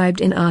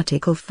described in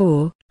Article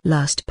 4,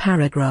 last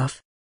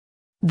paragraph.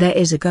 There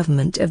is a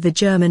government of the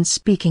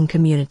German-speaking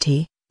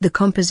community, the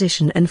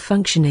composition and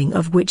functioning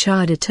of which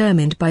are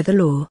determined by the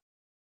law.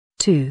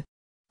 2.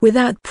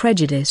 Without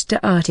prejudice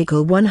to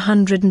Article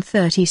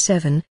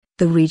 137,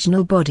 the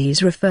regional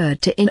bodies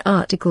referred to in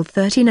Article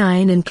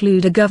 39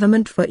 include a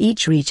government for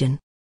each region.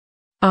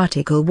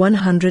 Article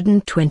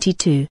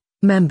 122,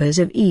 members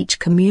of each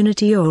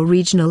community or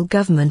regional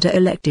government are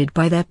elected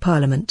by their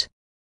parliament.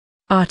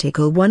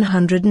 Article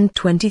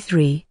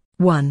 123,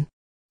 1.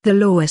 The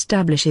law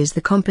establishes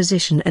the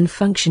composition and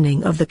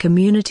functioning of the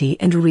community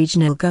and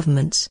regional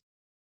governments.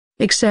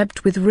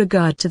 Except with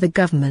regard to the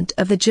government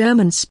of the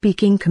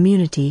German-speaking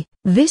community,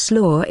 this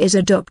law is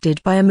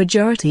adopted by a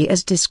majority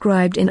as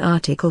described in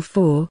Article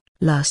 4,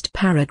 last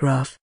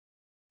paragraph.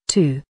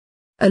 2.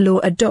 A law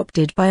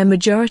adopted by a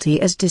majority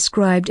as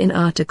described in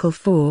Article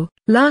 4,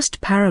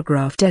 last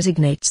paragraph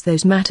designates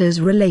those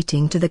matters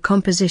relating to the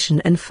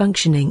composition and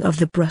functioning of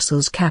the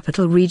Brussels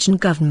Capital Region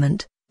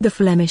Government, the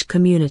Flemish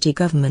Community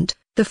Government,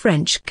 the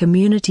French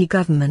Community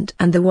Government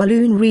and the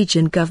Walloon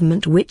Region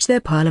Government which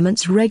their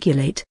parliaments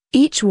regulate,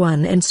 each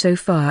one in so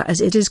far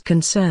as it is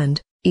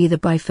concerned, either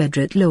by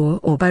federal law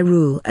or by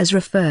rule as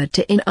referred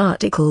to in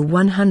Article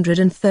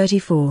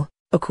 134,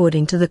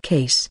 according to the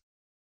case.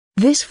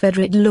 This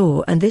federal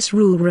law and this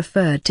rule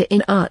referred to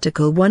in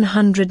Article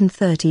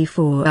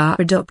 134 are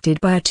adopted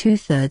by a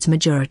two-thirds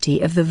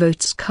majority of the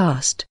votes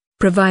cast,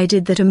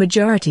 provided that a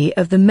majority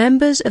of the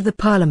members of the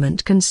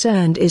parliament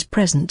concerned is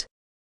present.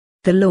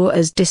 The law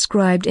as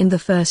described in the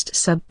first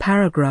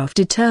sub-paragraph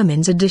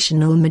determines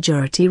additional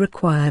majority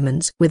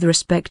requirements with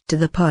respect to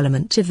the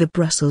Parliament of the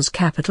Brussels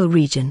Capital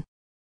Region.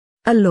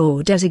 A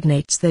law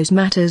designates those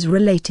matters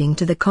relating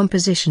to the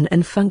composition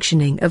and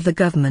functioning of the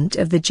government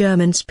of the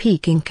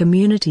German-speaking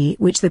community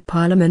which the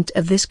Parliament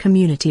of this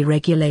community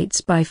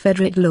regulates by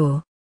federal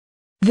law.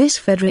 This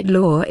federal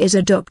law is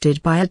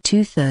adopted by a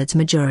two-thirds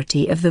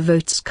majority of the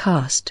votes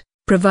cast,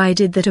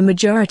 provided that a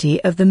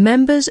majority of the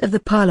members of the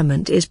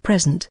Parliament is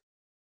present.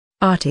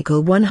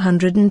 Article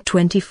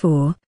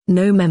 124,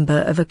 no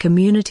member of a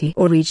community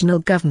or regional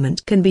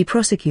government can be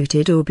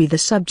prosecuted or be the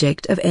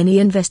subject of any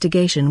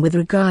investigation with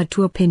regard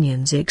to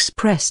opinions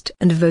expressed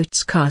and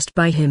votes cast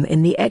by him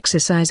in the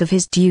exercise of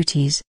his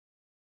duties.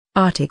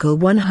 Article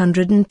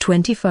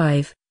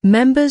 125,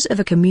 members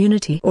of a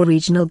community or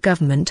regional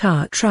government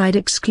are tried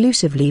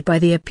exclusively by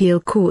the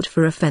appeal court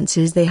for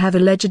offences they have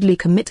allegedly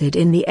committed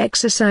in the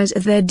exercise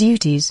of their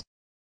duties.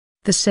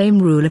 The same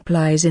rule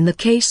applies in the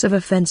case of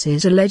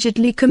offences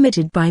allegedly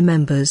committed by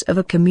members of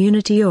a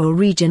community or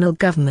regional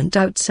government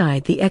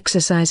outside the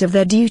exercise of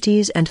their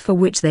duties and for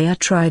which they are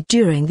tried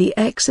during the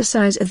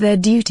exercise of their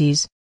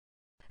duties.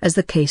 As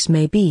the case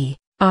may be,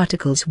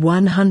 Articles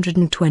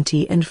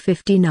 120 and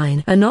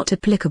 59 are not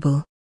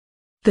applicable.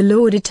 The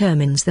law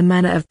determines the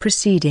manner of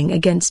proceeding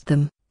against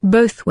them,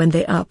 both when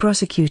they are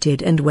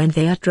prosecuted and when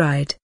they are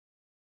tried.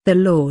 The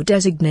law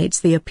designates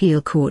the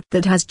appeal court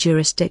that has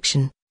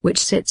jurisdiction, which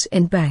sits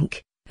in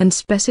bank, and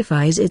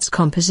specifies its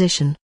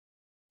composition.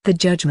 The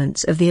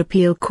judgments of the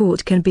appeal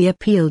court can be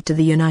appealed to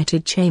the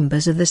United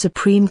Chambers of the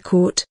Supreme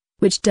Court,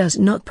 which does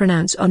not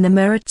pronounce on the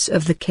merits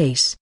of the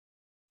case.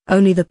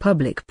 Only the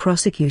public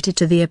prosecutor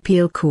to the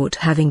appeal court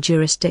having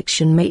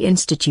jurisdiction may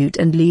institute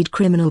and lead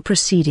criminal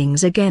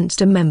proceedings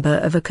against a member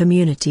of a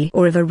community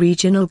or of a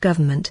regional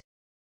government.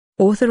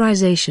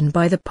 Authorization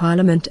by the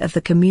Parliament of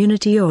the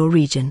community or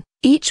region,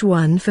 each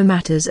one for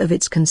matters of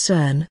its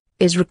concern,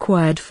 is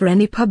required for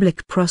any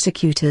public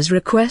prosecutor's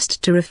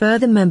request to refer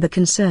the member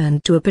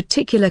concerned to a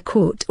particular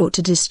court or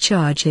to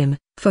discharge him,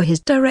 for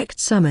his direct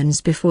summons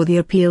before the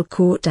appeal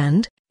court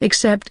and,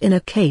 except in a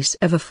case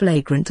of a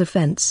flagrant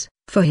offence,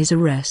 for his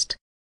arrest.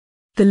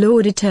 The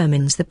law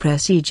determines the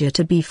procedure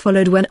to be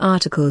followed when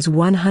Articles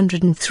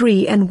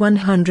 103 and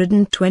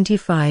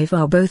 125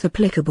 are both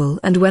applicable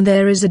and when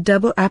there is a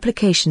double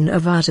application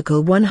of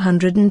Article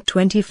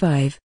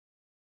 125.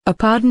 A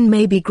pardon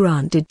may be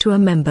granted to a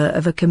member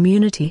of a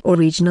community or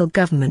regional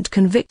government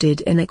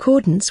convicted in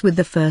accordance with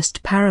the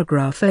first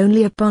paragraph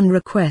only upon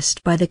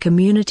request by the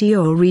community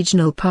or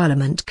regional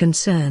parliament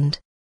concerned.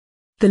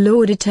 The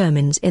law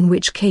determines in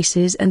which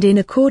cases and in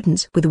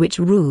accordance with which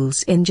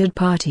rules injured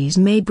parties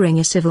may bring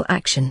a civil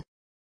action.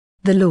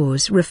 The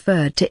laws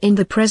referred to in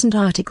the present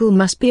article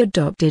must be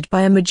adopted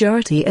by a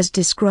majority as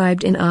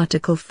described in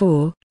Article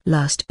 4,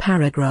 last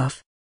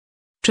paragraph.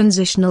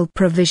 Transitional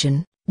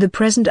provision. The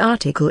present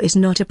article is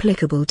not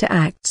applicable to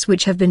acts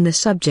which have been the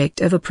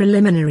subject of a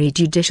preliminary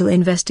judicial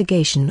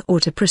investigation or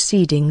to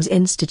proceedings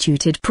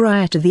instituted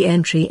prior to the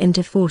entry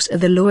into force of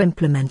the law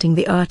implementing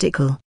the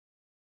article.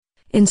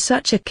 In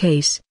such a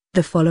case,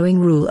 the following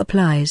rule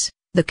applies: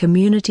 the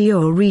community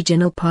or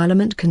regional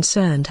parliament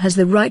concerned has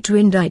the right to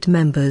indict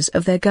members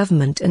of their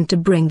government and to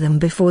bring them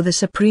before the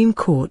Supreme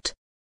Court.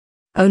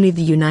 only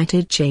the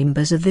united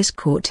chambers of this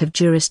court have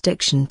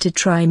jurisdiction to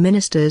try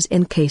ministers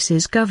in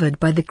cases covered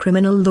by the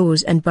criminal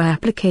laws and by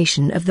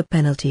application of the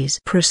penalties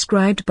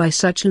prescribed by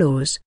such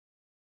laws.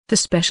 The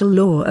special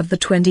law of the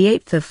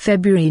 28th of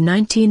February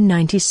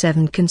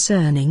 1997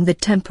 concerning the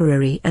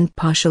temporary and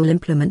partial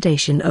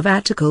implementation of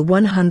Article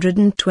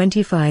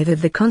 125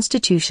 of the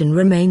Constitution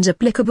remains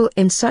applicable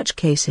in such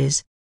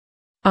cases.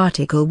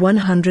 Article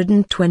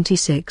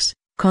 126.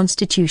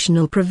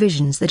 Constitutional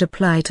provisions that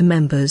apply to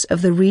members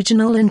of the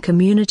regional and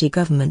community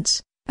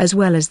governments, as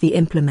well as the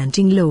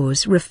implementing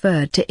laws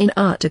referred to in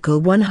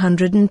Article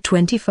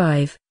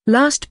 125,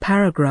 last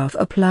paragraph,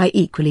 apply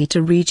equally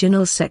to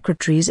regional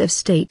secretaries of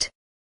state.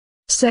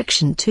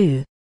 Section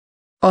 2.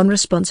 On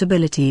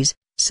responsibilities,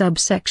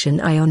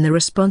 subsection I. On the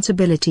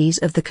responsibilities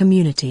of the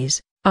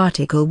communities,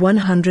 Article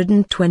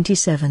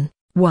 127,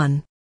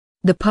 1.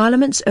 The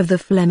parliaments of the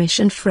Flemish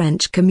and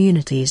French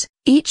communities,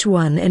 each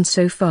one in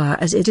so far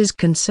as it is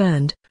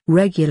concerned,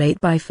 regulate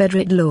by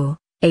federate law,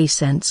 a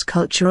sense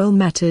cultural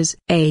matters,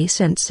 a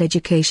sense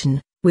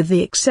education, with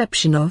the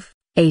exception of,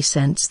 a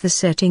sense the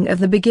setting of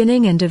the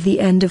beginning and of the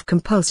end of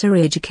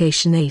compulsory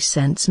education, a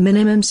sense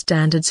minimum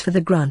standards for the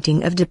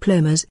granting of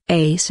diplomas,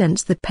 a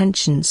sense the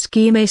pension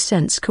scheme, a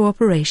sense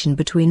cooperation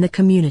between the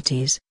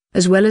communities,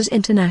 as well as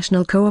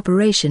international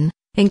cooperation,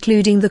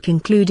 including the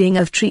concluding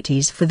of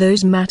treaties for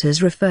those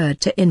matters referred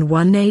to in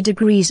 1a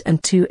degrees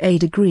and 2a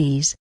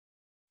degrees.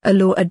 A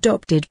law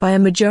adopted by a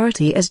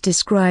majority as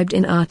described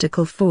in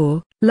Article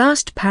 4,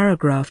 last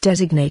paragraph,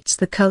 designates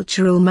the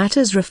cultural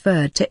matters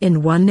referred to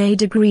in 1a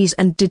degrees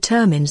and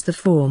determines the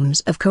forms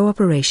of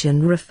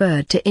cooperation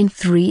referred to in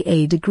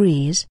 3a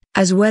degrees,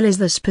 as well as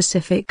the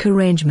specific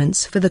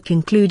arrangements for the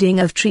concluding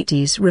of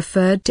treaties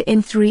referred to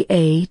in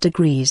 3a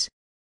degrees.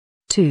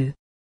 2.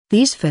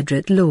 These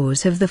federate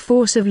laws have the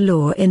force of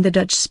law in the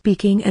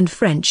Dutch-speaking and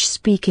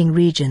French-speaking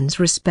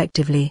regions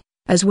respectively,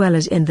 as well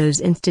as in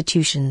those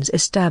institutions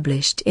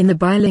established in the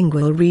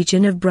bilingual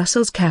region of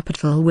Brussels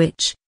capital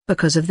which,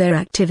 because of their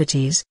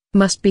activities,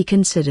 must be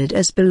considered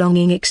as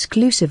belonging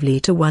exclusively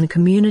to one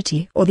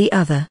community or the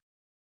other.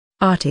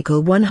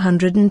 Article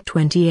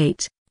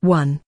 128,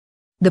 1.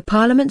 The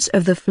parliaments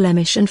of the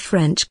Flemish and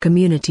French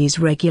communities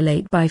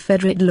regulate by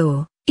federate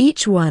law,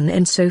 each one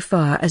in so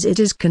far as it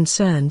is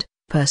concerned,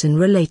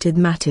 person-related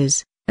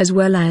matters, as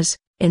well as,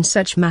 in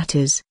such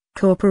matters,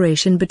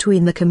 cooperation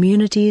between the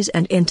communities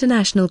and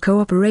international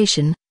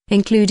cooperation,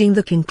 including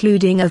the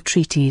concluding of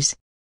treaties.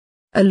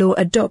 A law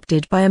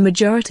adopted by a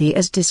majority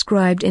as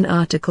described in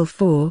Article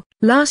 4,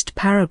 last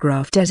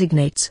paragraph,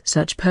 designates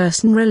such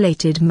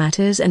person-related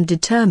matters and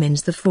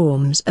determines the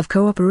forms of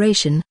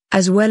cooperation,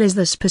 as well as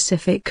the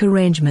specific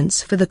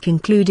arrangements for the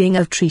concluding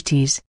of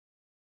treaties.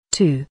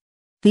 2.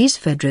 These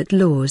federate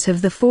laws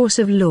have the force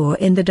of law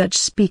in the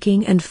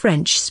Dutch-speaking and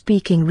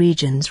French-speaking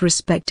regions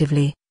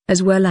respectively,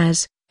 as well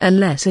as,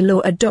 unless a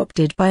law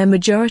adopted by a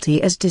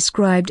majority as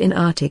described in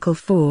Article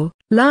 4,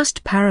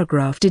 last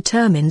paragraph,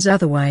 determines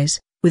otherwise,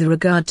 with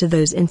regard to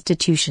those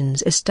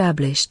institutions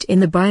established in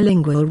the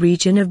bilingual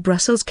region of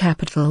Brussels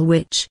capital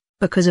which,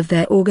 because of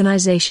their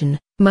organization,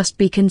 must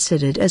be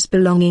considered as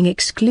belonging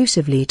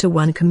exclusively to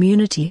one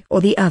community or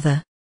the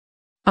other.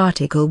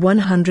 Article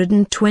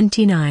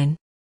 129.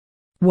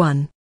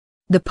 1.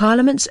 The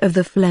parliaments of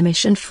the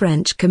Flemish and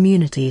French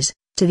communities,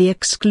 to the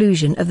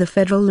exclusion of the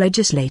federal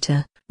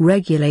legislature,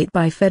 regulate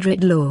by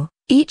federate law,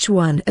 each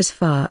one as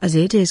far as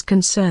it is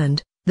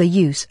concerned, the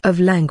use of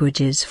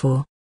languages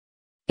for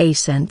a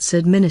sense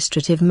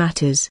administrative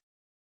matters,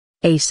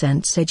 a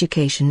sense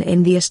education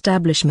in the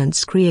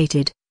establishments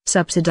created,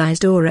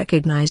 subsidized or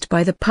recognized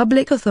by the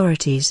public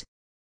authorities,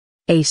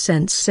 a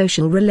sense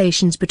social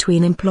relations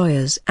between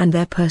employers and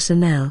their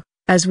personnel,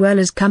 as well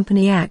as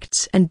company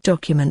acts and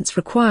documents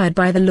required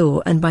by the law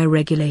and by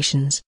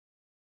regulations.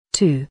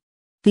 2.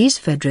 These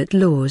federate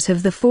laws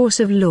have the force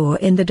of law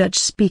in the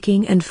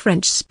Dutch-speaking and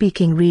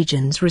French-speaking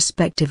regions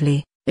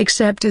respectively,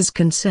 except as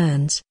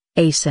concerns,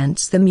 a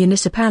sense the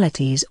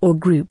municipalities or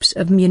groups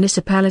of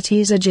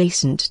municipalities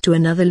adjacent to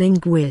another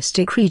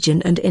linguistic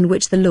region and in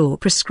which the law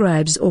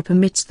prescribes or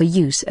permits the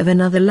use of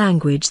another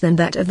language than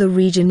that of the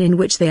region in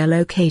which they are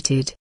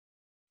located.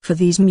 For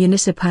these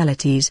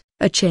municipalities,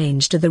 a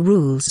change to the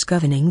rules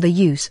governing the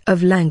use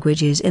of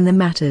languages in the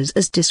matters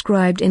as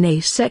described in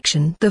a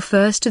section the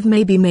first of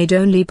may be made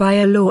only by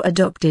a law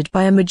adopted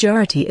by a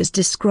majority as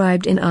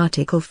described in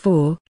Article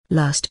 4,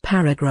 last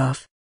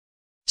paragraph.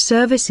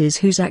 Services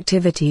whose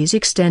activities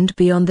extend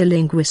beyond the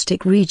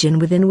linguistic region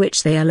within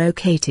which they are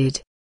located.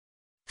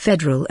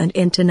 Federal and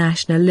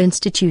international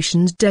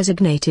institutions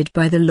designated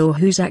by the law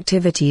whose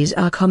activities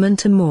are common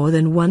to more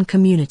than one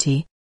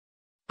community.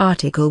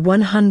 Article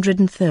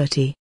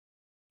 130.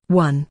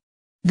 1.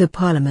 The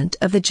Parliament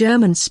of the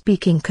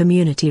German-speaking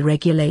community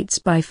regulates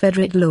by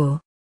federate law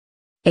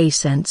a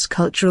sense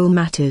cultural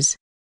matters,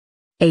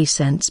 a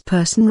sense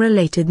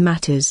person-related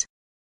matters,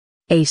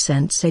 a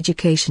sense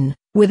education,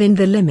 within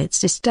the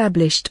limits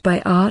established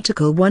by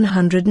Article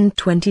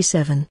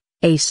 127,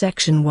 a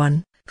Section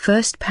 1,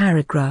 first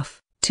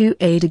paragraph,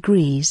 2a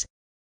degrees,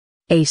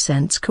 a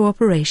sense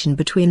cooperation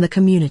between the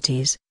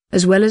communities,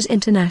 as well as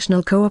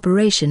international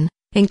cooperation,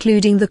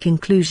 including the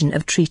conclusion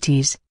of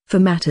treaties, for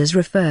matters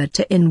referred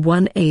to in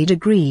 1A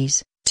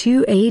degrees,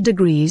 2A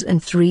degrees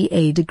and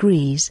 3A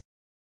degrees.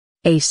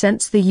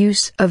 Since the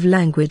use of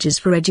languages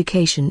for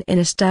education in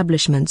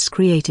establishments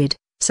created,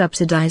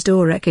 subsidized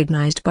or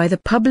recognized by the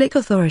public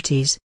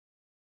authorities.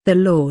 The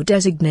law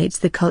designates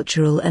the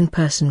cultural and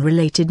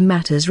person-related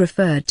matters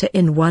referred to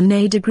in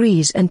 1A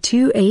degrees and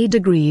 2A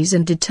degrees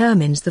and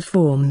determines the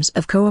forms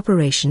of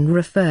cooperation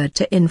referred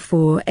to in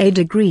 4A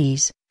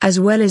degrees, as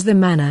well as the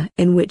manner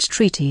in which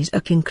treaties are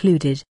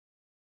concluded.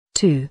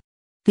 2.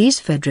 These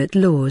federal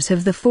laws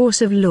have the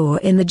force of law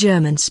in the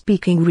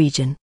German-speaking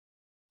region.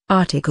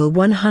 Article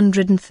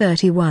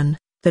 131.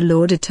 The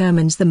law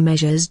determines the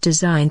measures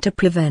designed to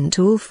prevent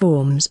all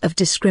forms of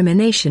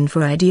discrimination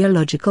for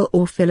ideological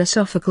or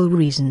philosophical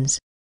reasons.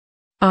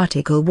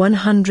 Article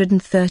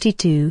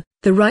 132.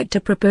 The right to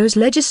propose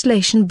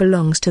legislation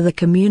belongs to the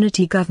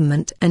community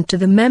government and to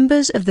the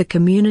members of the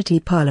community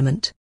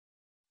parliament.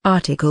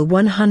 Article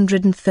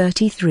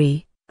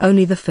 133.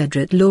 Only the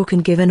federal law can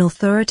give an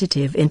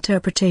authoritative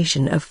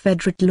interpretation of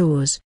federal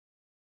laws.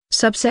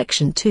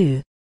 Subsection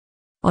 2.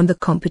 On the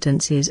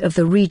competencies of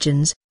the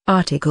regions,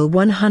 Article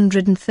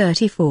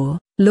 134,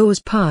 laws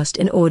passed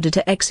in order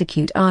to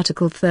execute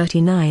Article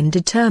 39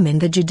 determine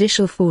the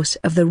judicial force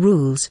of the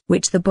rules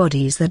which the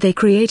bodies that they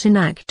create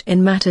enact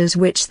in matters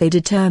which they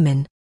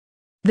determine.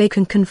 They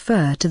can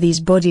confer to these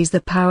bodies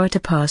the power to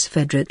pass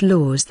federal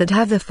laws that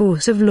have the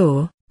force of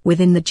law,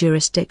 within the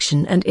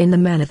jurisdiction and in the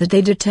manner that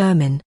they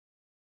determine.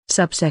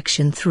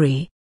 Subsection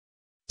 3.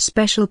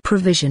 Special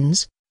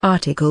provisions,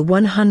 Article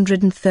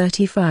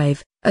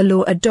 135. A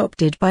law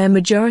adopted by a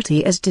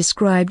majority as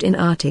described in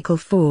Article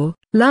 4,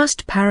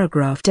 last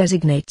paragraph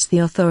designates the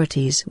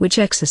authorities which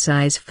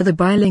exercise for the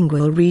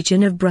bilingual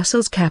region of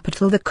Brussels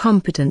capital the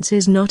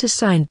competences not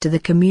assigned to the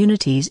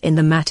communities in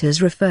the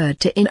matters referred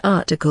to in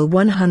Article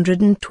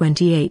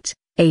 128,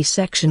 A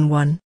Section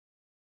 1.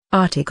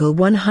 Article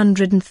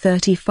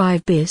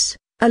 135 bis,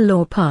 a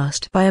law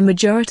passed by a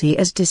majority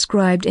as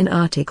described in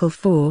Article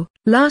 4,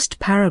 last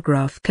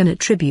paragraph can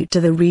attribute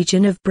to the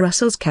region of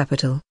Brussels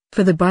capital,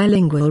 for the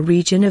bilingual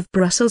region of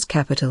Brussels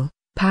capital,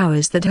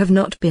 powers that have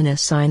not been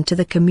assigned to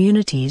the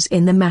communities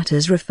in the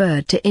matters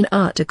referred to in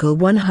Article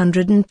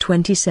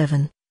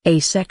 127, A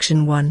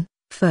Section 1,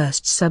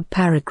 first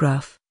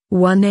subparagraph,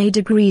 1A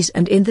degrees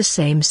and in the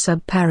same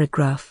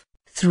subparagraph,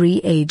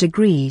 3A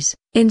degrees,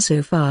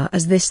 insofar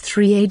as this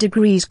 3A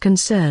degrees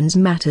concerns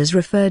matters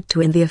referred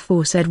to in the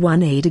aforesaid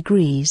 1A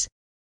degrees.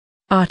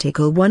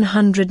 Article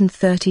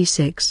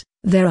 136.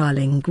 There are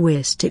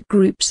linguistic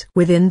groups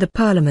within the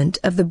Parliament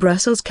of the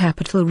Brussels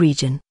Capital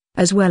Region,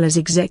 as well as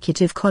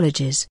executive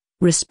colleges,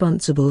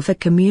 responsible for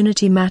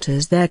community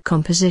matters, their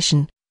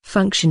composition,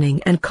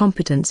 functioning and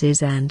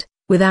competencies and,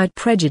 without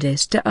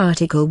prejudice to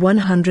Article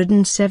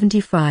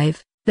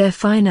 175, their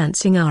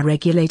financing are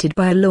regulated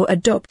by a law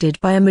adopted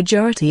by a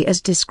majority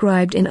as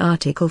described in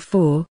Article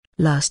 4,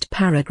 last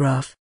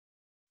paragraph.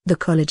 The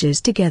colleges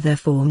together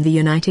form the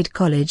United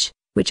College,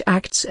 which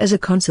acts as a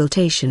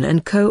consultation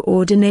and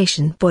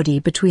coordination body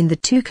between the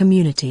two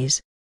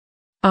communities.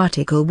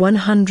 Article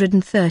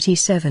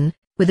 137,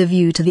 with a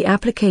view to the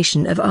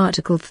application of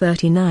Article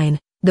 39,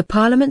 the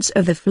parliaments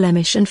of the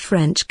Flemish and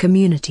French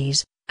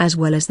communities, as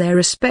well as their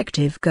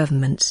respective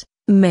governments,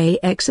 may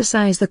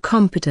exercise the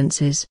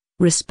competences,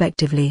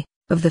 respectively,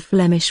 of the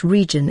Flemish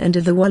region and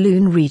of the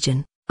Walloon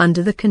region,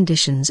 under the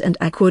conditions and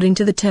according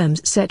to the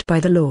terms set by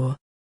the law.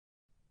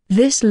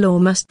 This law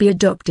must be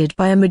adopted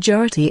by a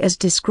majority as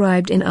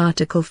described in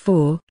Article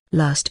 4,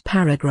 last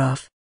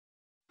paragraph.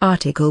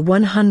 Article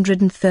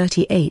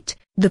 138,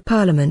 the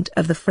Parliament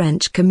of the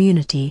French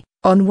Community,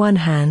 on one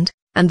hand,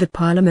 and the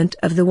Parliament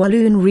of the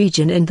Walloon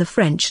region and the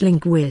French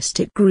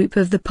linguistic group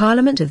of the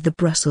Parliament of the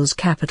Brussels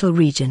Capital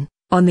Region,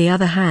 on the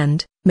other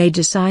hand, may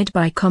decide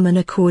by common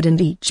accord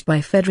and each by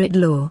federal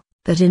law,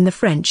 that in the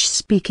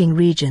French-speaking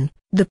region,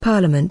 the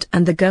Parliament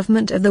and the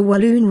Government of the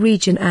Walloon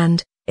region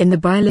and, in the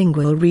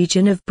bilingual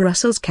region of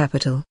Brussels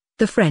Capital,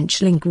 the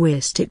French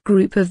linguistic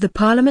group of the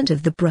Parliament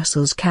of the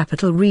Brussels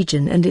Capital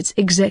Region and its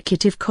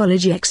Executive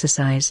College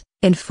exercise,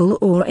 in full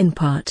or in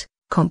part,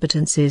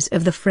 competences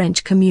of the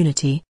French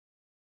community.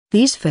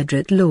 These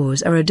federal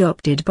laws are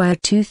adopted by a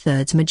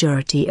two-thirds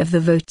majority of the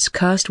votes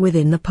cast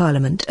within the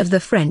Parliament of the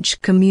French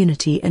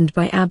community and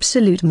by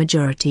absolute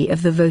majority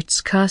of the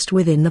votes cast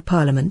within the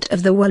Parliament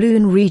of the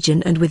Walloon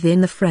region and within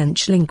the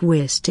French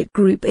linguistic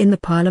group in the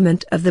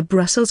Parliament of the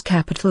Brussels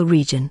Capital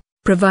Region,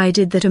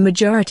 provided that a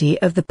majority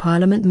of the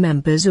Parliament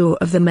members or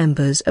of the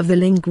members of the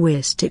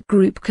linguistic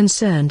group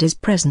concerned is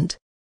present.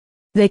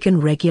 They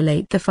can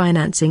regulate the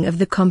financing of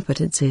the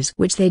competencies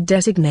which they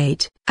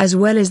designate, as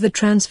well as the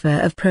transfer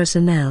of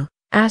personnel,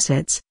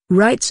 assets,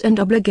 rights and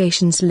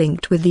obligations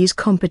linked with these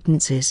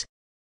competencies.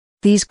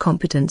 These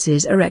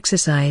competencies are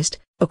exercised,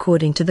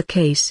 according to the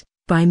case,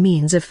 by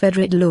means of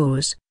federal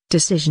laws,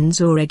 decisions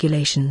or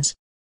regulations.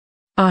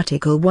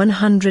 Article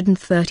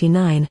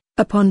 139,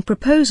 upon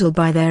proposal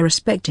by their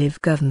respective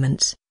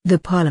governments, The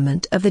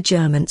Parliament of the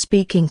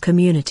German-speaking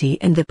community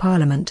and the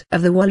Parliament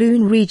of the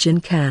Walloon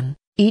region can,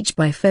 each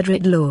by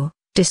federate law,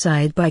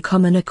 decide by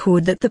common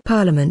accord that the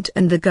Parliament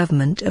and the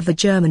government of the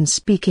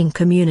German-speaking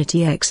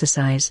community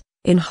exercise,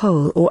 in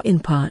whole or in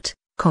part,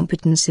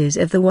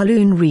 competences of the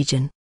Walloon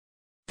region.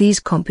 These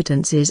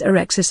competences are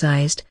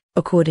exercised,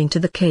 according to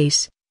the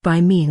case,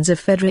 by means of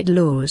federate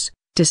laws,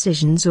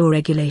 decisions or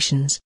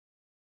regulations.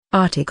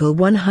 Article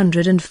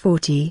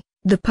 140.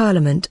 The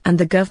Parliament and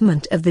the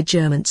government of the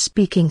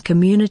German-speaking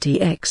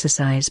community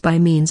exercise by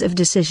means of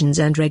decisions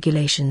and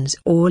regulations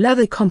all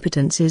other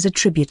competences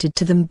attributed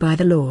to them by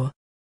the law.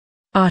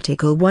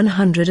 Article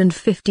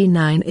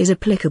 159 is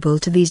applicable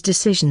to these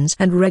decisions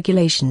and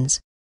regulations.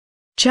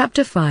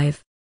 Chapter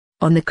 5.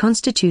 On the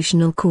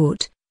Constitutional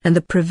Court, and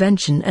the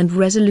Prevention and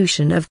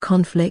Resolution of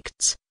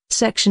Conflicts,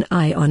 Section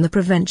I on the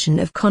Prevention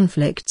of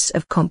Conflicts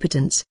of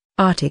Competence,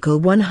 Article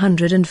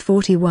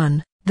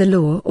 141. The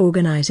law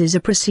organizes a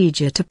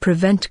procedure to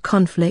prevent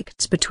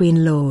conflicts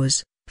between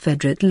laws,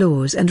 federate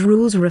laws and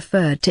rules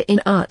referred to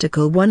in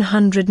Article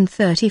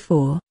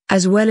 134,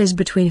 as well as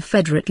between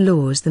federate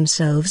laws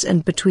themselves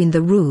and between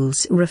the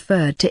rules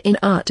referred to in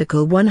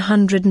Article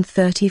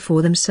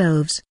 134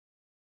 themselves.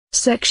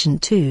 Section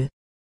 2.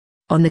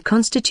 On the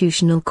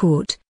Constitutional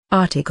Court,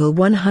 Article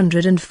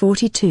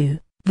 142,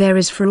 there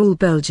is for all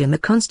Belgium a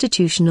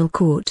Constitutional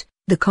Court,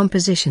 the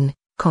composition,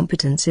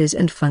 competences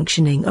and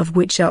functioning of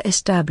which are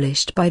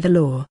established by the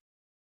law.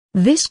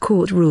 This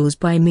court rules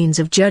by means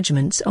of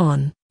judgments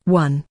on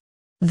 1.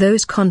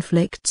 Those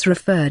conflicts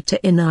referred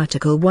to in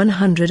Article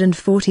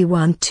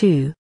 141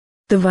 2.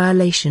 The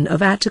violation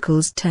of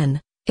Articles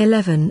 10,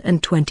 11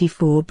 and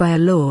 24 by a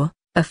law,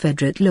 a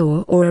federate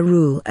law or a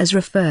rule as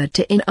referred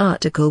to in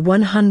Article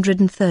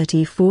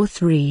 134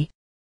 3.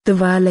 The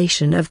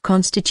violation of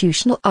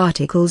constitutional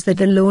articles that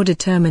the law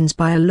determines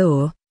by a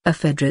law, a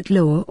federate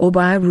law or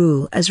by a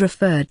rule as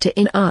referred to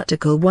in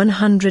Article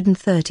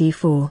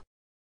 134.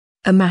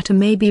 A matter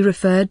may be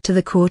referred to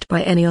the court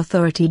by any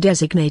authority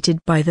designated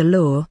by the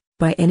law,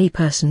 by any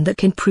person that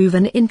can prove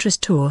an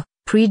interest or,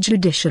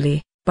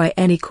 prejudicially, by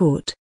any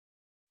court.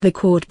 The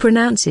court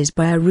pronounces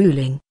by a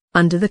ruling,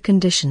 under the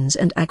conditions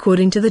and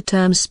according to the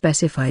terms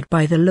specified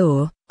by the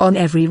law, on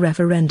every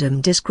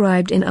referendum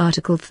described in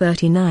Article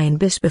 39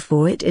 bis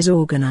before it is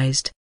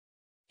organized.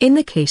 In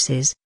the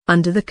cases,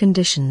 under the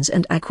conditions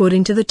and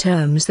according to the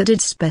terms that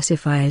it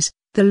specifies,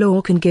 the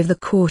law can give the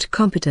court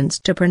competence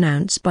to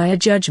pronounce by a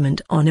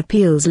judgment on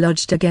appeals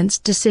lodged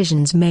against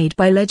decisions made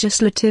by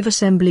legislative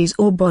assemblies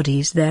or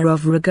bodies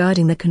thereof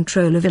regarding the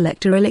control of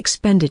electoral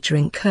expenditure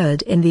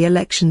incurred in the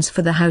elections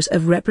for the House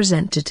of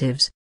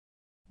Representatives.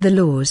 The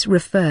laws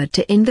referred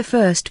to in the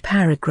first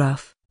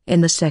paragraph,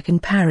 in the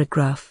second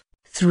paragraph,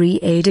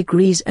 3a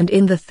degrees and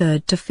in the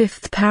third to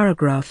fifth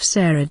paragraphs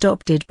are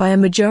adopted by a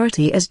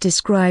majority as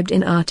described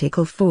in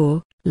Article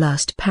 4,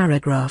 last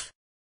paragraph.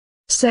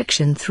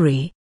 Section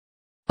 3.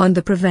 On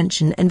the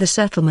Prevention and the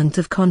Settlement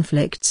of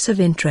Conflicts of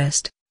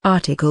Interest,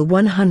 Article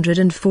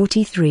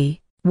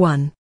 143,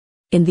 1.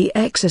 In the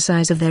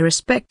exercise of their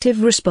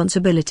respective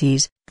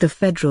responsibilities, the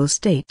federal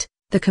state,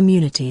 the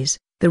communities,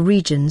 the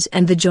regions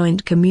and the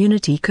Joint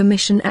Community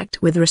Commission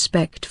act with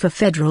respect for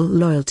federal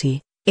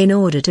loyalty, in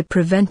order to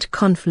prevent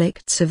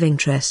conflicts of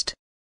interest.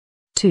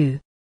 2.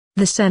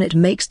 The Senate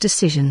makes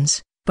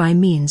decisions, by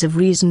means of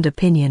reasoned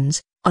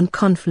opinions, on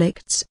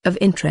conflicts of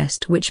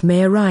interest which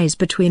may arise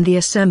between the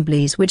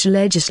assemblies which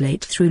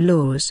legislate through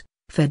laws,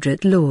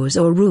 federate laws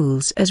or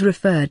rules as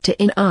referred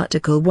to in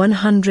Article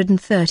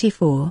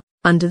 134,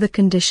 under the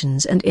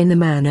conditions and in the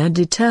manner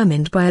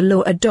determined by a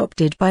law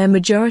adopted by a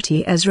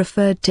majority as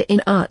referred to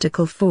in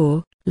Article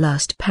 4,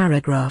 last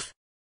paragraph.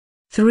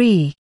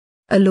 3.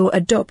 A law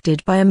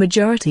adopted by a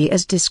majority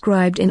as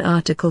described in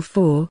Article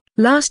 4,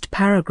 last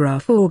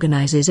paragraph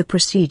organizes a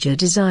procedure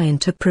designed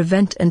to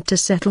prevent and to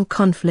settle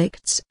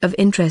conflicts of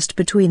interest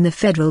between the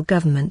federal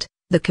government,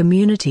 the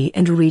community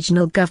and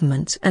regional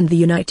governments and the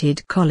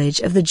United College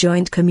of the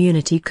Joint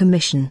Community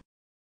Commission.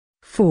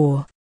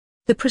 4.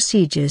 The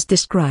procedures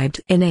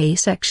described in A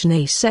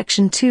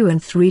Section 2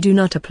 and 3 do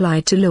not apply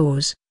to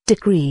laws,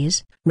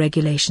 decrees,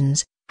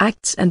 regulations,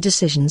 acts and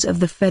decisions of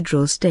the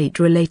federal state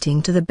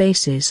relating to the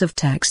basis of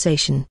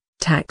taxation,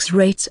 tax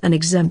rates and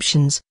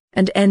exemptions,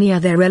 and any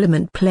other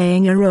element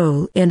playing a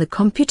role in the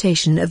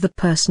computation of the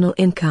personal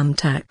income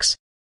tax.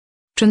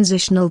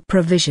 Transitional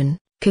provision,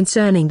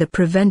 concerning the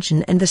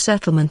prevention and the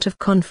settlement of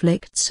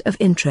conflicts of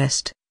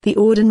interest. The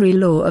ordinary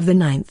law of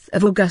 9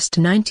 August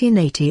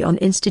 1980 on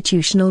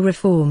institutional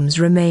reforms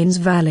remains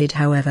valid.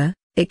 However,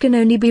 it can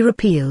only be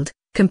repealed,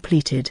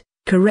 completed,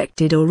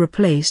 corrected or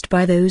replaced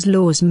by those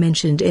laws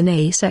mentioned in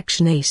A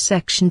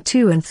Section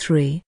 2 and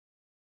 3.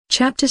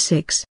 Chapter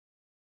 6.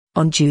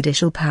 On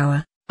Judicial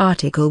Power,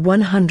 Article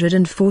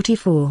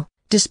 144,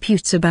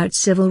 disputes about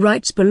civil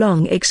rights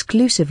belong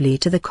exclusively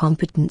to the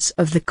competence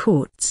of the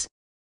courts.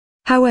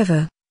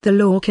 However, the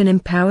law can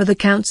empower the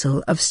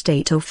Council of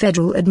State or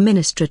Federal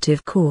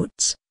Administrative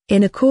Courts,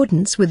 in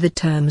accordance with the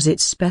terms it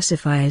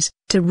specifies,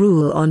 to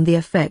rule on the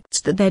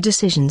effects that their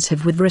decisions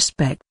have with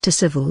respect to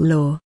civil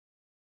law.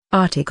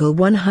 Article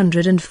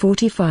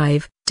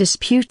 145,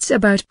 disputes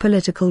about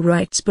political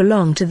rights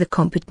belong to the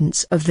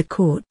competence of the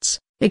courts,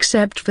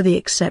 except for the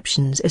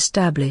exceptions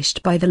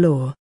established by the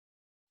law.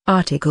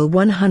 Article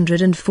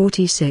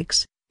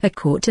 146, a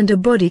court and a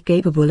body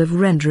capable of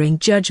rendering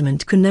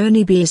judgment can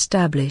only be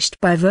established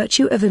by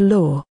virtue of a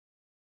law.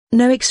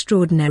 No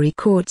extraordinary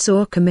courts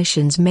or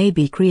commissions may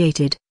be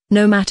created,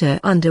 no matter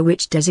under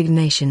which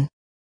designation.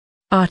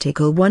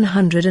 Article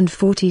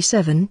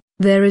 147,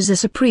 there is a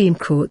Supreme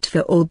Court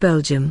for all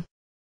Belgium.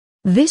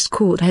 This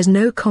court has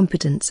no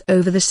competence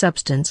over the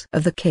substance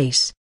of the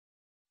case.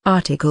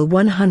 Article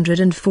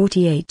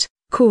 148,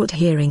 court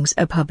hearings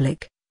are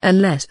public,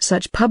 unless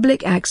such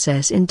public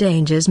access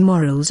endangers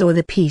morals or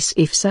the peace.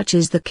 If such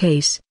is the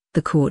case,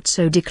 the court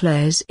so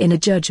declares in a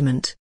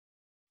judgment.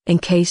 In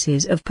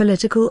cases of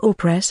political or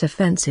press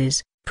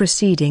offences,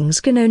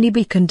 proceedings can only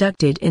be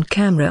conducted in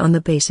camera on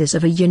the basis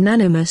of a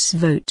unanimous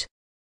vote.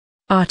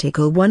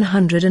 Article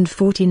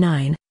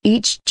 149,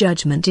 each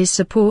judgment is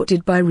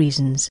supported by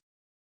reasons.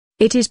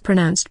 It is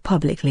pronounced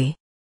publicly.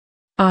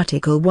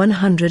 Article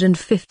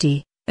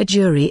 150, a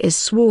jury is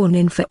sworn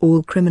in for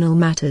all criminal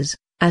matters,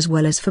 as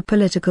well as for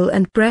political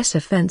and press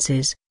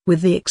offences,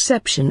 with the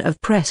exception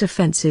of press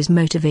offences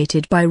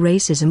motivated by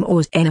racism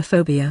or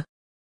xenophobia.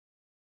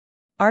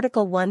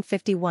 Article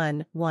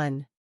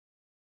 151(1).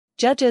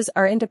 Judges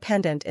are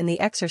independent in the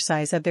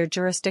exercise of their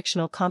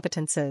jurisdictional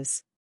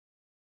competences.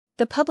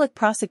 The public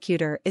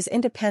prosecutor is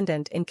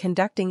independent in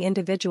conducting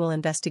individual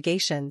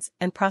investigations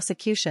and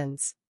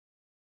prosecutions.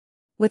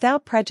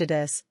 Without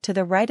prejudice to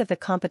the right of the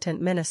competent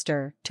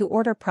minister to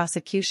order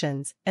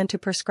prosecutions and to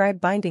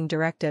prescribe binding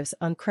directives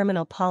on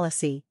criminal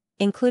policy,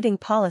 including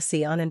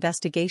policy on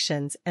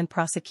investigations and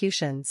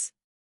prosecutions.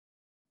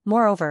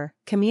 Moreover,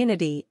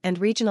 community and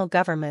regional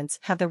governments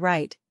have the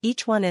right,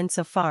 each one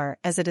insofar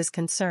as it is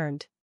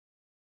concerned,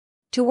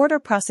 to order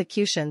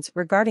prosecutions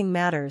regarding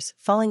matters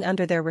falling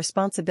under their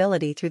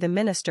responsibility through the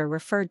minister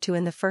referred to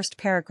in the first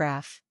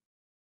paragraph.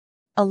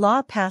 A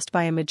law passed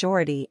by a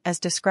majority as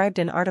described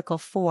in Article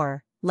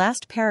 4,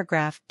 last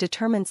paragraph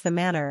determines the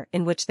manner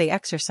in which they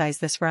exercise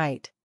this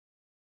right.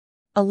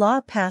 A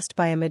law passed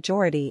by a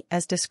majority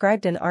as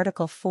described in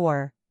Article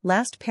 4,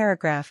 last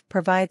paragraph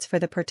provides for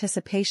the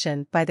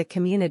participation by the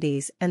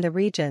communities and the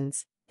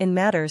regions, in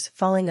matters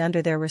falling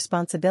under their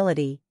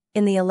responsibility,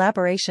 in the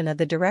elaboration of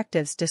the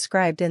directives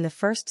described in the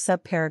first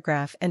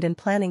subparagraph and in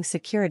planning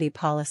security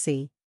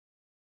policy,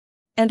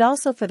 and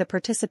also for the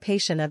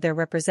participation of their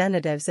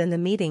representatives in the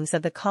meetings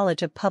of the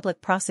College of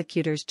Public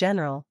Prosecutors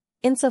General,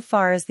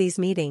 insofar as these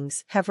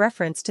meetings have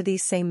reference to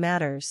these same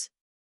matters.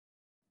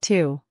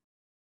 2.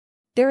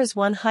 There is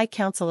one High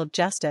Council of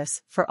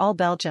Justice for all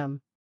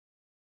Belgium.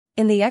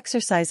 In the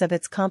exercise of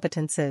its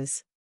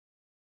competences,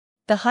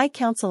 the High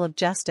Council of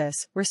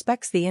Justice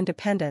respects the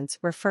independence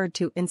referred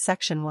to in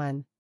Section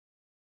 1.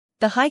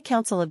 The High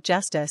Council of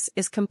Justice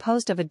is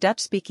composed of a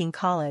Dutch-speaking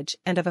college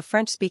and of a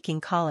French-speaking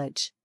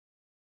college.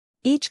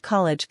 Each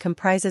college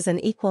comprises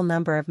an equal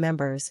number of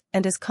members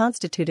and is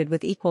constituted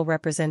with equal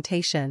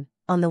representation,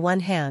 on the one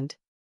hand,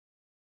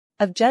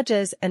 of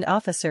judges and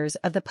officers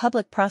of the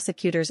Public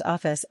Prosecutor's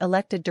Office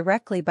elected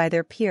directly by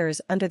their peers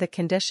under the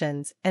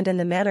conditions and in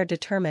the manner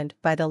determined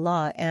by the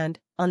law and,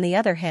 on the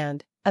other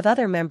hand, of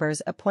other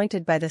members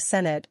appointed by the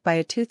Senate by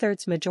a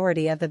two-thirds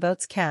majority of the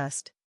votes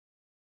cast,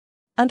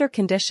 under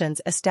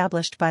conditions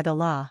established by the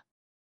law.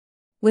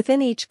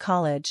 Within each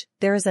college,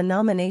 there is a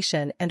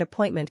nomination and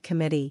appointment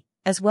committee,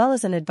 as well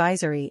as an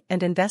advisory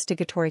and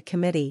investigatory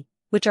committee,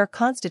 which are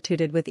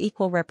constituted with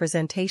equal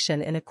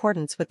representation in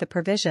accordance with the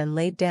provision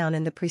laid down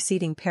in the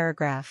preceding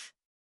paragraph.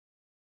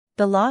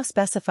 The law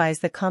specifies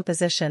the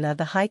composition of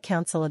the High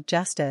Council of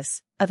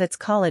Justice, of its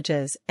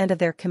colleges and of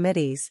their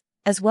committees,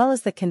 as well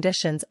as the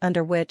conditions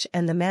under which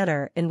and the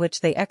manner in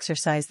which they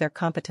exercise their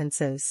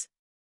competences.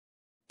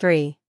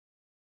 3.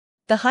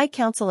 The High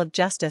Council of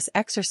Justice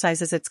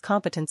exercises its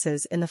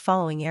competences in the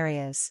following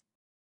areas.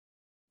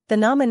 The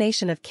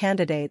nomination of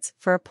candidates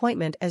for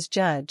appointment as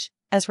judge,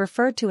 as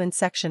referred to in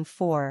Section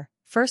 4,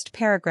 first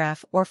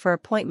paragraph, or for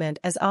appointment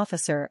as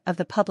officer of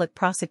the Public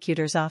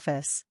Prosecutor's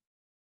Office.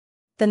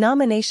 The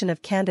nomination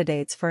of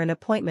candidates for an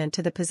appointment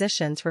to the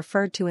positions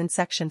referred to in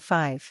Section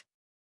 5,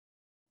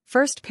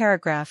 first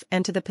paragraph,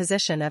 and to the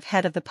position of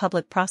head of the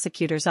Public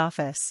Prosecutor's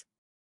Office.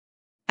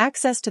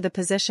 Access to the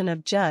position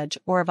of judge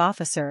or of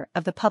officer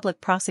of the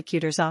Public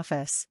Prosecutor's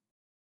Office.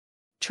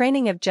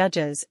 Training of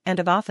judges and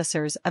of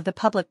officers of the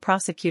Public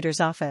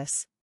Prosecutor's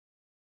Office.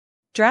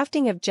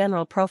 Drafting of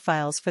general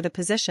profiles for the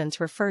positions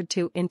referred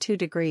to in 2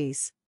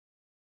 degrees.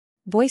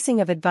 Voicing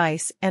of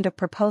advice and of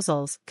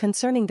proposals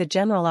concerning the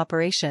general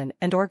operation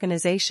and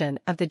organization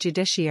of the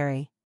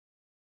judiciary.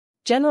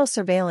 General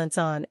surveillance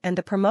on and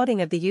the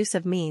promoting of the use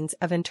of means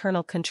of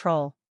internal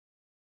control,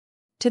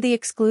 to the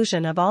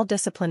exclusion of all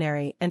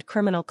disciplinary and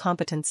criminal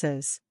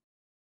competences.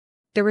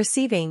 The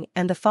receiving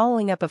and the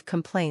following up of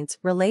complaints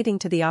relating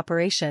to the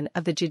operation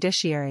of the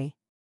judiciary.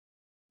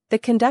 The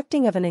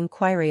conducting of an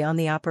inquiry on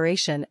the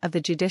operation of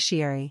the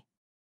judiciary.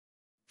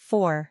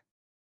 4.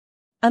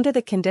 Under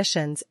the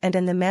conditions and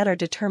in the manner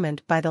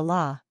determined by the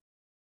law.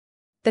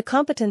 The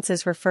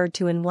competences referred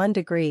to in 1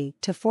 degree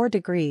to 4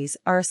 degrees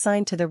are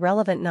assigned to the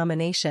relevant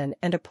nomination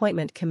and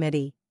appointment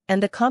committee,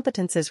 and the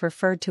competences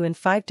referred to in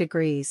 5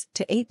 degrees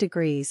to 8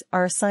 degrees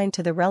are assigned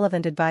to the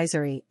relevant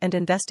advisory and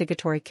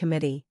investigatory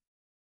committee.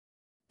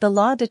 The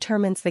law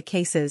determines the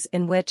cases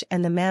in which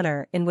and the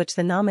manner in which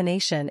the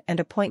nomination and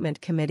appointment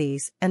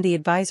committees and the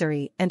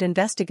advisory and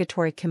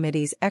investigatory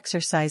committees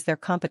exercise their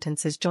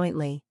competences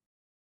jointly.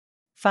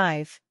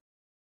 5.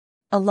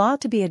 A law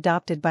to be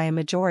adopted by a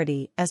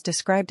majority as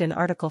described in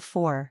Article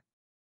 4.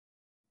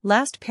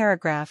 Last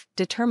paragraph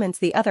determines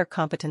the other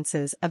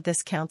competences of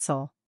this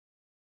council.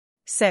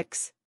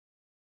 6.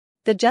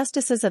 The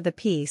justices of the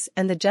peace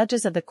and the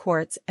judges of the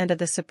courts and of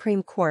the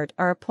Supreme Court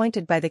are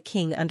appointed by the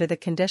King under the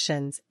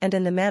conditions and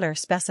in the manner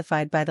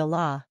specified by the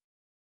law.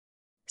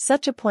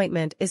 Such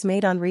appointment is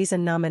made on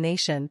reasoned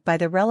nomination by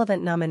the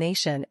relevant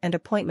nomination and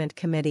appointment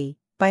committee,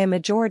 by a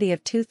majority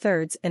of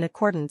 2/3 in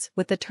accordance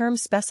with the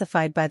terms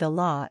specified by the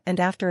law and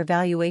after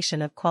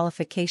evaluation of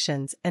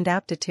qualifications and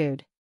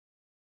aptitude.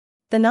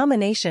 The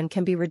nomination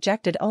can be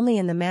rejected only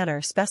in the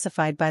manner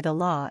specified by the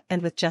law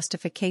and with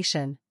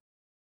justification.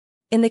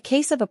 In the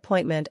case of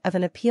appointment of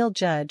an appeal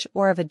judge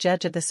or of a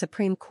judge of the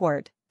Supreme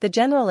Court, the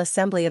General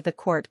Assembly of the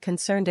court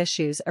concerned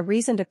issues a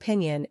reasoned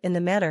opinion in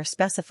the manner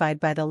specified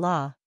by the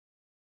law,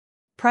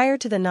 prior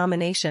to the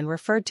nomination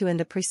referred to in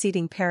the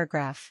preceding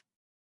paragraph.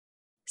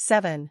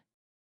 7.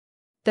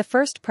 The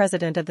first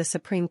President of the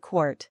Supreme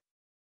Court.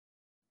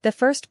 The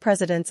first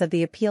Presidents of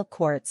the appeal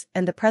courts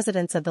and the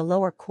Presidents of the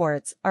lower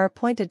courts are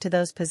appointed to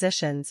those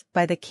positions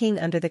by the King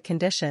under the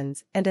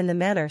conditions and in the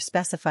manner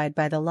specified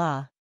by the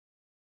law.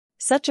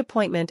 Such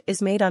appointment is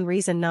made on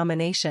reasoned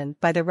nomination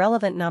by the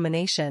relevant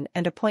nomination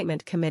and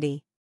appointment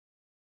committee,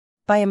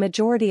 by a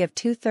majority of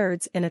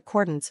 2/3 in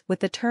accordance with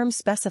the terms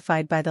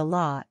specified by the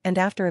law and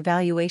after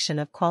evaluation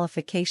of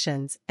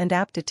qualifications and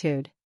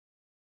aptitude.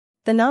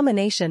 The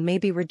nomination may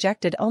be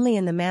rejected only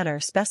in the manner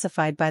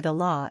specified by the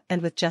law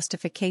and with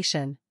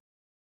justification.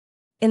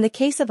 In the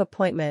case of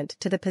appointment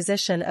to the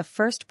position of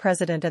first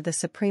President of the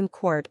Supreme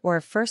Court or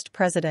of first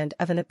President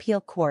of an appeal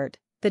court,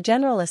 the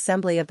General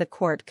Assembly of the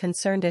court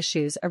concerned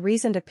issues a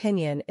reasoned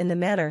opinion in the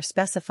manner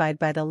specified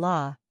by the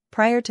law,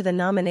 prior to the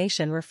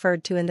nomination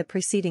referred to in the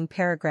preceding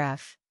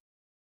paragraph.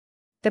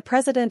 The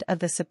President of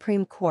the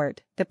Supreme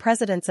Court, the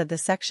Presidents of the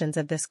sections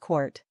of this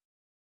court,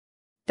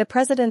 the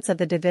Presidents of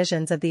the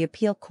divisions of the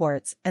appeal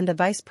courts and the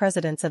Vice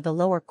Presidents of the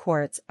lower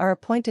courts are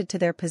appointed to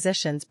their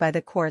positions by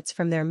the courts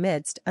from their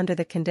midst under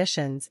the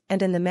conditions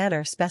and in the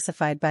manner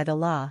specified by the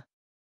law,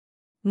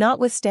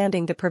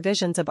 notwithstanding the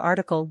provisions of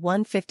Article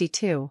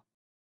 152.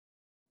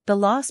 The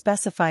law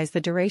specifies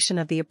the duration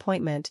of the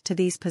appointment to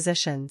these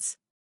positions.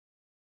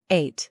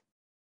 8.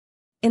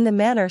 In the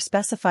manner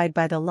specified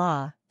by the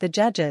law, the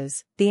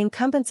judges, the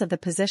incumbents of the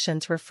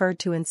positions referred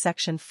to in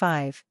Section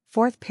 5,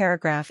 4th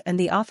paragraph and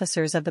the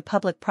officers of the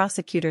Public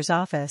Prosecutor's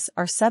Office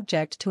are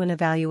subject to an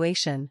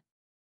evaluation.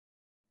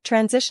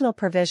 Transitional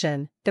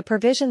provision. The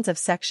provisions of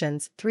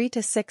Sections 3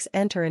 to 6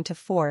 enter into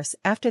force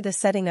after the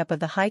setting up of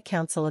the High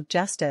Council of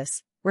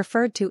Justice,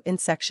 referred to in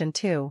Section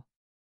 2.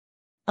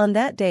 On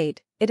that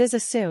date, it is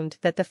assumed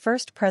that the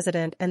first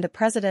President and the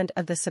President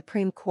of the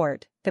Supreme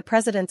Court, the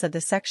Presidents of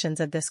the sections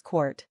of this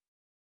court,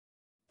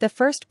 the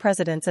first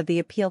Presidents of the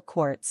appeal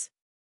courts,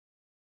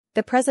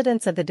 the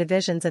Presidents of the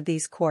divisions of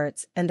these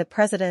courts and the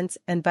Presidents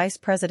and Vice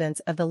Presidents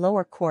of the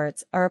lower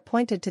courts are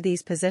appointed to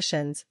these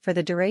positions for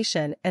the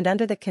duration and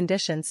under the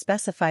conditions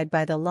specified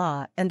by the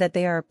law and that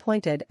they are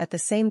appointed at the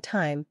same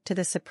time to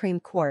the Supreme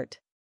Court,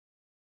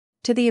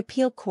 to the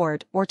appeal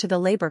court or to the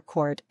labor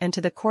court and to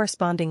the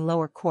corresponding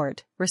lower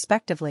court,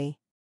 respectively.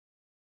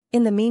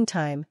 In the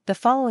meantime, the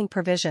following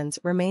provisions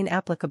remain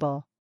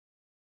applicable.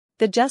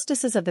 The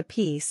justices of the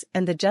peace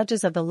and the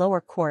judges of the lower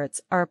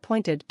courts are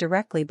appointed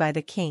directly by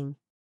the King.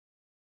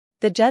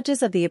 The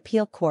judges of the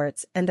appeal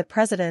courts and the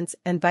presidents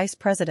and vice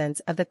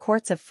presidents of the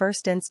courts of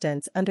first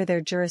instance under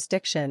their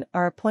jurisdiction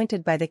are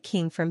appointed by the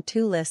King from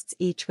 2 lists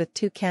each with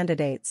 2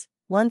 candidates,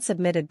 one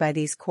submitted by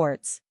these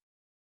courts,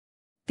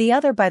 the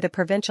other by the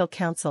provincial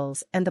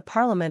councils and the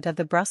Parliament of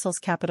the Brussels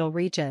Capital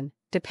Region,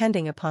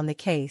 depending upon the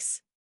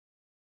case.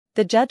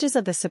 The judges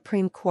of the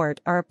Supreme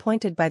Court are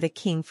appointed by the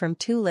King from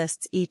 2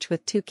 lists each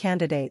with 2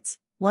 candidates,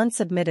 one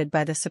submitted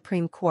by the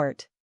Supreme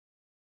Court,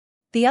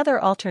 the other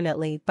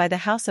alternately by the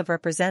House of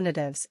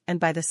Representatives and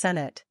by the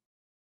Senate.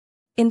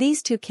 In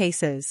these 2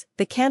 cases,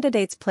 the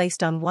candidates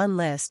placed on one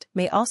list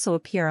may also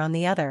appear on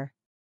the other.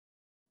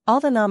 All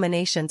the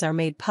nominations are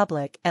made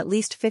public at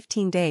least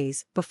 15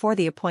 days before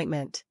the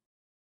appointment.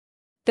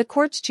 The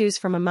courts choose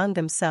from among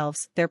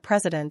themselves their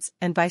presidents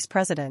and vice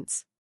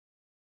presidents.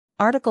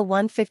 Article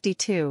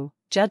 152,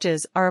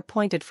 judges are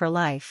appointed for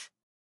life.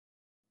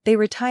 They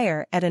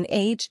retire at an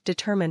age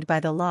determined by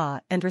the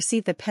law and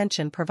receive the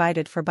pension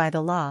provided for by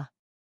the law.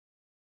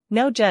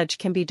 No judge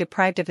can be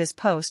deprived of his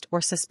post or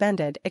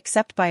suspended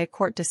except by a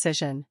court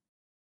decision.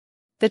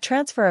 The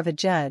transfer of a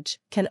judge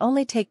can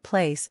only take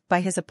place by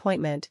his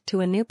appointment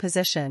to a new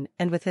position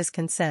and with his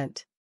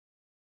consent.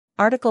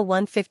 Article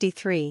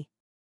 153.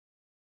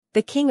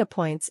 The king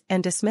appoints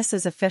and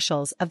dismisses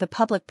officials of the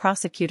public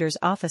prosecutor's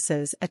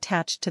offices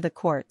attached to the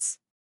courts.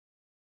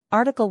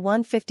 Article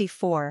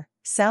 154,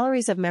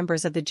 salaries of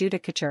members of the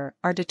judicature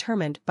are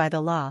determined by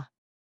the law.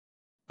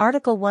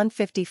 Article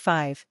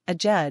 155, a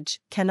judge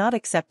cannot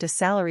accept a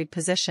salaried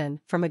position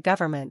from a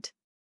government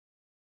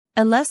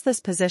unless this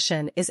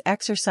position is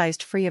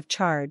exercised free of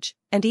charge,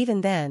 and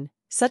even then,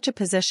 such a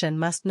position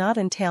must not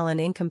entail an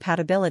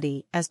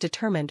incompatibility as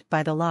determined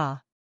by the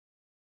law.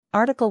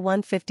 Article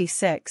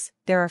 156,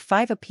 there are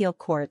 5 appeal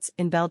courts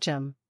in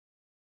Belgium.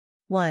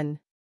 1.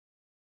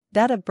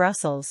 That of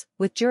Brussels,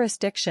 with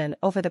jurisdiction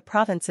over the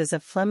provinces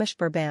of Flemish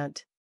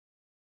Brabant,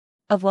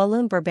 of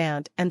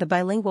Walloon-Brabant and the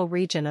bilingual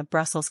region of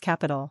Brussels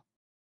capital.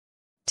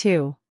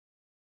 2.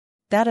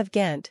 That of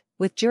Ghent,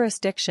 with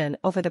jurisdiction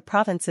over the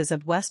provinces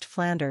of West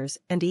Flanders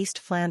and East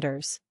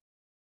Flanders.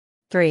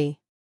 3.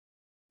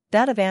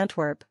 That of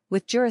Antwerp,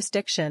 with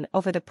jurisdiction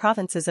over the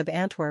provinces of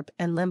Antwerp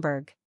and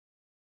Limburg.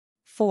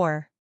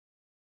 4.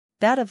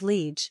 That of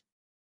Liège,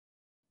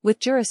 with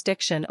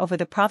jurisdiction over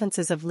the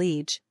provinces of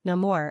Liège,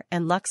 Namur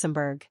and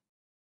Luxembourg.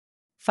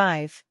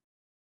 5.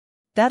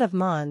 That of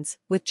Mons,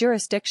 with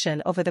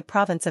jurisdiction over the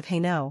province of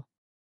Hainaut.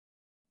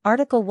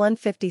 Article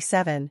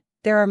 157,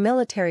 there are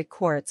military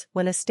courts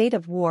when a state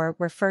of war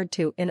referred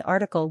to in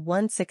Article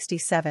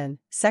 167,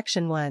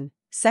 Section 1,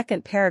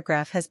 second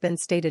paragraph has been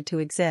stated to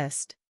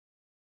exist.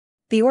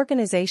 The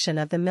organization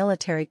of the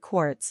military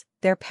courts,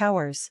 their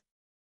powers,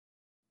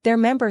 their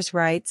members'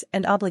 rights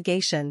and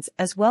obligations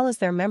as well as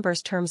their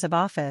members' terms of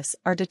office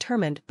are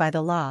determined by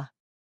the law.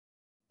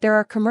 There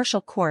are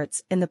commercial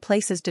courts in the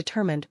places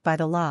determined by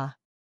the law.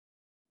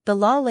 The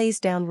law lays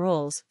down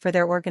rules for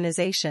their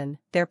organization,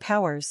 their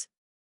powers,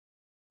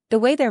 the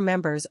way their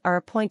members are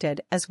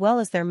appointed as well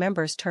as their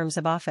members' terms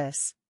of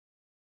office.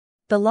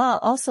 The law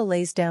also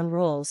lays down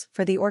rules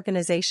for the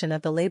organization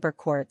of the labor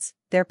courts,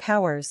 their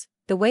powers,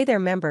 the way their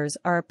members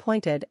are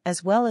appointed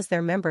as well as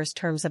their members'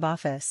 terms of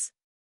office.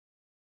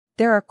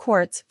 There are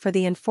courts for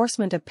the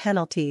enforcement of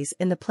penalties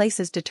in the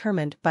places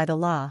determined by the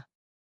law.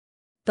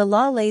 The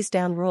law lays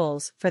down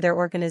rules for their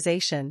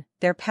organization,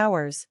 their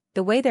powers,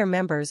 the way their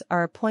members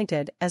are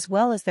appointed as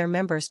well as their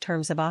members'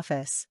 terms of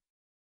office.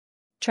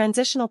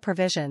 Transitional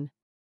provision.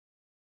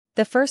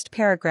 The first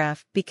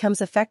paragraph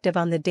becomes effective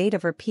on the date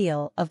of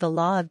repeal of the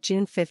law of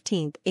June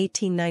 15,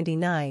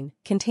 1899,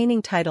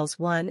 containing Titles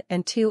 1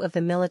 and 2 of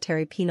the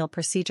Military Penal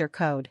Procedure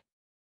Code.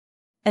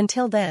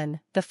 Until then,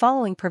 the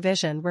following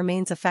provision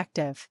remains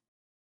effective.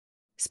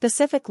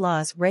 Specific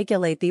laws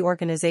regulate the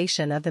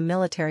organization of the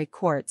military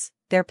courts,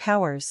 their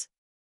powers,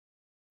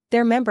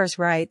 their members'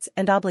 rights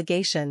and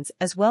obligations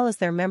as well as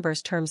their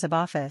members' terms of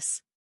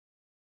office.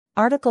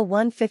 Article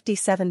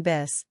 157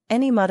 bis,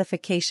 any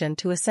modification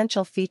to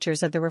essential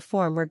features of the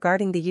reform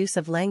regarding the use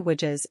of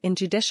languages in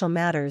judicial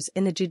matters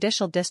in the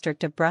Judicial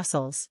District of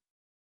Brussels,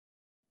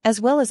 as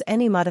well as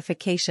any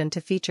modification to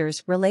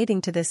features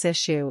relating to this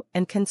issue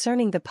and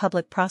concerning the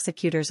Public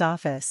Prosecutor's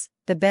Office,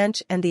 the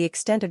bench and the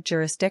extent of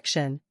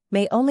jurisdiction,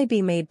 may only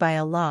be made by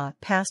a law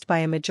passed by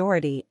a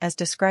majority as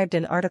described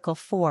in Article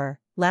 4,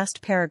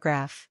 last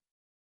paragraph.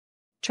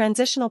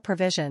 Transitional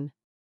provision.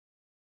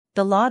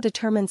 The law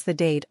determines the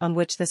date on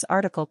which this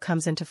article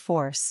comes into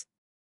force.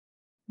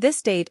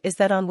 This date is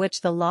that on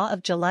which the law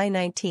of July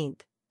 19,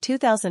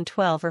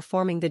 2012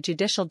 reforming the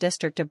Judicial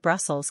District of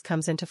Brussels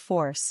comes into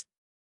force.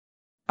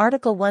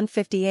 Article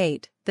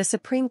 158, the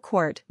Supreme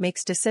Court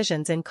makes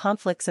decisions in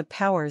conflicts of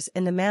powers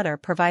in the manner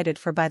provided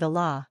for by the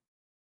law.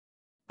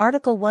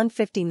 Article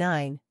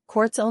 159,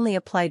 courts only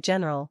apply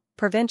general,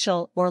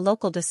 provincial or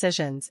local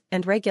decisions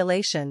and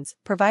regulations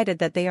provided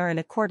that they are in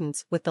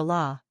accordance with the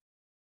law.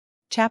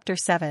 Chapter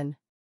 7.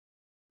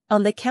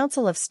 On the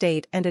Council of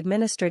State and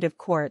Administrative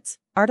Courts,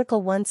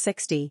 Article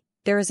 160,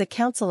 there is a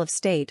Council of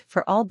State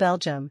for all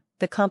Belgium,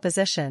 the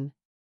composition,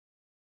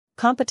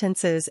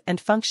 competences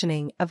and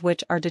functioning of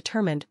which are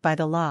determined by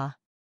the law.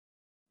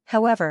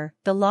 However,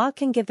 the law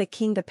can give the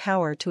king the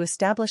power to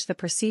establish the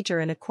procedure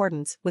in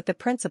accordance with the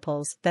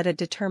principles that it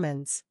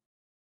determines.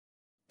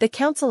 The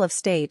Council of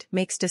State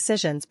makes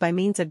decisions by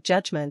means of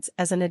judgments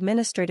as an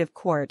administrative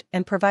court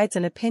and provides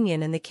an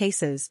opinion in the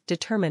cases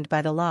determined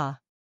by the law.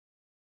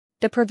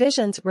 The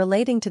provisions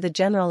relating to the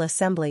General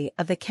Assembly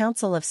of the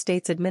Council of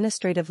State's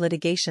Administrative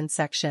Litigation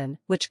Section,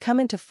 which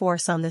come into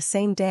force on the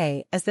same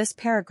day as this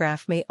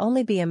paragraph, may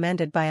only be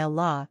amended by a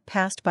law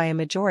passed by a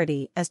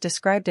majority as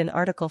described in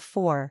Article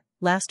 4,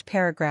 last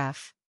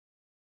paragraph.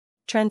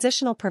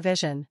 Transitional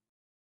provision.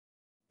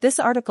 This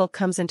article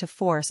comes into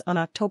force on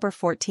October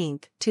 14,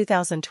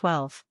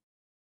 2012.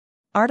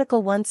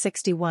 Article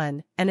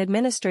 161, an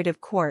administrative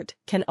court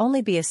can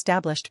only be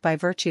established by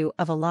virtue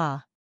of a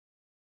law.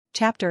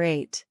 Chapter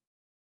 8.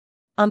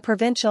 On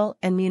provincial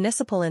and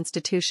municipal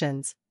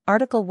institutions,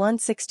 Article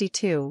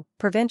 162,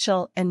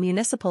 provincial and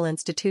municipal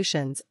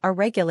institutions are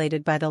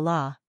regulated by the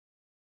law.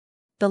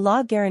 The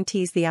law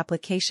guarantees the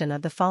application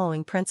of the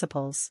following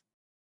principles.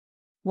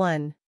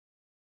 1.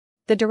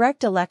 The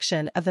direct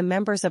election of the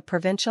members of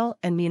provincial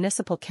and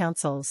municipal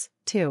councils.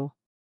 2.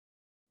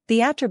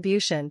 The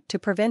attribution to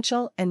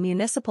provincial and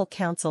municipal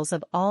councils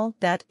of all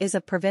that is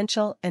of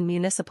provincial and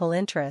municipal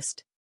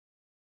interest,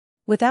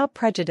 without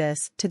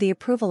prejudice to the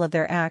approval of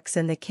their acts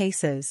in the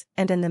cases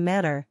and in the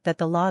manner that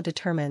the law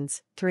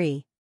determines.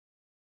 3.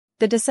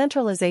 The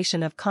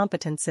decentralization of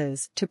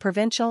competences to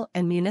provincial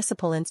and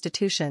municipal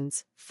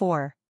institutions.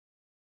 4.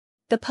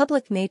 The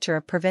public nature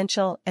of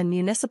provincial and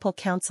municipal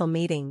council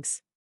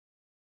meetings,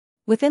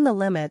 within the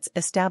limits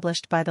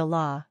established by the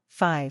law.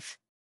 5.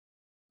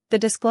 The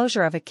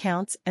disclosure of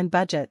accounts and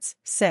budgets.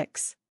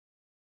 6.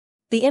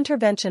 The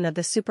intervention of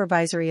the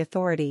supervisory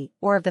authority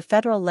or of the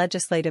federal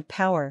legislative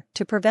power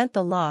to prevent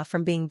the law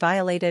from being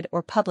violated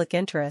or public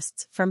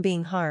interests from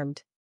being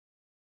harmed.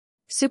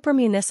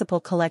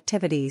 Supramunicipal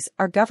collectivities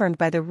are governed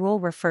by the rule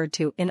referred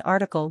to in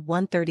Article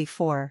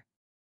 134.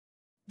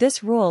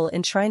 This rule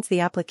enshrines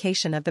the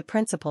application of the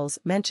principles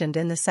mentioned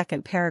in the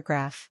second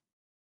paragraph.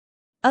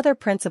 Other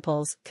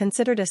principles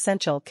considered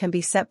essential can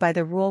be set by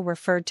the rule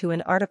referred to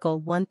in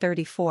Article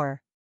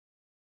 134.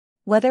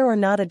 Whether or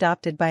not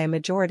adopted by a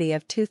majority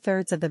of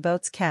 2/3 of the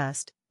votes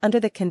cast, under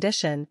the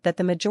condition that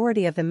the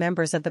majority of the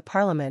members of the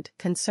Parliament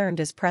concerned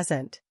is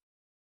present.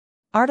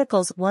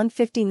 Articles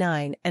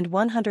 159 and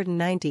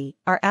 190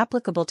 are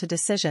applicable to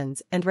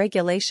decisions and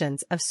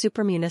regulations of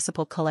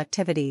supramunicipal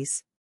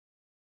collectivities.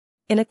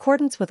 In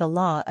accordance with a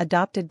law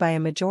adopted by a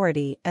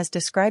majority as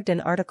described in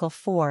Article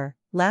 4,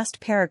 last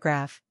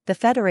paragraph, the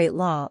federate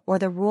law or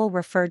the rule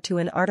referred to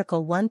in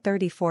Article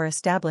 134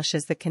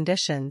 establishes the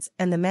conditions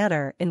and the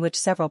manner in which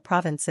several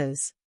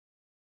provinces,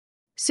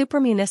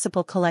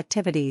 supramunicipal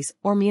collectivities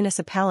or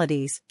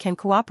municipalities can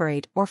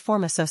cooperate or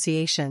form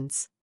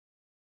associations.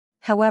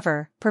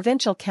 However,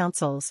 provincial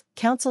councils,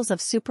 councils of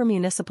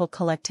supramunicipal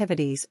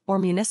collectivities or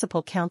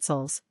municipal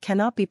councils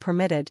cannot be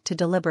permitted to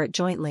deliberate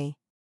jointly.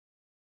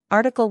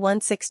 Article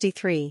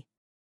 163.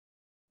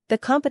 The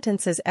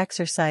competences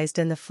exercised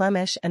in the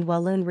Flemish and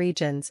Walloon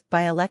regions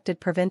by elected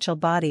provincial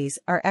bodies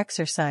are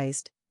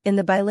exercised, in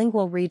the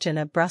bilingual region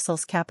of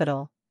Brussels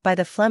capital, by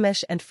the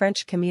Flemish and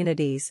French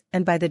communities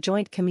and by the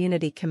Joint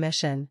Community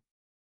Commission,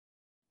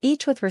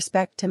 each with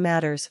respect to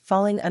matters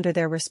falling under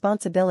their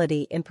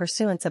responsibility in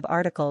pursuance of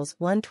Articles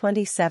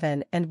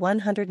 127 and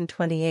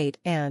 128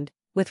 and,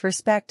 with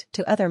respect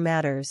to other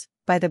matters,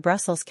 by the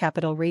Brussels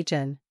capital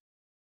region.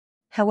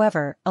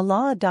 However, a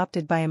law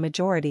adopted by a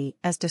majority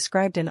as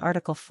described in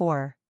Article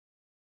 4.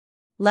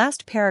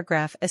 Last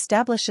paragraph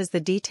establishes the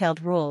detailed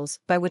rules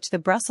by which the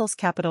Brussels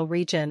capital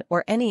region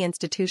or any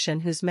institution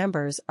whose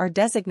members are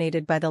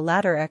designated by the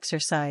latter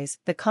exercise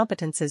the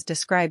competences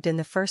described in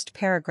the first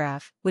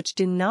paragraph, which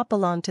do not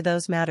belong to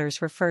those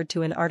matters referred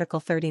to in Article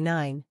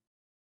 39.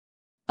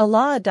 A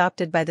law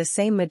adopted by the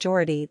same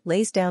majority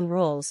lays down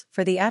rules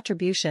for the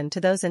attribution to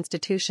those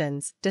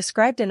institutions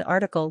described in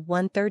Article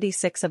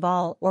 136 of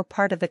all or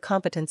part of the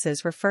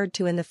competences referred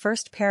to in the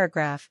first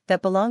paragraph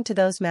that belong to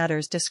those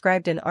matters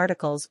described in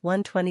Articles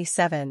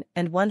 127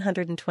 and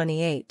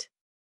 128.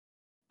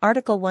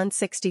 Article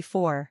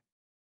 164.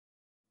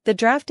 The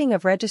drafting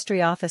of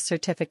registry office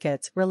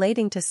certificates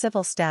relating to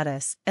civil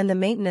status and the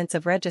maintenance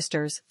of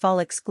registers fall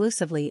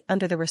exclusively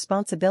under the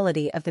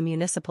responsibility of the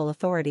municipal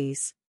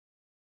authorities.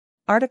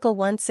 Article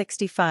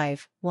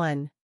 165,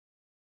 1.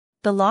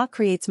 The law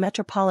creates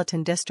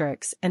metropolitan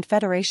districts and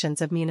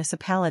federations of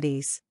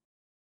municipalities.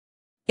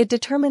 It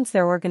determines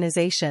their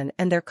organization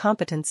and their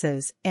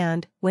competences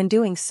and, when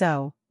doing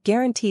so,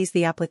 guarantees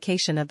the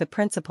application of the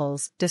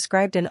principles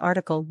described in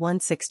Article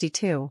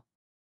 162.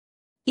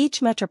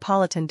 Each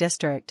metropolitan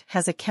district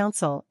has a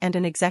council and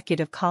an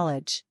executive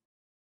college.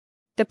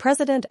 The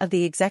president of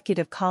the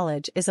executive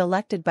college is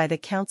elected by the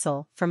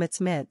council from its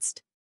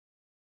midst.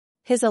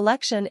 His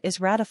election is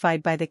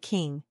ratified by the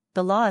king.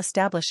 The law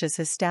establishes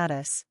his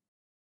status.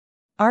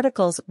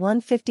 Articles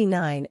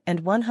 159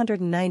 and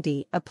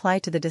 190 apply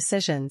to the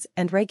decisions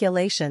and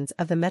regulations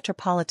of the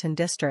metropolitan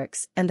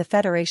districts and the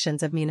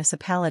federations of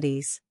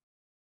municipalities.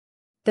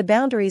 The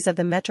boundaries of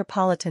the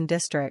metropolitan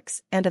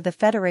districts and of the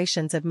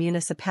federations of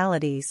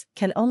municipalities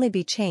can only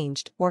be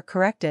changed or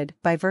corrected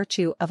by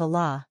virtue of a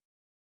law.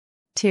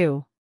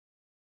 2.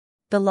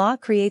 The law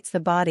creates the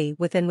body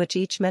within which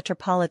each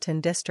metropolitan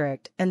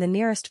district and the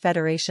nearest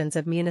federations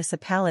of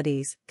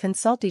municipalities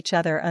consult each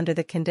other under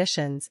the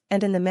conditions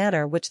and in the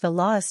manner which the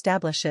law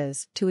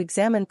establishes to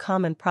examine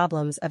common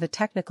problems of a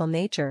technical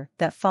nature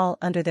that fall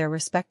under their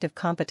respective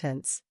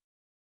competence.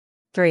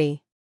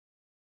 3.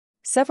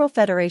 Several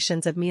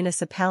federations of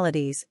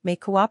municipalities may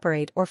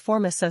cooperate or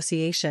form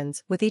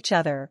associations with each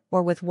other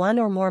or with one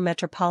or more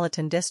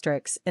metropolitan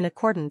districts in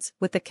accordance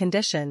with the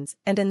conditions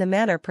and in the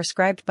manner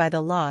prescribed by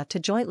the law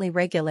to jointly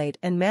regulate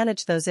and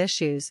manage those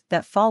issues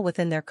that fall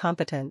within their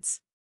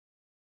competence.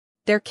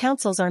 Their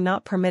councils are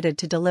not permitted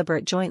to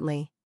deliberate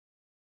jointly.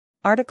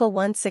 Article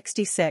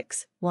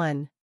 166,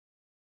 1.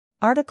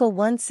 Article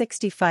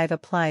 165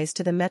 applies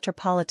to the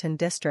metropolitan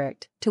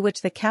district to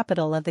which the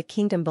capital of the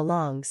kingdom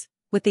belongs,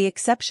 with the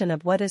exception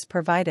of what is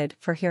provided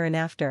for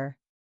hereinafter.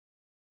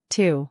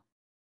 2.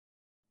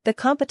 The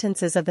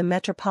competences of the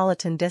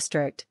metropolitan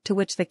district to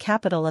which the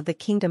capital of the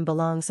kingdom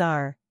belongs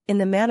are, in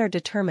the manner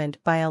determined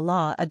by a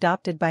law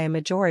adopted by a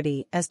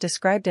majority as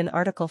described in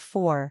Article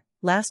 4,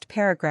 last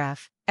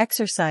paragraph,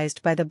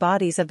 exercised by the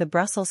bodies of the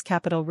Brussels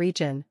Capital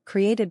Region,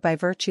 created by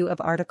virtue of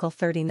Article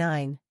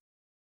 39.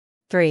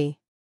 3.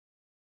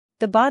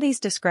 The bodies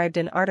described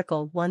in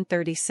Article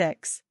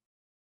 136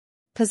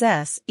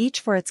 possess, each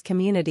for its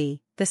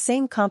community, the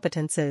same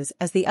competences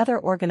as the other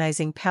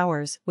organizing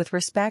powers with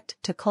respect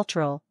to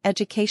cultural,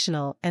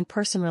 educational and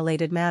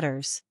person-related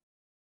matters.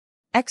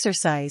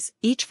 Exercise,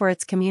 each for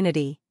its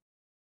community,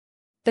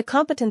 the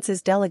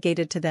competences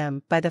delegated to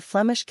them by the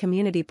Flemish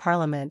Community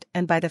Parliament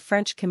and by the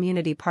French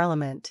Community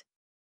Parliament.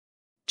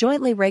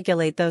 Jointly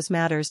regulate those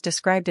matters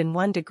described in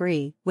 1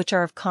 degree which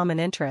are of common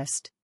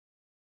interest.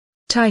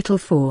 Title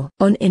 4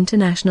 On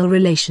International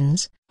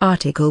Relations,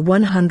 Article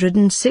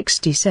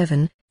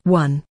 167,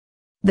 1.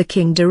 The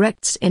King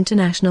directs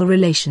international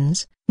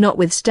relations,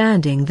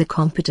 notwithstanding the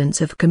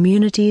competence of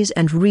communities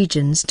and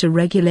regions to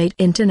regulate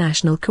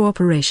international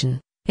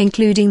cooperation,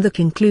 including the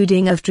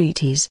concluding of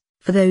treaties,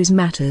 for those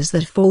matters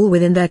that fall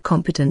within their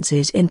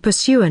competencies in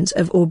pursuance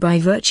of or by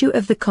virtue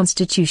of the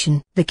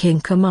Constitution. The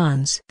King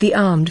commands the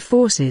armed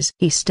forces.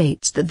 He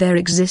states that there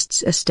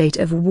exists a state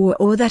of war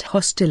or that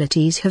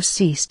hostilities have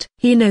ceased.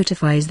 He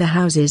notifies the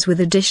Houses with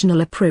additional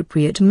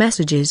appropriate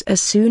messages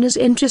as soon as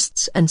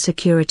interests and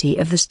security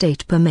of the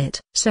state permit.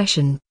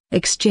 Cession,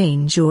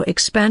 exchange or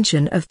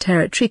expansion of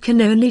territory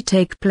can only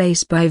take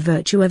place by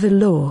virtue of a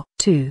law.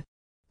 2.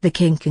 The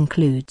King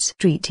concludes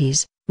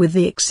treaties, with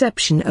the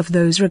exception of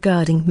those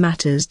regarding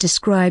matters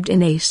described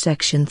in A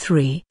Section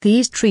 3.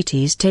 These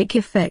treaties take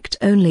effect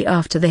only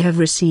after they have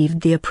received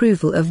the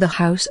approval of the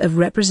House of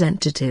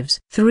Representatives.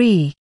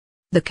 3.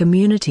 The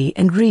community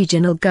and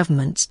regional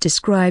governments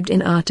described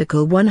in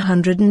Article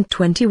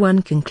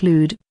 121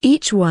 conclude,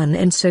 each one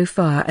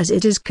insofar as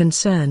it is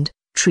concerned,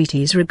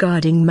 treaties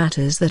regarding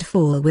matters that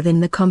fall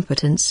within the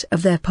competence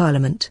of their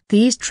Parliament.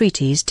 These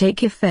treaties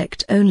take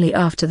effect only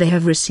after they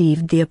have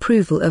received the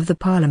approval of the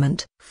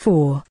Parliament.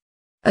 4.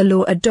 A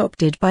law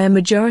adopted by a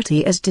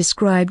majority as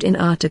described in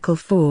Article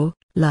 4,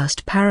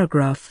 last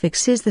paragraph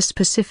fixes the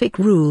specific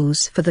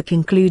rules for the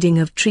concluding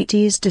of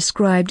treaties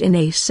described in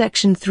A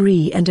Section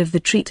 3 and of the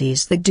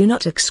treaties that do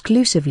not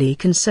exclusively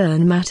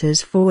concern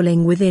matters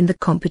falling within the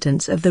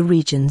competence of the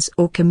regions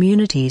or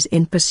communities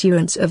in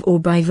pursuance of or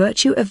by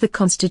virtue of the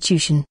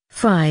Constitution.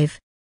 5.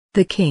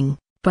 The King,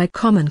 by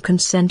common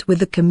consent with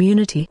the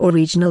community or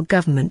regional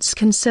governments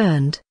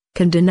concerned,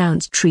 can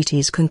denounce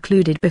treaties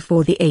concluded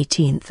before the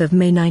 18th of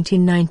May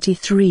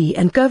 1993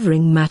 and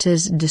covering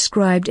matters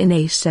described in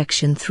A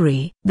Section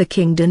 3. The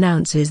King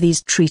denounces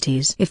these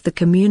treaties if the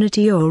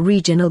community or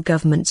regional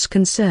governments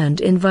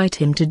concerned invite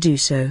him to do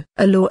so.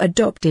 A law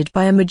adopted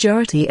by a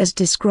majority as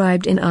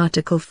described in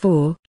Article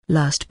 4,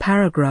 last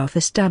paragraph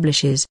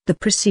establishes the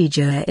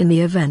procedure in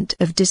the event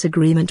of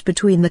disagreement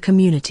between the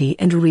community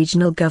and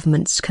regional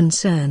governments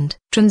concerned.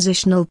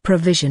 Transitional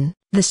provision.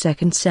 The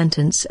second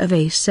sentence of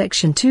A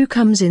Section 2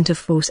 comes into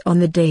force on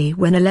the day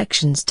when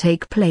elections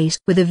take place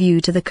with a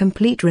view to the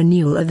complete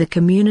renewal of the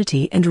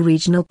community and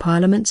regional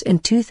parliaments in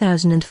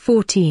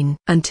 2014.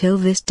 Until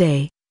this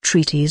day,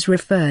 treaties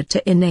referred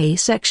to in A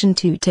Section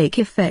 2 take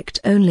effect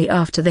only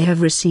after they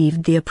have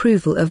received the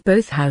approval of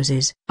both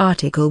houses.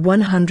 Article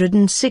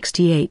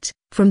 168.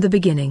 From the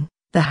beginning,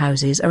 the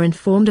Houses are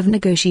informed of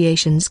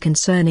negotiations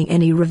concerning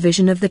any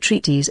revision of the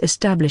treaties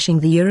establishing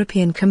the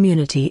European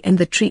Community and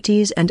the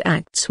treaties and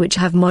acts which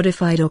have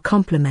modified or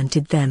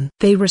complemented them.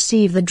 They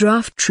receive the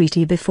draft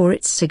treaty before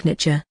its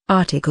signature.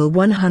 Article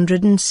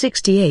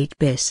 168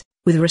 bis.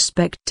 With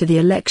respect to the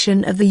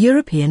election of the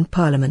European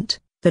Parliament,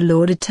 the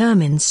law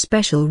determines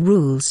special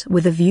rules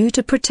with a view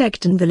to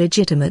protecting the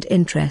legitimate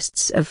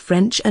interests of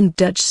French and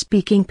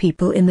Dutch-speaking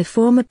people in the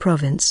former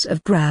province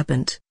of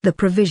Brabant. The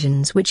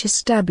provisions which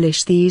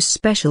establish these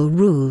special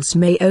rules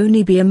may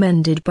only be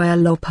amended by a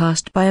law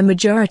passed by a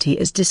majority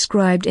as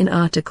described in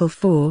Article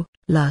 4,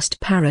 last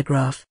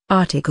paragraph.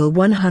 Article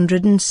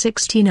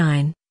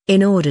 169.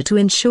 In order to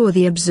ensure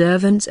the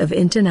observance of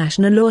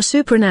international or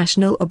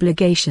supranational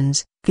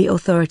obligations, the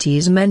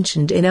authorities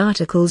mentioned in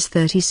Articles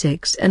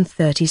 36 and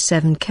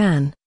 37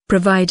 can,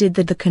 provided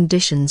that the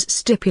conditions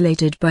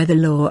stipulated by the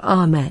law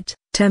are met,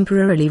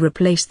 temporarily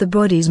replace the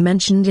bodies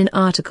mentioned in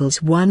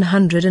Articles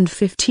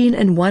 115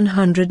 and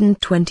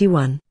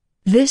 121.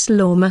 This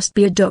law must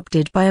be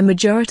adopted by a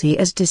majority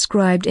as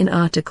described in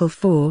Article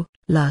 4,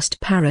 last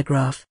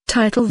paragraph.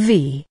 Title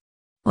V.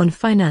 On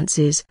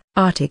Finances,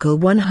 Article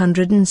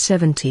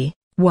 170,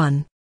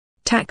 1.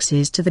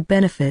 Taxes to the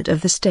benefit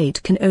of the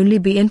state can only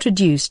be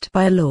introduced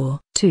by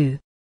law. 2.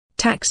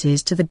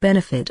 Taxes to the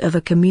benefit of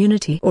a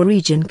community or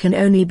region can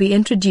only be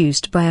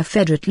introduced by a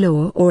federate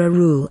law or a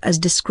rule as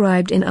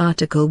described in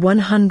Article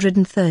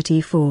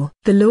 134.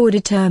 The law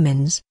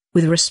determines,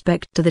 with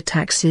respect to the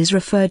taxes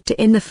referred to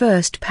in the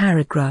first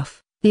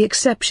paragraph, the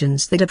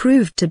exceptions that are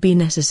proved to be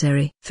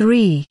necessary.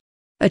 3.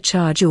 A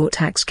charge or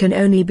tax can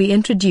only be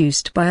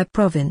introduced by a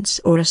province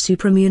or a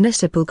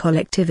supramunicipal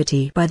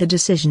collectivity by the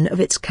decision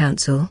of its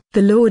council.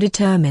 The law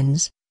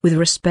determines, with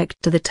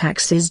respect to the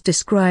taxes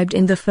described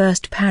in the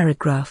first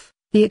paragraph,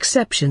 the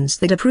exceptions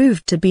that are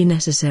proved to be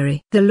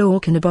necessary. The law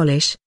can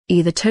abolish,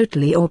 either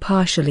totally or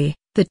partially,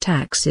 the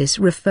taxes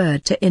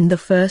referred to in the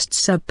first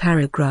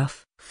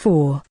subparagraph.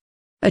 4.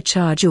 A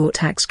charge or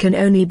tax can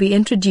only be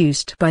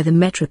introduced by the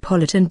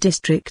metropolitan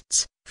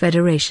districts,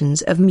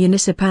 federations of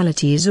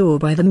municipalities, or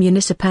by the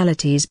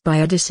municipalities by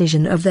a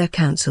decision of their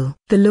council.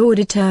 The law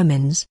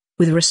determines,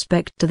 with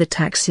respect to the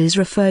taxes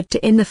referred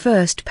to in the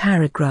first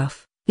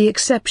paragraph, the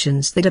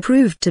exceptions that are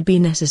proved to be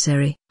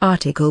necessary.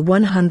 Article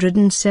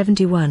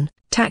 171.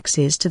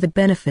 Taxes to the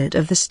benefit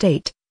of the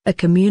state, a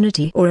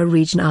community or a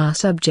region are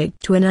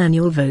subject to an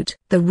annual vote.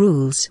 The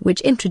rules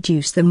which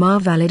introduce them are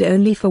valid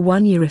only for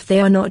 1 year if they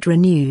are not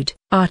renewed.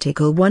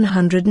 Article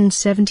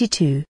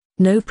 172.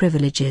 No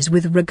privileges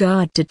with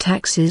regard to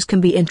taxes can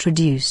be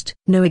introduced.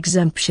 No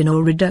exemption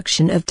or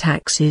reduction of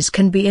taxes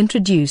can be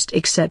introduced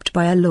except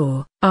by a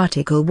law.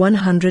 Article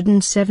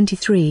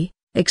 173.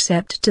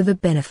 Except to the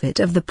benefit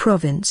of the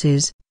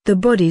provinces, the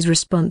bodies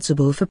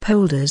responsible for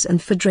polders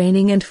and for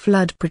draining and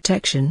flood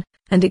protection,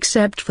 and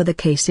except for the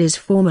cases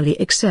formally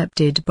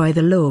accepted by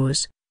the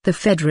laws, the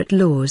federate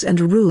laws and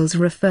rules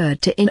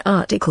referred to in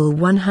Article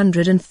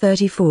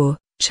 134,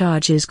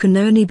 charges can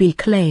only be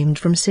claimed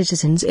from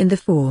citizens in the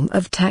form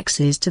of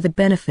taxes to the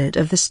benefit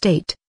of the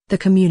state, the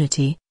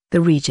community,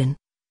 the region,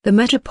 the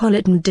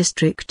metropolitan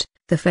district,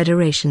 the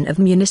federation of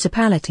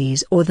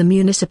municipalities, or the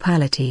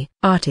municipality.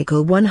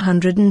 Article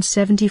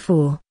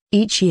 174.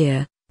 Each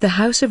year, the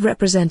House of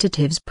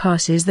Representatives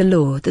passes the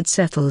law that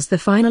settles the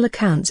final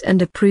accounts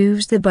and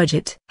approves the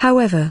budget.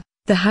 However,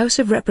 the House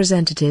of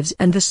Representatives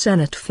and the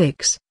Senate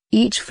fix,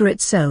 each for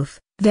itself,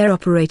 their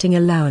operating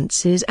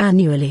allowances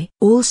annually.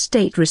 All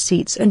state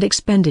receipts and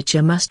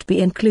expenditure must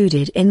be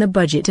included in the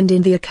budget and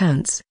in the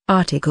accounts.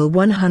 Article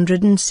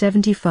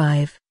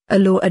 175. A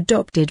law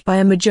adopted by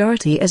a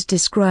majority as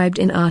described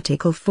in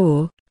Article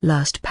 4,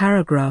 last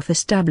paragraph,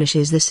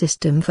 establishes the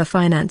system for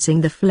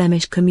financing the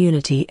Flemish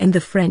community and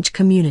the French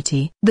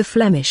community. The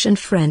Flemish and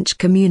French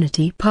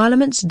community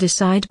parliaments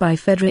decide by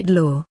federate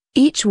law,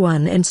 each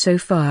one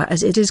insofar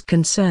as it is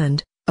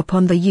concerned,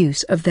 upon the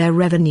use of their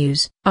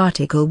revenues.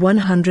 Article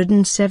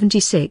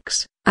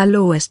 176. A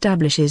law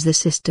establishes the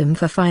system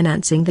for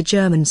financing the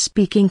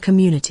German-speaking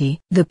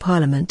community. The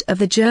Parliament of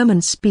the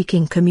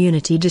German-speaking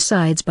community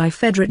decides by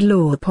federate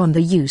law upon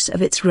the use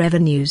of its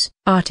revenues.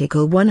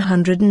 Article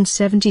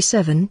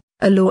 177.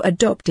 A law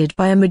adopted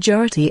by a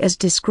majority as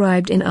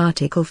described in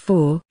Article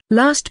 4,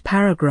 last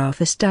paragraph,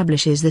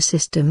 establishes the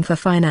system for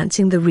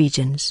financing the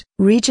regions.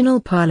 Regional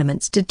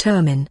parliaments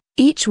determine,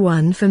 each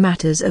one for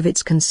matters of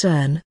its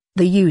concern,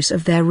 the use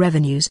of their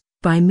revenues,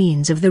 by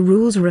means of the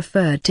rules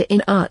referred to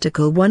in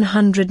Article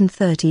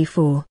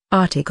 134.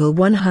 Article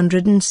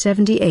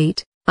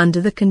 178.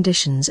 Under the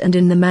conditions and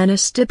in the manner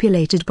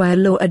stipulated by a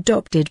law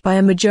adopted by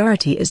a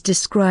majority as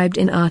described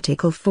in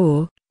Article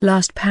 4,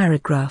 last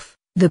paragraph,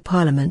 the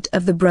Parliament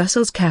of the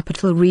Brussels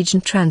Capital Region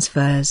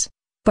transfers,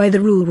 by the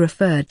rule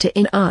referred to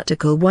in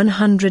Article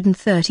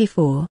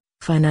 134,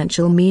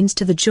 financial means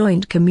to the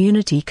Joint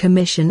Community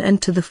Commission and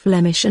to the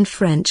Flemish and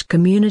French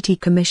Community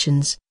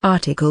Commissions.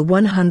 Article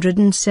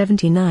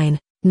 179.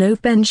 No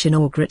pension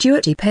or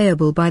gratuity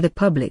payable by the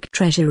public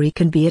treasury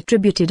can be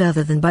attributed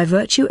other than by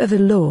virtue of a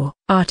law.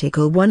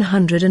 Article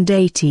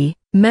 180.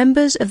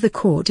 Members of the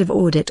Court of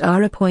Audit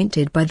are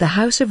appointed by the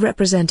House of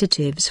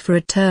Representatives for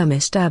a term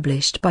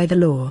established by the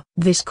law.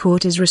 This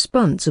court is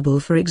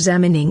responsible for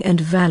examining and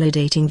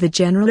validating the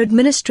general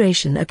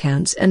administration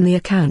accounts and the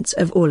accounts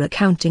of all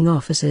accounting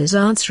officers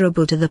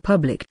answerable to the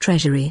public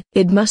treasury.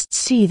 It must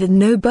see that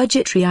no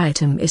budgetary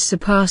item is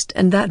surpassed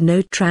and that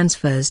no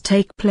transfers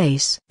take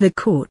place. The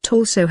court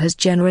also has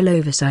general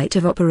oversight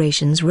of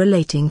operations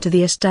relating to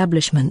the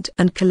establishment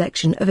and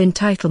collection of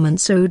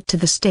entitlements owed to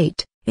the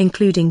state,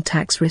 including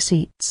tax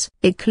receipts.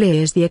 It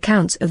clears the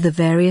accounts of the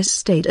various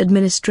state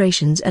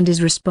administrations and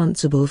is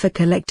responsible for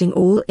collecting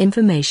all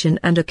information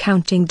and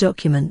accounting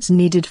documents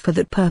needed for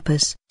that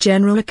purpose.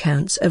 General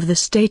accounts of the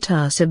state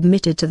are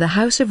submitted to the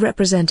House of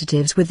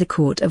Representatives with the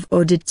Court of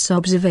Audit's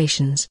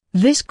observations.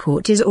 This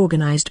court is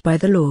organized by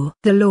the law.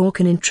 The law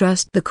can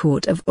entrust the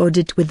Court of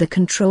Audit with the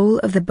control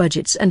of the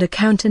budgets and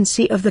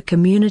accountancy of the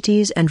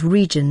communities and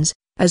regions,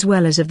 as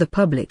well as of the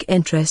public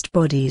interest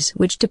bodies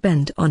which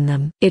depend on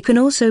them. It can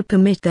also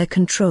permit their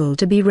control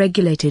to be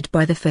regulated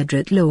by the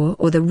federate law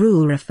or the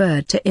rule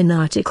referred to in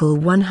Article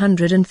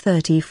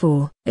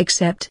 134,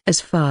 except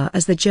as far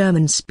as the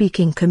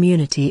German-speaking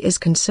community is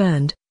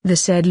concerned. The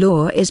said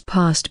law is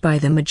passed by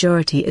the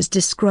majority as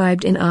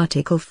described in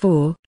Article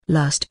 4,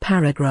 last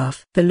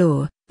paragraph. The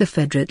law, the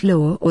federate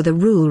law or the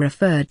rule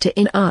referred to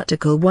in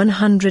Article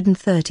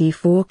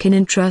 134 can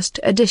entrust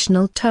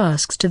additional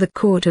tasks to the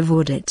Court of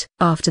Audit.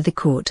 After the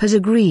court has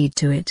agreed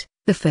to it,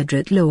 the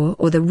federate law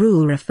or the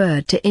rule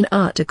referred to in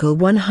Article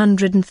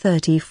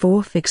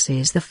 134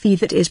 fixes the fee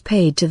that is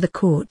paid to the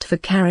court for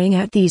carrying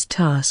out these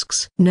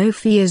tasks. No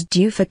fee is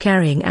due for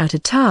carrying out a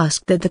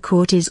task that the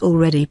court is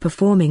already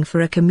performing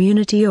for a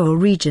community or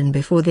region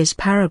before this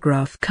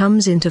paragraph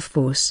comes into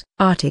force.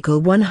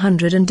 Article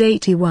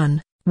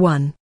 181,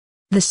 1.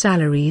 The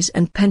salaries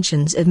and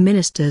pensions of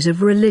ministers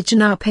of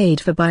religion are paid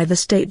for by the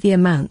state. The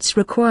amounts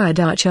required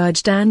are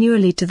charged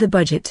annually to the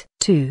budget.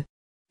 2.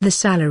 The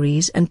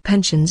salaries and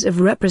pensions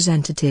of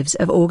representatives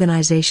of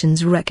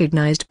organizations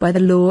recognized by the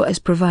law as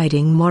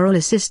providing moral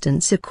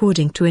assistance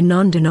according to a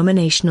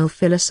non-denominational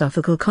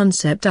philosophical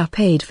concept are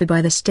paid for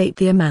by the state.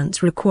 The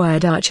amounts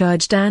required are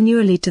charged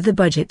annually to the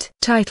budget.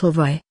 Title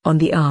VI on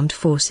the Armed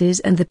Forces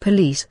and the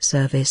Police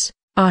Service.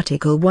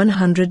 Article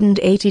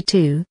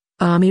 182.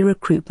 Army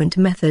recruitment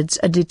methods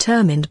are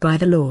determined by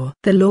the law.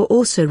 The law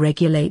also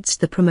regulates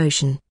the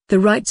promotion, the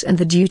rights and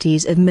the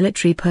duties of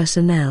military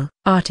personnel.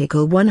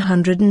 Article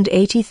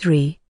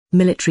 183.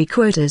 Military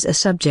quotas are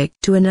subject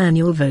to an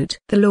annual vote.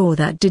 The law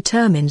that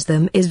determines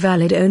them is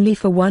valid only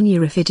for 1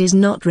 year if it is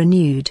not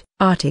renewed.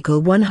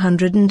 Article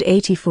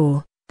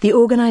 184. The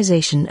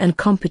organization and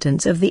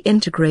competence of the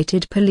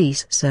integrated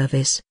police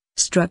service,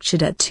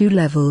 structured at 2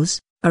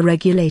 levels, are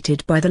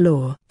regulated by the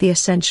law. The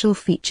essential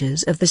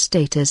features of the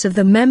status of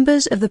the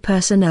members of the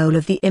personnel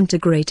of the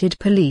integrated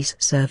police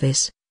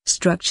service,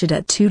 structured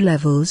at 2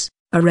 levels,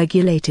 are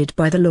regulated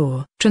by the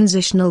law.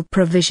 Transitional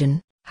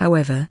provision,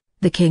 however,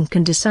 the King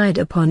can decide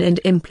upon and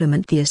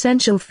implement the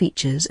essential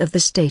features of the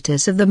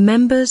status of the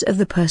members of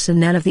the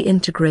personnel of the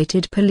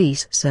integrated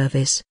police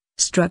service,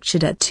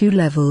 structured at 2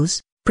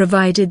 levels,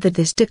 provided that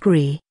this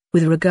decree,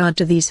 with regard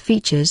to these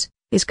features,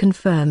 is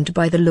confirmed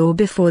by the law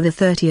before the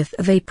 30th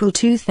of April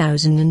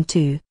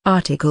 2002.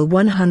 Article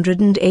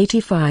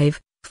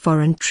 185.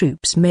 Foreign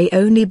troops may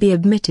only be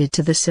admitted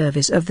to the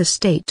service of the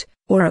state,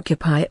 or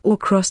occupy or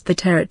cross the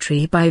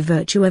territory by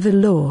virtue of a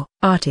law.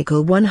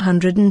 Article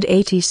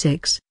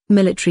 186.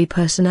 Military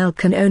personnel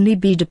can only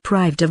be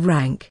deprived of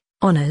rank,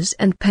 honors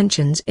and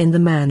pensions in the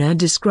manner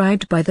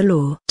described by the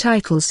law.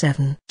 Title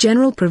VII.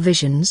 General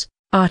Provisions.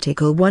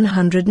 Article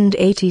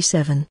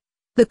 187.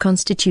 The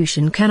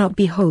Constitution cannot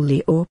be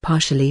wholly or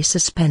partially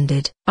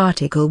suspended.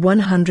 Article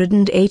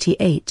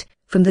 188.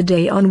 From the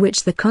day on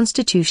which the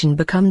Constitution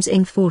becomes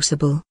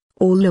enforceable,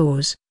 all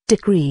laws,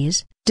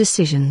 decrees,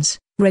 decisions,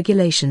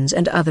 regulations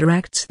and other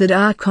acts that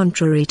are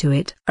contrary to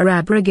it are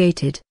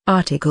abrogated.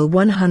 Article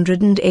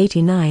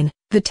 189.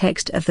 The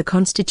text of the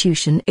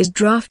Constitution is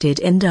drafted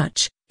in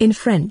Dutch, in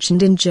French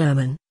and in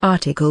German.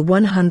 Article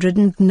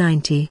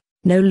 190.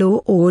 No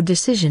law or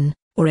decision,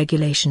 or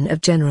regulation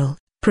of general,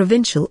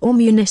 provincial or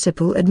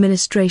municipal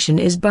administration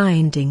is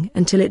binding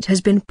until it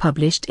has been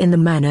published in the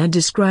manner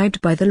described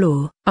by the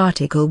law.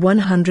 Article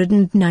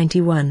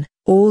 191.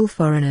 All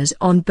foreigners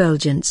on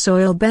Belgian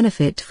soil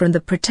benefit from the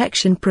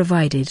protection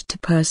provided to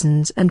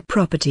persons and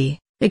property,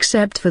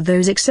 except for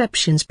those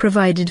exceptions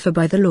provided for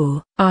by the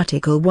law.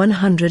 Article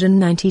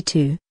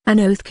 192.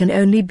 An oath can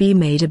only be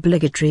made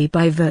obligatory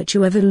by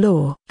virtue of a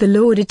law. The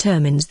law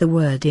determines the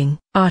wording.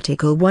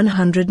 Article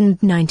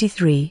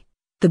 193.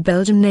 The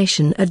Belgian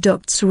nation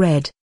adopts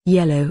red,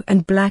 yellow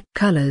and black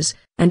colors,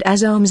 and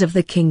as arms of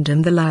the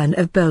kingdom the Lion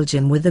of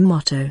Belgium with the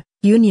motto,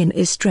 Union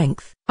is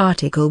strength.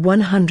 Article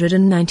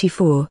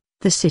 194.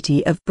 The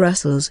city of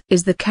Brussels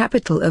is the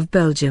capital of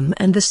Belgium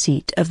and the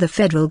seat of the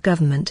federal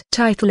government.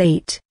 Title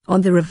VIII.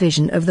 On the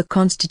revision of the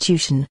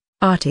Constitution.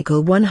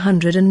 Article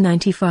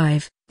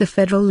 195. The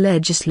federal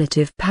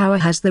legislative power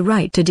has the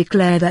right to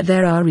declare that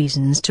there are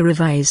reasons to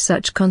revise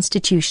such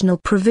constitutional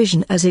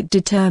provision as it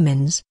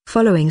determines.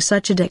 Following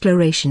such a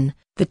declaration,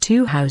 the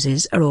 2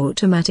 houses are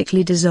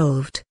automatically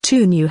dissolved.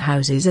 2 new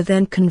houses are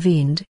then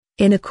convened,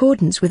 in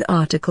accordance with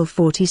Article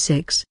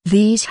 46.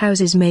 These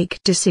houses make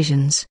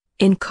decisions,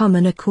 in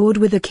common accord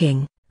with the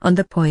King, on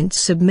the points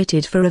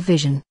submitted for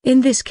revision.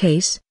 In this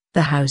case,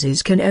 the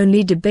houses can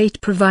only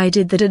debate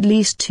provided that at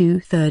least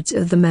 2/3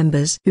 of the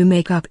members who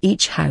make up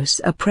each house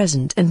are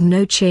present and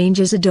no change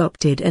is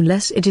adopted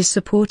unless it is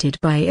supported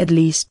by at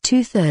least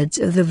 2/3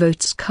 of the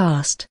votes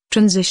cast.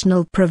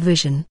 Transitional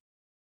provision.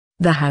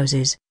 The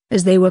houses,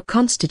 as they were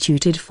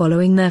constituted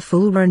following their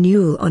full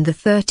renewal on the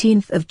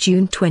 13th of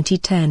June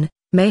 2010,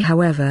 may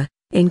however,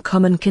 in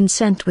common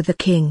consent with the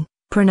King,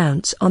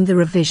 pronounce on the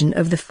revision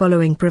of the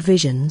following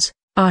provisions,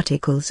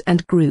 articles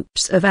and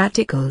groups of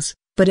articles,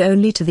 but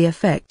only to the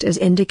effect as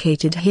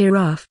indicated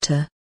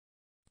hereafter.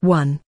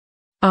 1.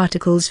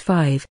 Articles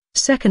 5,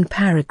 second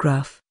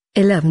paragraph,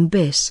 11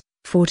 bis,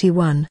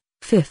 41,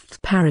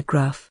 fifth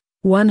paragraph,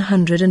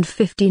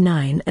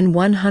 159 and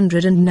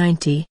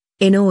 190,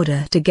 in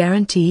order to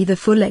guarantee the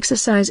full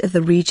exercise of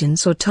the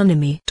region's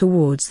autonomy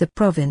towards the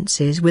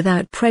provinces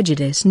without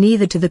prejudice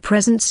neither to the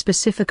present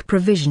specific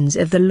provisions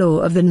of the law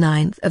of the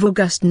 9th of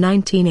August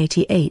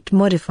 1988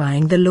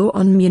 modifying the law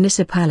on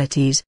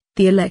municipalities,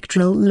 the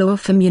electoral law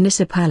for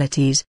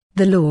municipalities,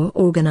 the law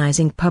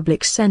organizing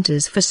public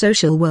centers for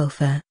social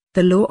welfare,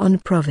 the law on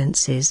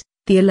provinces,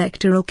 the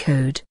electoral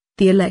code,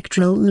 the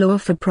electoral law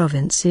for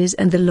provinces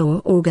and the law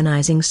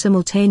organizing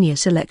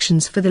simultaneous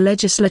elections for the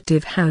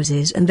legislative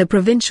houses and the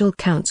provincial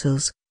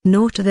councils,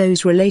 nor to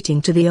those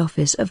relating to the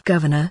office of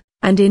governor,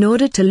 and in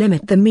order to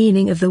limit the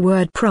meaning of the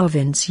word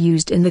province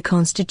used in the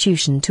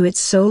Constitution to its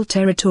sole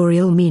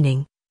territorial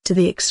meaning, to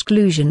the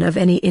exclusion of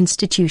any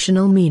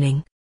institutional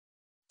meaning.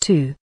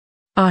 2.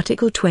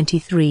 Article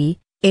 23,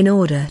 in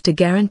order to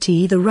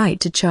guarantee the right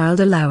to child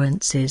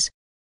allowances.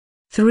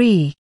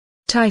 3.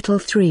 Title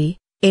 3,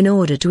 in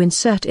order to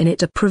insert in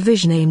it a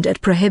provision aimed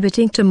at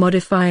prohibiting to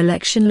modify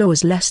election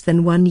laws less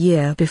than 1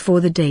 year before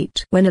the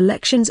date when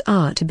elections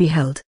are to be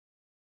held.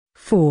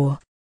 4.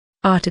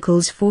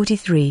 Articles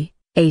 43,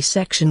 A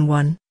Section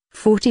 1,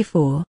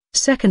 44,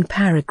 second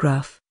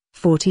paragraph,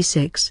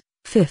 46,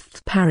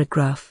 fifth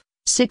paragraph,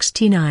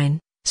 69,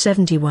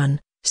 71,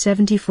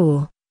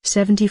 74,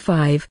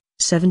 75,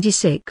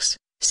 76,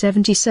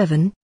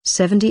 77,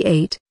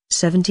 78,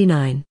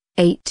 79,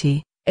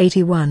 80,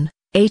 81,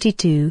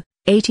 82,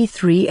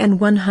 83 and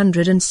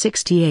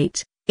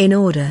 168, in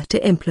order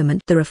to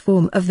implement the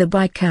reform of the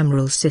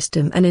bicameral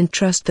system and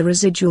entrust the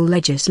residual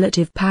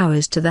legislative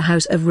powers to the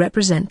House of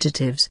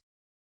Representatives.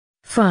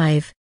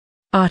 5.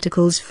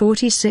 Articles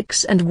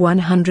 46 and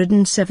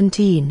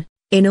 117,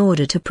 in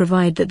order to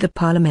provide that the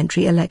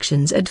parliamentary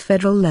elections at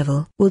federal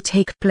level will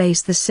take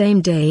place the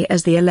same day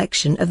as the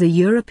election of the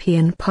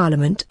European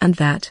Parliament and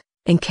that,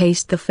 in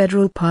case the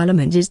federal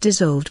parliament is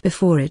dissolved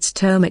before its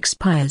term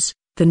expires,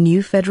 the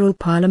new federal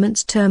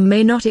parliament's term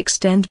may not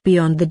extend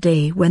beyond the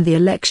day when the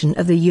election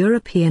of the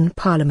European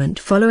Parliament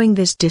following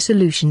this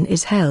dissolution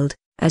is held,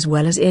 as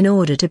well as in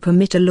order to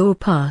permit a law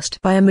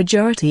passed by a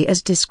majority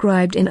as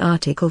described in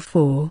Article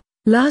 4,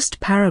 last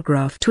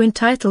paragraph to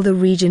entitle the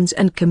regions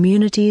and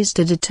communities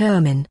to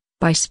determine,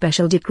 by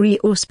special decree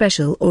or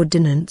special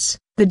ordinance,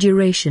 the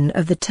duration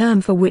of the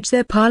term for which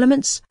their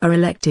parliaments are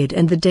elected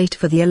and the date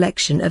for the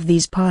election of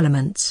these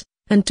parliaments,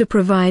 and to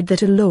provide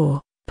that a law,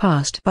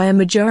 passed by a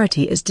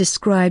majority as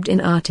described in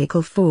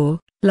Article 4,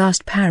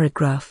 last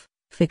paragraph,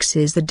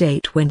 fixes the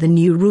date when the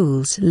new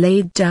rules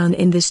laid down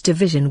in this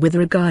division with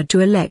regard to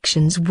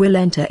elections will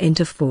enter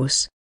into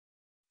force.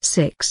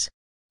 6.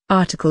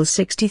 Article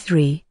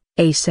 63,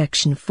 A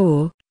Section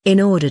 4, in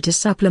order to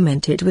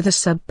supplement it with a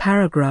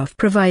sub-paragraph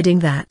providing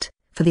that,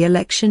 for the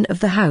election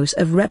of the House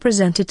of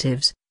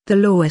Representatives, the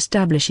law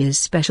establishes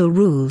special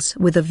rules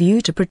with a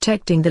view to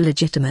protecting the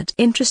legitimate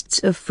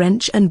interests of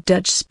French and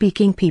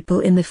Dutch-speaking people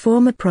in the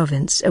former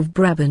province of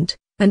Brabant,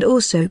 and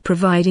also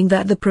providing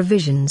that the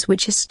provisions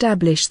which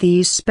establish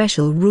these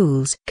special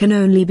rules can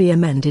only be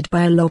amended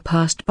by a law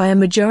passed by a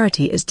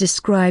majority as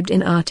described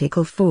in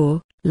Article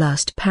 4,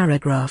 last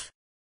paragraph.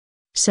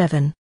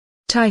 7.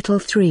 Title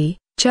 3,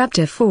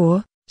 Chapter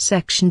 4,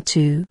 Section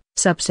 2,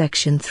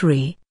 Subsection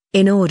 3.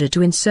 In order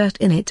to insert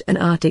in it an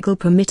article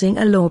permitting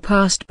a law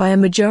passed by a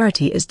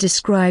majority as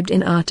described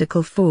in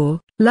Article 4,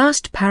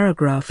 last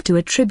paragraph to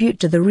attribute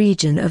to the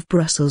region of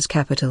Brussels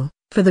Capital,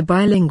 for the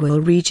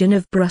bilingual region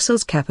of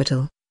Brussels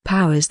Capital,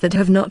 powers that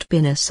have not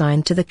been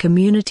assigned to the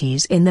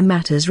communities in the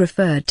matters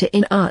referred to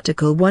in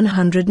Article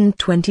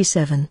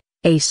 127,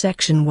 A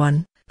Section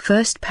 1,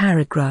 first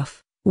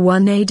paragraph,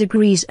 1a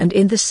degrees and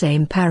in the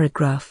same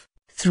paragraph,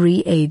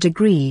 3a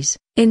degrees,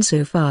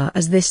 insofar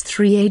as this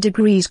 3a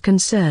degrees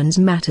concerns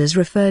matters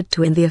referred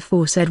to in the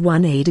aforesaid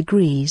 1a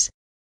degrees.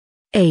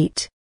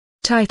 8.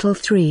 Title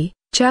 3,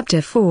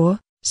 Chapter 4,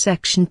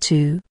 Section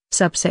 2,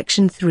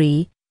 Subsection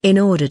 3, in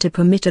order to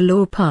permit a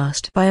law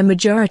passed by a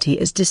majority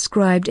as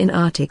described in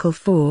Article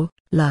 4,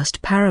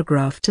 last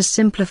paragraph to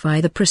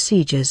simplify the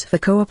procedures for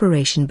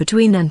cooperation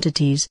between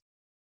entities.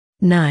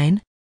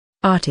 9.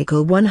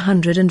 Article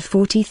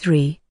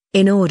 143.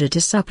 In order to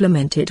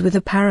supplement it with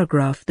a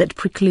paragraph that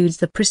precludes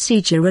the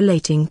procedure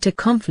relating to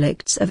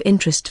conflicts of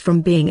interest from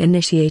being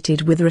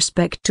initiated with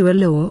respect to a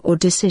law or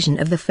decision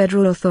of the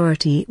federal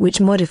authority which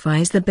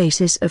modifies the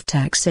basis of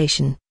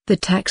taxation, the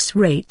tax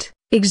rate,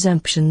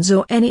 exemptions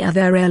or any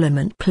other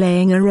element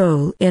playing a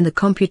role in the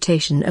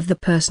computation of the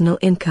personal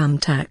income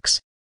tax.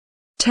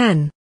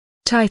 10.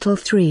 Title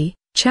 3,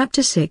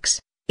 Chapter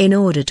 6. In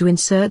order to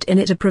insert in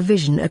it a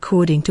provision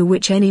according to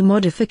which any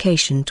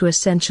modification to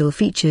essential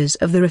features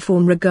of the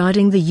reform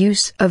regarding the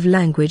use of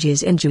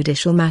languages in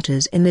judicial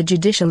matters in the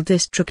Judicial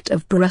District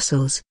of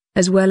Brussels,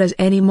 as well as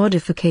any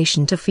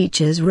modification to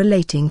features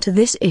relating to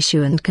this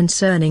issue and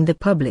concerning the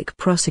Public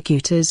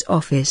Prosecutor's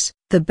Office,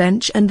 the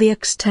bench and the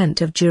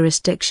extent of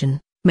jurisdiction,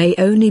 may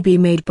only be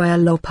made by a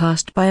law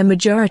passed by a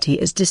majority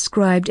as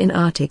described in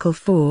Article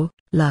 4,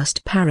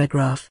 last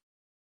paragraph.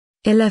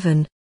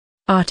 11.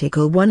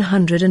 Article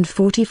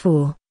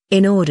 144,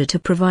 in order to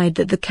provide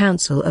that the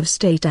Council of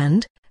State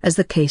and, as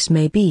the case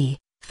may be,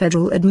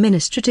 federal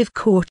administrative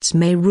courts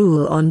may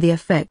rule on the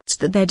effects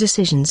that their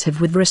decisions have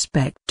with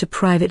respect to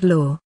private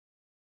law.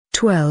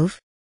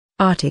 12.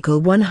 Article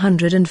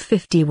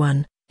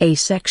 151, A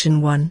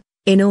Section 1,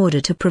 in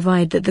order to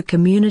provide that the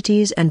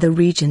communities and the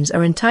regions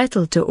are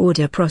entitled to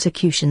order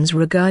prosecutions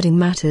regarding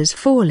matters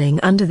falling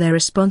under their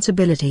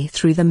responsibility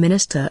through the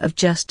Minister of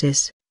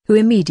Justice, who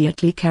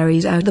immediately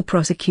carries out the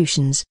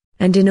prosecutions,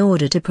 and in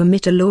order to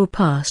permit a law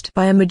passed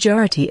by a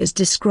majority as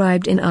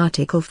described in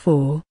Article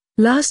 4,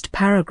 last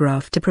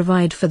paragraph to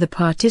provide for the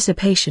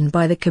participation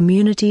by the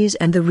communities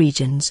and the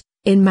regions,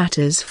 in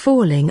matters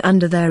falling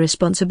under their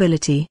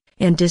responsibility,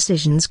 in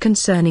decisions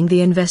concerning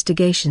the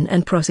investigation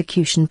and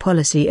prosecution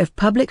policy of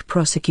public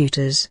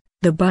prosecutors,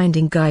 The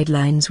binding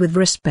guidelines with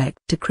respect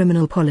to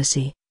criminal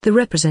policy, the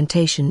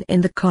representation in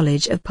the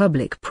College of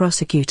Public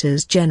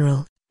Prosecutors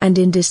General, and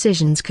in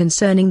decisions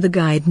concerning the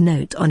guide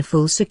note on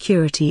full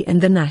security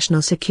and the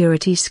national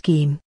security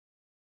scheme.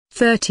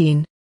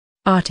 13.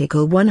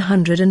 Article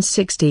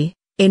 160.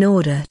 In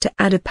order to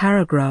add a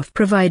paragraph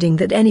providing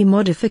that any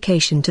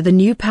modification to the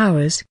new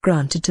powers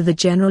granted to the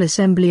General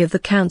Assembly of the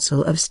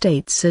Council of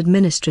State's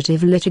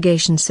Administrative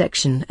Litigation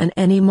Section and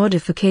any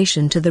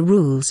modification to the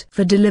rules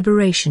for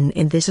deliberation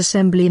in this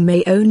Assembly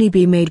may only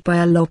be made by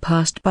a law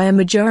passed by a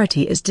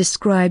majority as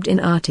described in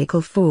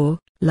Article 4,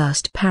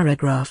 last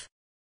paragraph.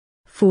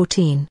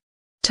 14.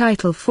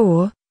 Title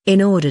 4,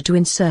 in order to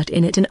insert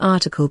in it an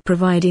article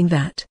providing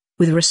that,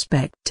 with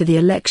respect to the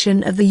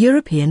election of the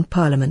European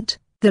Parliament,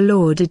 the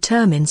law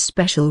determines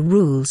special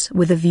rules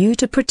with a view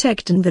to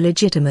protecting the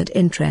legitimate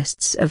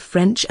interests of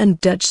French and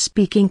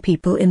Dutch-speaking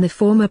people in the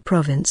former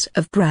province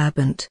of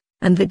Brabant,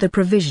 and that the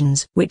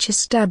provisions which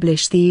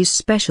establish these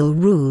special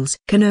rules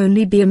can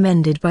only be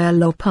amended by a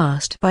law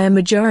passed by a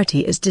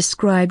majority as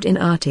described in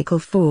Article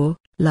 4,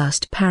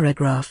 last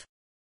paragraph.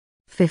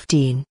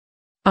 15.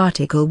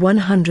 Article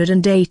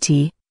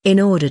 180. In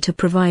order to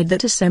provide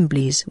that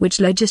assemblies which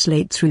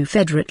legislate through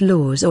federate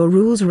laws or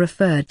rules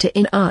referred to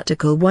in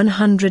Article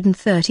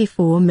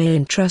 134 may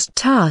entrust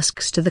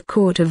tasks to the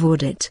Court of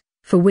Audit,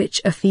 for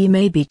which a fee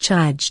may be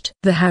charged.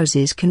 The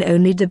Houses can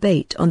only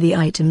debate on the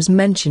items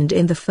mentioned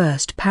in the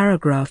first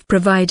paragraph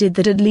provided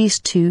that at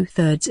least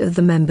 2/3 of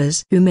the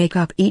members who make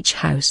up each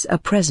House are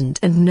present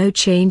and no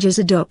change is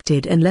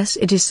adopted unless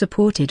it is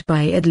supported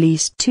by at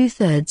least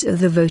 2/3 of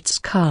the votes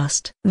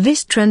cast.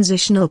 This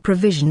transitional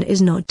provision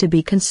is not to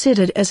be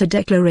considered as a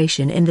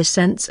declaration in the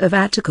sense of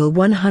Article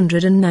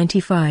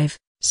 195,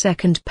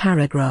 second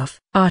paragraph.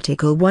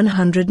 Article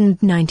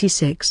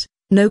 196.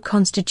 No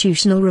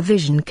constitutional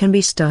revision can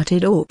be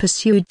started or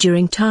pursued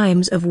during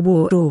times of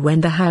war or when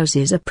the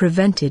Houses are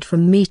prevented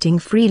from meeting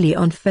freely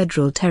on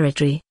federal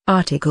territory.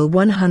 Article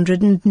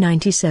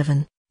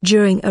 197.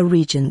 During a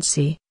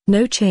regency,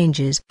 no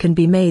changes can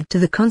be made to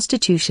the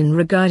Constitution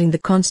regarding the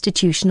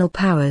constitutional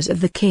powers of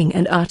the King,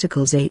 and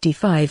Articles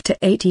 85 to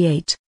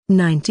 88,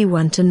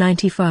 91 to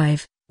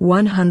 95,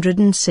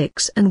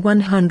 106 and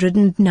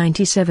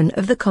 197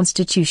 of the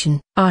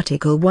Constitution.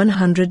 Article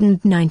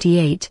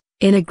 198.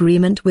 In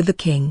agreement with the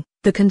King,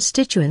 the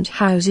constituent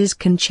houses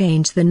can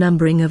change the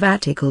numbering of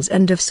articles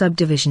and of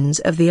subdivisions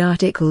of the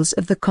articles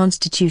of the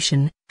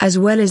Constitution, as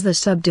well as the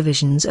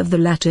subdivisions of the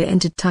latter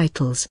into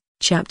titles,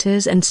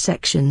 chapters and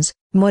sections,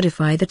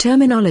 modify the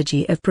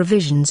terminology of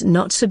provisions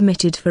not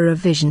submitted for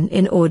revision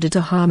in order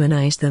to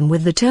harmonize them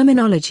with the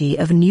terminology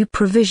of new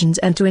provisions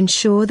and to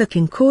ensure the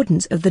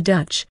concordance of the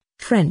Dutch,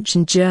 French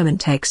and German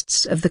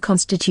texts of the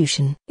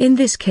Constitution. In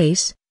this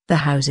case, the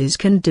Houses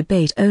can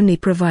debate only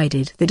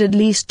provided that at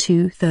least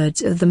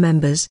 2/3 of the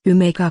members who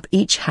make up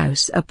each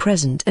House are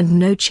present, and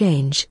no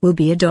change will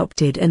be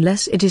adopted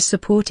unless it is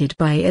supported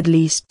by at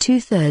least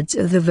 2/3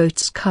 of the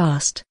votes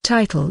cast.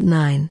 Title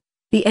 9.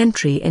 The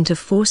entry into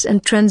force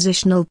and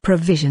transitional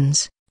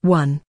provisions.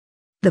 1.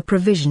 The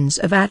provisions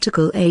of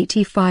Article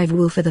 85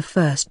 will for the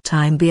first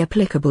time be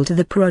applicable to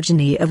the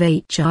progeny of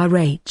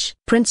H.R.H.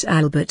 Prince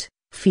Albert,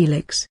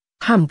 Felix,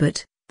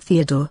 Humbert,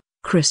 Theodore,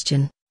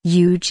 Christian,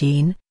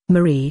 Eugene,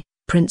 Marie,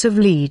 Prince of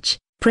Liege,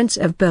 Prince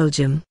of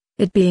Belgium,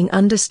 it being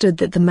understood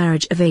that the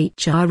marriage of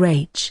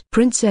H.R.H.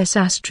 Princess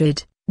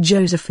Astrid,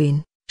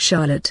 Josephine,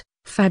 Charlotte,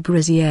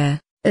 Fabrizière,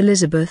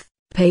 Elizabeth,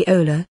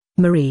 Paola,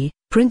 Marie,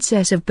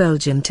 Princess of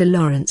Belgium to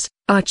Lawrence,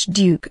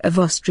 Archduke of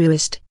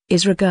Austria-Est,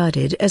 is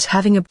regarded as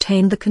having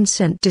obtained the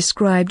consent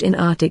described in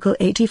Article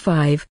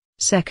 85,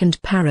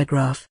 second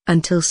paragraph.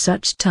 Until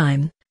such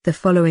time, the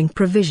following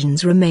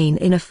provisions remain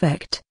in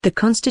effect. The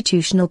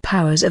constitutional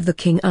powers of the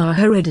King are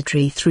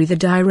hereditary through the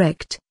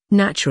direct,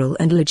 natural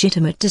and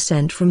legitimate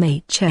descent from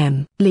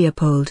H.M.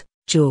 Leopold,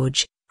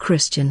 George,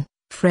 Christian,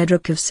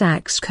 Frederick of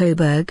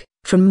Saxe-Coburg,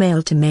 from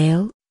male to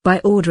male, by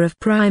order of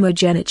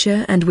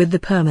primogeniture and with the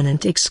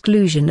permanent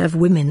exclusion of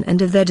women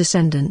and of their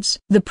descendants.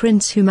 The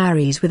prince who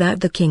marries without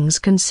the King's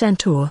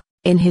consent or,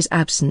 in his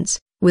absence,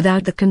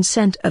 without the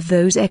consent of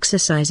those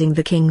exercising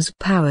the King's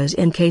powers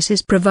in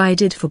cases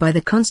provided for by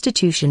the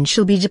Constitution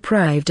shall be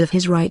deprived of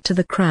his right to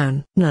the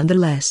crown.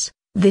 Nonetheless,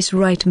 this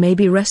right may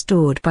be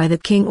restored by the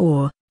King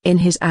or, in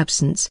his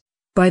absence,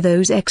 by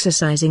those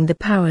exercising the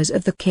powers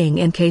of the King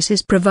in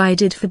cases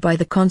provided for by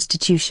the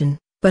Constitution,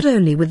 but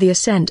only with the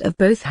assent of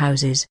both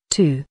Houses.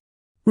 2.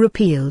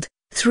 Repealed.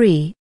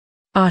 3.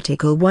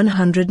 Article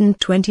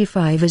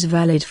 125 is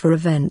valid for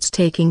events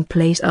taking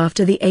place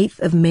after the 8th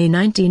of May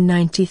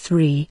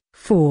 1993.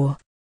 4.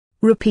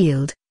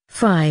 Repealed.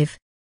 5.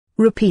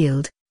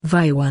 Repealed.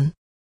 Vi 1.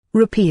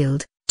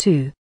 Repealed.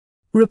 2.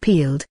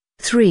 Repealed.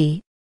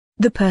 3.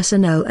 The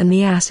personnel and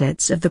the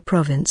assets of the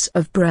province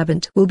of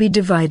Brabant will be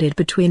divided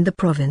between the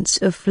province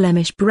of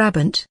Flemish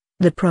Brabant,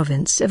 the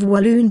province of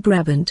Walloon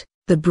Brabant,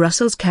 the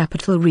Brussels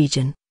Capital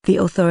Region, the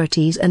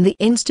authorities and the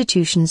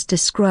institutions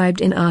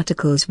described in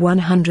Articles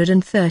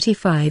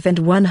 135 and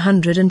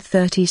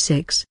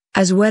 136,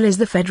 as well as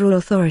the federal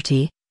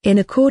authority, in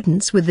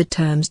accordance with the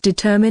terms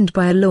determined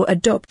by a law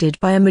adopted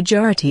by a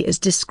majority as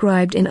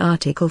described in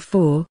Article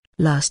 4,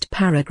 last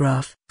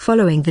paragraph.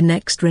 Following the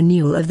next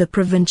renewal of the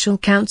provincial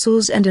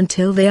councils and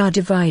until they are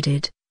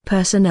divided,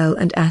 personnel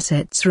and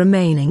assets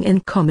remaining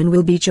in common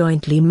will be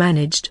jointly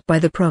managed by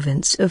the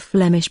province of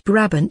Flemish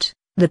Brabant,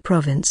 the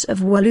province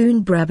of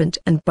Walloon-Brabant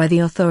and by the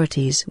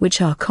authorities which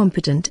are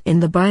competent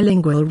in the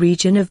bilingual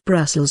region of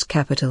Brussels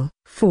capital.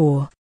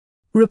 4.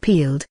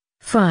 Repealed.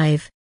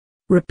 5.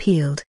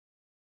 Repealed.